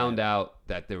just found out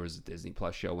that there was a Disney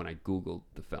Plus show when I Googled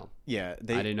the film. Yeah. I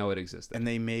didn't know it existed. And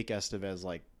they make Estevez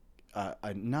like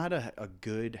not a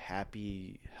good,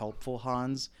 happy, helpful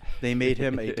Hans. They made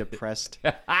him a depressed,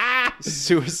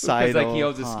 suicidal Because like he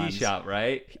owns a Hans. ski shop,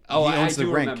 right? Oh, I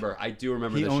do remember. I do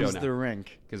remember the show now. He owns the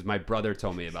rink. Because my brother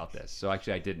told me about this. So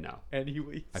actually I did know. And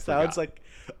he sounds like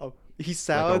he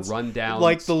sounds like a rundown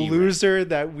like the loser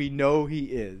that we know he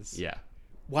is. Yeah.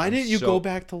 Why didn't you go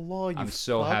back to law, you I'm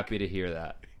so fuck? happy to hear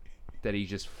that. That he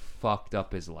just fucked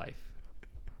up his life.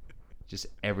 Just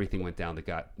everything went down the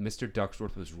gut. Mr.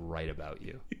 Ducksworth was right about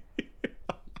you.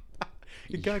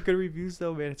 It got good reviews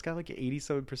though, man. It's got like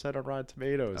 87% on Rotten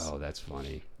Tomatoes. Oh, that's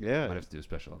funny. Yeah. Might have to do a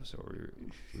special episode where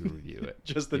we review it.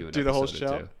 Just Do an do the whole episode or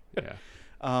show. two.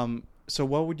 Yeah. So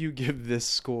what would you give this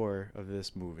score of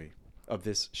this movie, of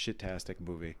this shit-tastic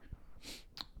movie?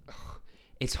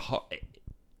 It's hard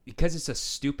because it's a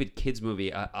stupid kids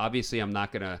movie. Obviously, I'm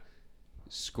not gonna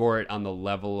score it on the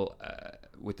level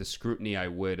with the scrutiny I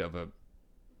would of a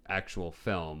actual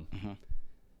film. Mm-hmm.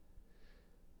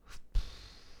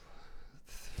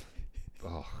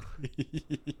 Oh.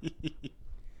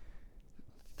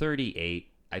 38.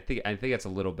 I think that's a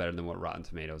little better than what Rotten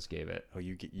Tomatoes gave it. Oh,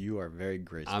 you are very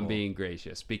graceful. I'm being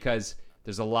gracious because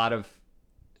there's a lot of.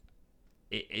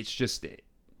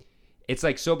 It's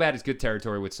like so bad it's good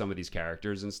territory with some of these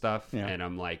characters and stuff, and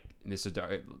I'm like, Mr.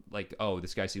 Dark, like, oh,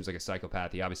 this guy seems like a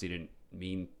psychopath. He obviously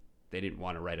they didn't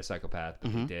want to write a psychopath,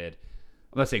 but they did.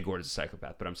 I'm not saying Gordon's a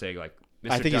psychopath, but I'm saying like,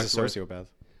 Mr. I think he's a Ducksworth, sociopath.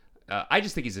 I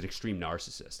just think he's an extreme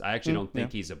narcissist. I actually don't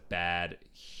think he's a bad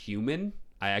human.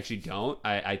 I actually don't.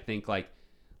 I think like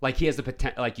he has the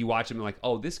potential. Like you watch him and like,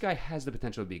 oh, this guy has the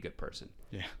potential to be a good person.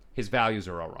 Yeah. His values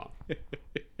are all wrong,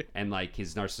 and like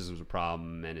his narcissism's a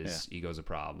problem, and his ego's a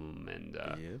problem, and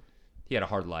he had a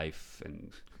hard life,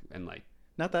 and like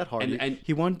not that hard. And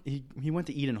he went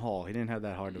to Eden Hall. He didn't have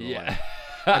that hard of a life.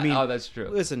 I mean, oh, that's true.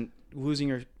 Listen,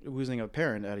 losing a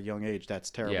parent at a young age,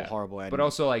 that's terrible, horrible. And, but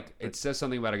also, like, it says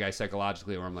something about a guy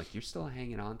psychologically where I'm like, you're still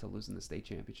hanging on to losing the state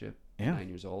championship at 9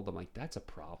 years old. I'm like, that's a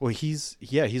problem. Well,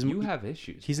 you have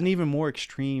issues. He's an even more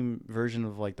extreme version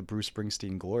of like the Bruce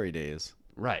Springsteen glory days.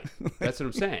 Right. That's what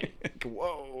I'm saying.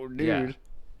 Whoa, dude. Yeah.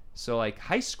 So like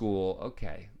high school,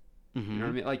 okay. Mm-hmm. You know what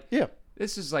I mean? Like,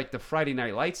 this is like the Friday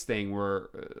Night Lights thing where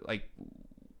like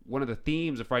one of the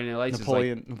themes of Friday Night Lights is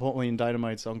like Napoleon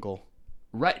Dynamite's uncle.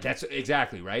 Right. That's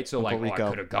exactly right. So Uncle like, Rico. I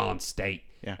could have gone state.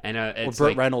 Yeah. And Burt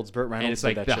like, Reynolds. And it's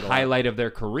like the highlight of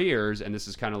their careers, and this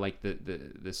is kind of like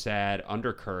the sad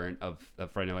undercurrent of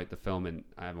Friday Night Light, the film, and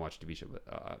I haven't watched TV show,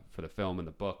 but for the film and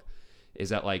the book, is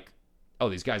that like, oh,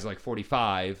 these guys are like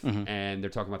 45, and they're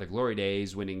talking about their glory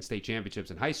days, winning state championships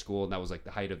in high school, and that was like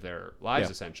the height of their lives,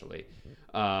 essentially.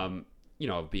 You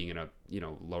know, being in a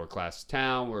lower class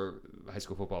town where high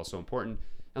school football is so important,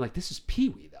 and like this is Pee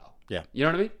Wee though. Yeah. You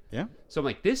know what I mean? Yeah. So I'm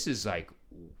like, this is like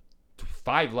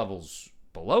 5 levels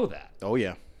below that. Oh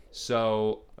yeah.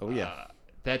 So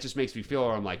that just makes me feel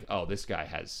where I'm like, oh, this guy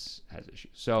has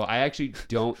issues. So I actually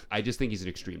don't. I just think he's an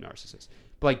extreme narcissist.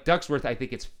 But like Ducksworth, I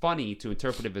think it's funny to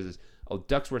interpret it as, oh,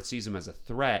 Ducksworth sees him as a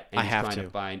threat and he's trying to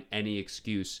find any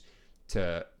excuse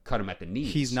to cut him at the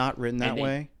knees. He's not written that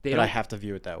way, but I have to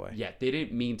view it that way. Yeah, they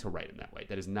didn't mean to write him that way.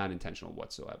 That is not intentional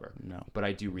whatsoever. No. But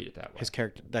I do read it that way.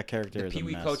 That character is a mess. The Pee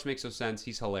Wee coach makes no sense.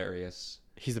 He's hilarious.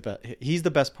 He's the best. He's the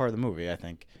best part of the movie, I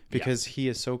think, because he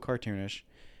is so cartoonish,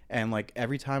 and like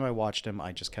every time I watched him,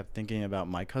 I just kept thinking about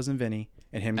my cousin Vinny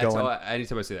and him going.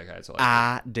 Anytime I see that guy, that's all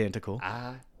I identical.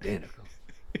 Identical.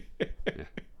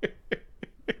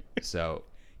 So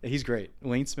he's great.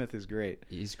 Wayne Smith is great.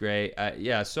 He's great.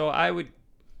 So I would.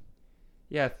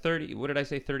 30. What did I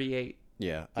say? 38.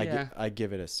 Yeah, I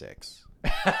give it a 6.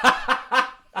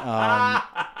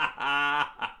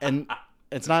 And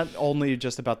it's not only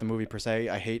just about the movie per se.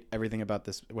 I hate everything about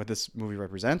what this movie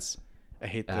represents. I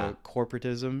hate the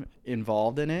corporatism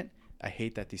involved in it. I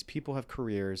hate that these people have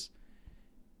careers.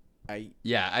 I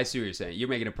see what you're saying. You're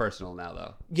making it personal now,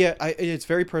 though. Yeah, it's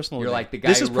very personal. You're like the guy.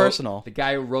 This is personal. The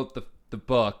guy who wrote the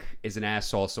book is an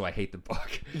asshole, so I hate the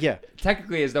book. Yeah,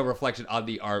 technically, there's no reflection on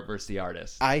the art versus the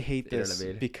artist. I hate this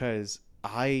because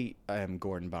I am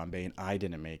Gordon Bombay and I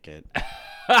didn't make it.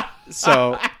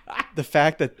 So the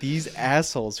fact that these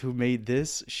assholes who made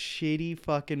this shitty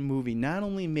fucking movie not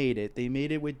only made it, they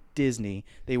made it with Disney.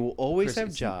 They will always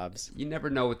have jobs. You never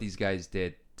know what these guys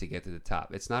did to get to the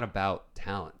top. It's not about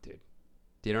talent, dude.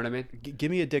 Do you know what I mean?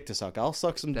 Give me a dick to suck. I'll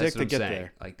suck some dick to get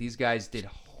there. Like these guys did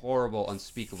horrible,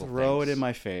 unspeakable Throw things it in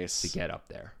my face to get up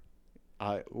there.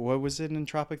 What was it in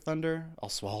Tropic Thunder? I'll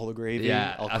swallow the gravy.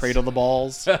 Yeah, I'll cradle the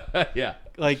balls. Yeah.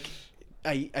 Like,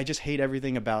 I just hate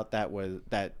everything about that.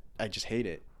 I just hate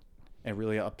it. It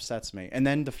really upsets me. And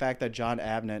then the fact that John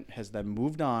Avnet has then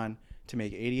moved on to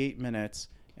make 88 Minutes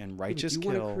and Righteous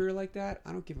Kill. You want a career like that?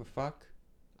 I don't give a fuck.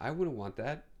 I wouldn't want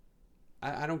that.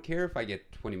 I don't care if I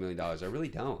get $20 million. I really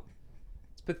don't.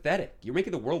 It's pathetic. You're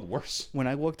making the world worse. When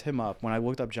I looked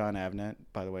up John Avnet,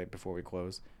 by the way, before we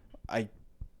close,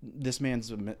 this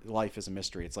man's life is a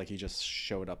mystery. It's like he just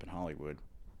showed up in Hollywood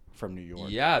from New York.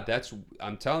 Yeah,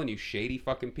 I'm telling you, shady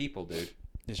fucking people, dude.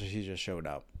 He just showed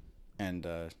up. And,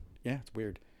 it's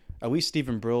weird. At least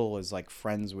Stephen Brill is like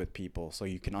friends with people, so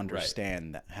you can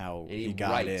understand how he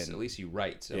got in. At least he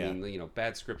writes. I mean,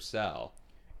 bad scripts sell.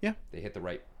 Yeah. They hit the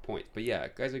right point. But yeah,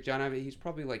 guys like John Abbott, he's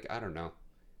probably like, I don't know.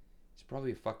 He's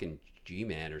probably a fucking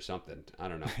G-man or something. I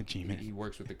don't know. G-man. He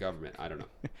works with the government. I don't know.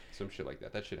 Some shit like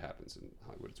that. That shit happens in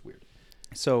Hollywood. It's weird.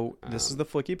 So this is the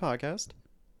Flicky Podcast.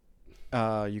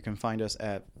 You can find us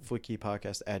at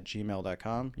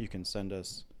flickypodcast@gmail.com. You can send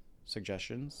us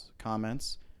suggestions,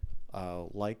 comments,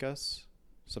 like us,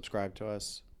 subscribe to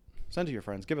us, send to your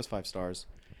friends, give us 5 stars.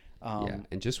 Yeah,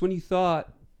 and just when you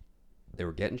thought they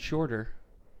were getting shorter,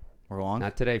 we're long.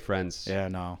 not today, friends. Yeah,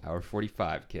 no. Hour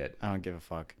 45, kid. I don't give a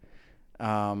fuck.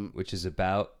 Which is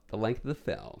about the length of the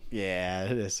film. Yeah,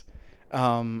 it is.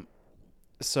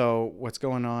 So what's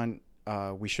going on?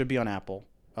 We should be on Apple.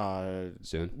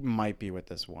 Soon. Might be with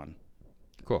this one.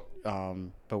 Cool.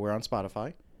 But we're on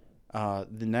Spotify.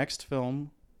 The next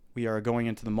film, we are going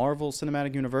into the Marvel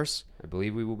Cinematic Universe. I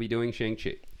believe we will be doing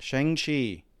Shang-Chi.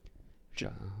 Shang-Chi.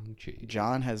 Shang-Chi.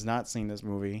 John has not seen this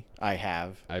movie. I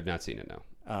have. I've not seen it, no.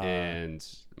 And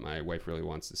my wife really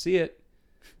wants to see it.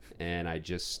 And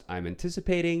I'm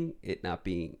anticipating it not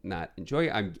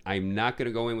enjoying. I'm not going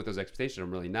to go in with those expectations.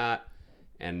 I'm really not.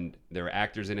 And there are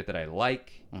actors in it that I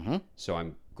like. Mm-hmm. So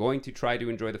I'm going to try to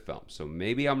enjoy the film. So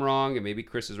maybe I'm wrong, and maybe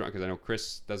Chris is wrong, because I know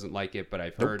Chris doesn't like it, but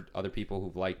I've heard other people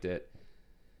who've liked it.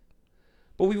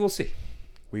 But we will see.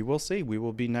 We will see. We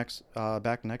will be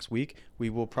back next week. We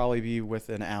will probably be with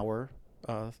an hour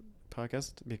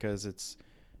podcast because it's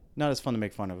not as fun to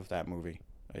make fun of that movie,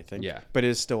 I think. Yeah. But it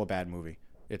is still a bad movie.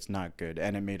 It's not good.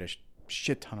 And it made a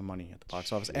shit ton of money at the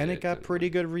box office. And it got pretty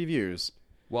good reviews.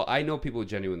 Well, I know people who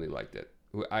genuinely liked it.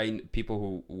 People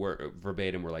who were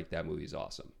verbatim were like, that movie's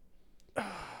awesome.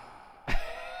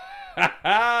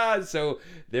 So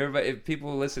if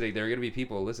people listening, there are going to be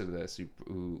people listening to this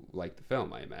who like the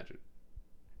film, I imagine.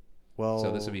 Well,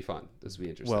 so this will be fun. This will be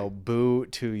interesting. Well, boo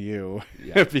to you,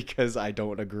 yeah. Because I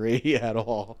don't agree at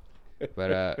all.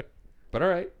 But all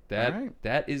right.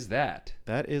 That is that.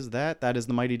 That is that. That is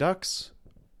the Mighty Ducks.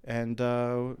 And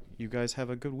you guys have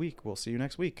a good week. We'll see you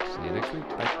next week. See you next week.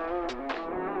 Bye.